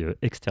de vie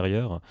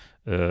extérieures.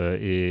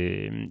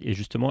 Et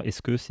justement,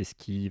 est-ce que c'est ce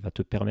qui va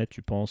te permettre,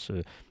 tu penses,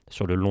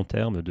 sur le long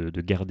terme,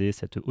 de garder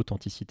cette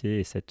authenticité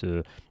et cette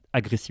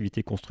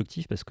agressivité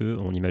constructive? Parce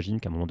qu'on imagine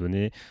qu'à un moment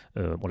donné,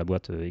 bon, la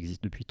boîte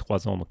existe depuis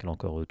 3 ans, donc elle est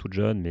encore toute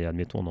jeune, mais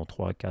admettons dans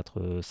 3,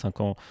 4,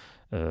 5 ans,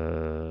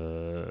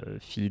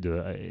 Feed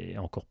est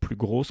encore plus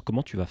grosse.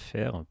 Comment tu vas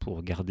faire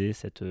pour garder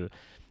cette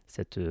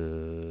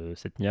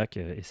niaque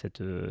et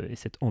cette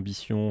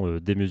ambition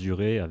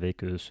démesurée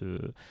avec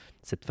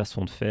cette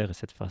façon de faire et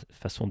cette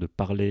façon de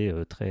parler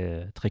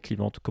très, très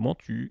clivante? Comment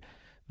tu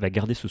vas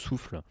garder ce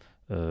souffle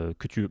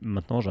que tu,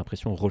 maintenant, j'ai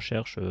l'impression,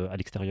 recherches à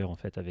l'extérieur, en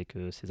fait, avec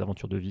ces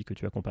aventures de vie que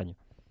tu accompagnes?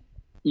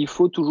 Il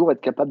faut toujours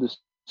être capable de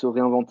se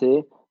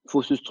réinventer, il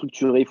faut se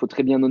structurer, il faut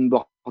très bien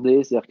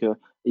onboarder. C'est-à-dire que,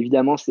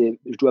 évidemment, je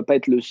ne dois pas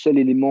être le seul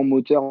élément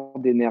moteur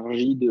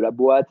d'énergie de la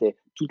boîte et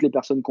toutes les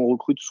personnes qu'on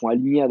recrute sont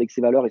alignées avec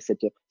ces valeurs et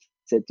cette,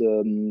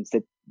 euh,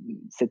 cette,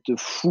 cette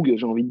fougue,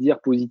 j'ai envie de dire,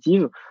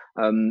 positive.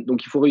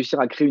 Donc, il faut réussir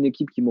à créer une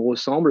équipe qui me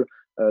ressemble,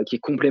 qui est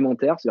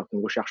complémentaire. C'est-à-dire qu'on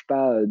ne recherche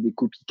pas des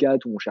copycats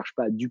ou on ne cherche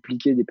pas à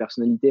dupliquer des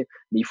personnalités,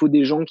 mais il faut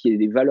des gens qui aient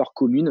des valeurs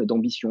communes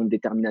d'ambition, de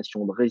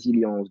détermination, de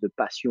résilience, de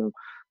passion,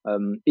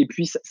 et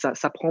puis,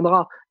 ça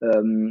prendra.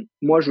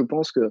 Moi, je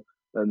pense que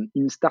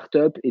une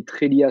startup est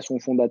très liée à son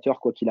fondateur,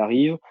 quoi qu'il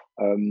arrive.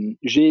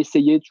 J'ai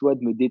essayé, tu vois,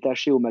 de me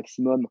détacher au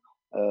maximum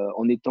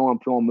en étant un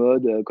peu en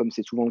mode, comme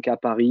c'est souvent le cas à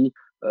Paris,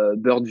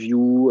 bird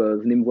view,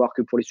 venez me voir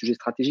que pour les sujets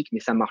stratégiques, mais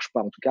ça marche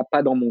pas. En tout cas,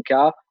 pas dans mon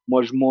cas.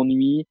 Moi, je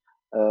m'ennuie.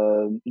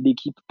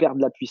 L'équipe perd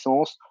de la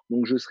puissance,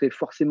 donc je serai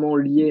forcément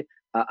lié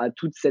à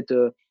toute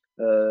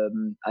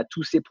à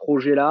tous ces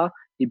projets-là.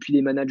 Et puis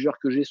les managers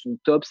que j'ai sont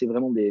top, c'est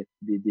vraiment des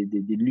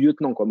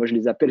lieutenants, quoi. Moi, je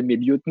les appelle mes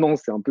lieutenants,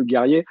 c'est un peu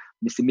guerrier,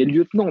 mais c'est mes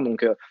lieutenants.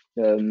 Donc,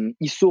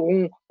 ils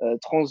sauront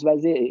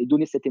transvaser et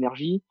donner cette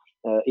énergie.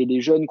 Et les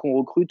jeunes qu'on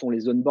recrute, on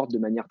les onboard de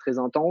manière très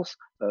intense.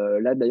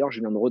 Là, d'ailleurs, je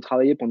viens de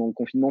retravailler pendant le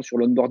confinement sur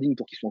l'onboarding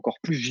pour qu'ils soient encore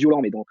plus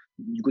violents, mais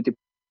du côté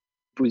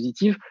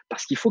positif,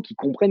 parce qu'il faut qu'ils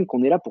comprennent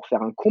qu'on est là pour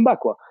faire un combat,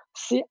 quoi.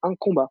 C'est un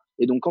combat.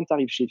 Et donc, quand tu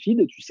arrives chez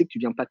Feed, tu sais que tu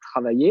viens pas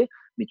travailler,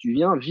 mais tu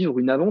viens vivre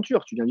une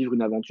aventure. Tu viens vivre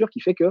une aventure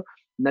qui fait que,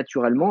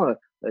 naturellement,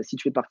 si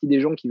tu fais partie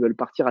des gens qui veulent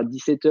partir à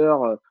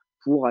 17h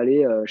pour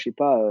aller, je sais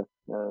pas,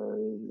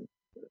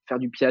 faire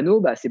du piano,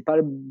 bah, c'est pas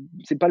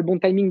le bon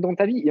timing dans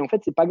ta vie. Et en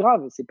fait, c'est pas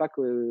grave. C'est pas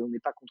qu'on n'est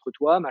pas contre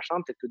toi, machin.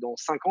 Peut-être que dans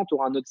 5 ans, tu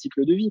auras un autre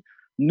cycle de vie.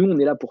 Nous, on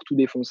est là pour tout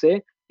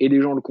défoncer et les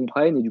gens le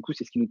comprennent. Et du coup,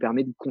 c'est ce qui nous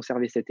permet de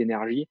conserver cette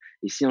énergie.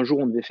 Et si un jour,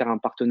 on devait faire un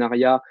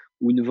partenariat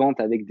ou une vente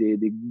avec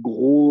des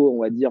gros,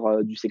 on va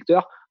dire, du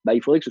secteur, bah,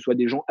 il faudrait que ce soit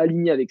des gens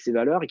alignés avec ces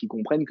valeurs et qui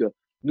comprennent que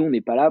nous, on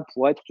n'est pas là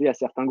pour être, tu sais, à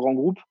certains grands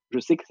groupes. Je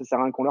sais que ça sert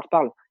à rien qu'on leur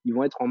parle. Ils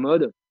vont être en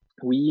mode,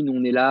 oui, nous,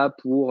 on est là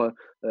pour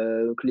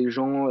que les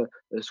gens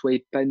soient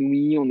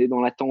épanouis, on est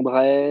dans la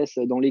tendresse,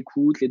 dans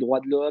l'écoute, les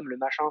droits de l'homme, le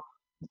machin.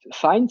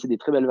 Fine, c'est des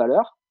très belles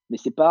valeurs, mais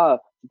c'est pas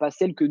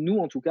celles que nous,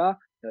 en tout cas,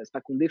 c'est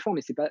pas qu'on défend,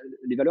 mais c'est pas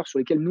les valeurs sur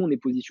lesquelles nous on est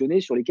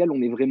positionné, sur lesquelles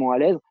on est vraiment à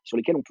l'aise, sur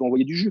lesquelles on peut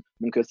envoyer du jus.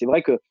 Donc c'est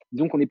vrai que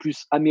disons qu'on est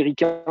plus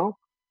américain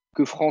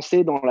que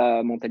français dans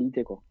la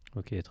mentalité, quoi.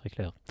 Ok, très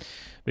clair.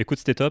 Bah, écoute,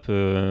 c'était top.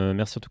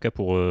 Merci en tout cas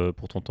pour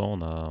ton temps.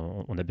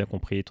 On a bien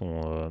compris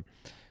ton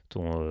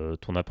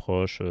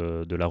approche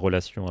de la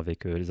relation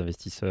avec les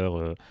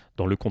investisseurs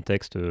dans le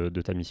contexte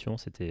de ta mission.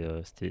 C'était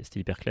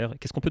hyper clair.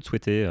 Qu'est-ce qu'on peut te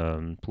souhaiter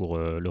pour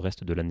le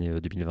reste de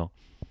l'année 2020?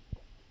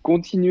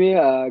 Continuer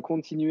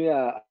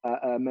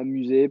à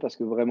m'amuser parce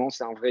que vraiment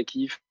c'est un vrai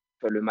kiff.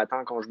 Le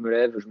matin quand je me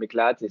lève, je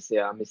m'éclate et c'est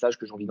un message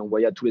que j'ai envie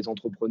d'envoyer à tous les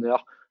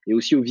entrepreneurs et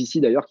aussi aux VC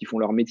d'ailleurs qui font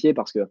leur métier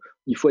parce que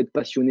il faut être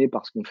passionné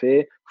par ce qu'on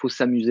fait, faut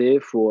s'amuser,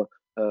 faut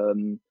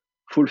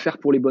le faire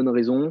pour les bonnes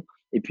raisons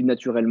et puis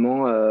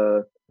naturellement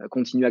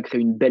continuer à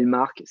créer une belle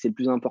marque, c'est le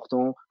plus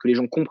important, que les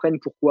gens comprennent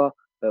pourquoi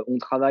on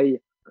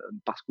travaille,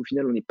 parce qu'au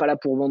final, on n'est pas là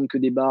pour vendre que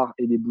des bars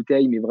et des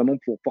bouteilles, mais vraiment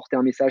pour porter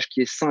un message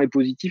qui est sain et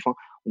positif, hein.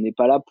 On n'est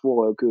pas là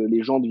pour que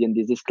les gens deviennent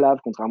des esclaves,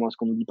 contrairement à ce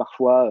qu'on nous dit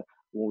parfois,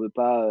 où on veut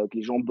pas que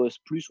les gens bossent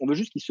plus. On veut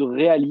juste qu'ils se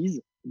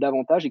réalisent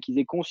davantage et qu'ils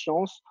aient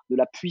conscience de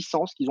la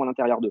puissance qu'ils ont à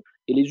l'intérieur d'eux.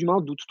 Et les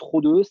humains doutent trop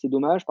d'eux, c'est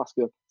dommage parce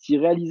que s'ils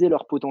réalisaient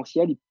leur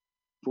potentiel, ils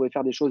pourraient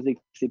faire des choses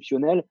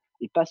exceptionnelles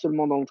et pas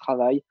seulement dans le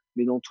travail,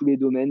 mais dans tous les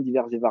domaines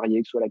divers et variés,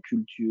 que ce soit la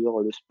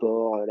culture, le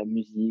sport, la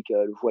musique,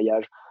 le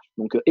voyage.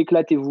 Donc,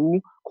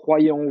 éclatez-vous,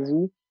 croyez en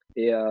vous.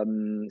 Et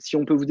si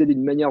on peut vous aider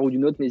d'une manière ou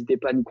d'une autre, n'hésitez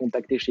pas à nous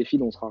contacter chez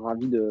Feed, on sera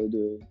ravis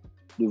de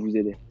vous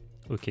aider.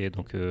 Ok,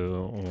 donc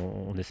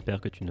on espère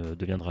que tu ne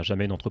deviendras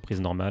jamais une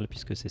entreprise normale,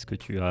 puisque c'est ce que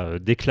tu as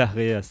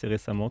déclaré assez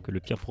récemment, que le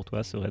pire pour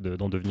toi serait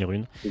d'en devenir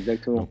une.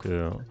 Exactement.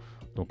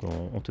 Donc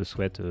on te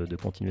souhaite de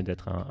continuer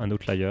d'être un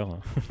outlier.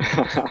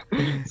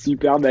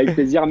 Super, avec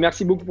plaisir.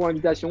 Merci beaucoup pour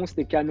l'invitation,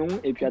 c'était canon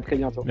et puis à très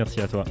bientôt.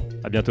 Merci à toi.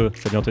 À bientôt.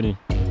 Salut Anthony.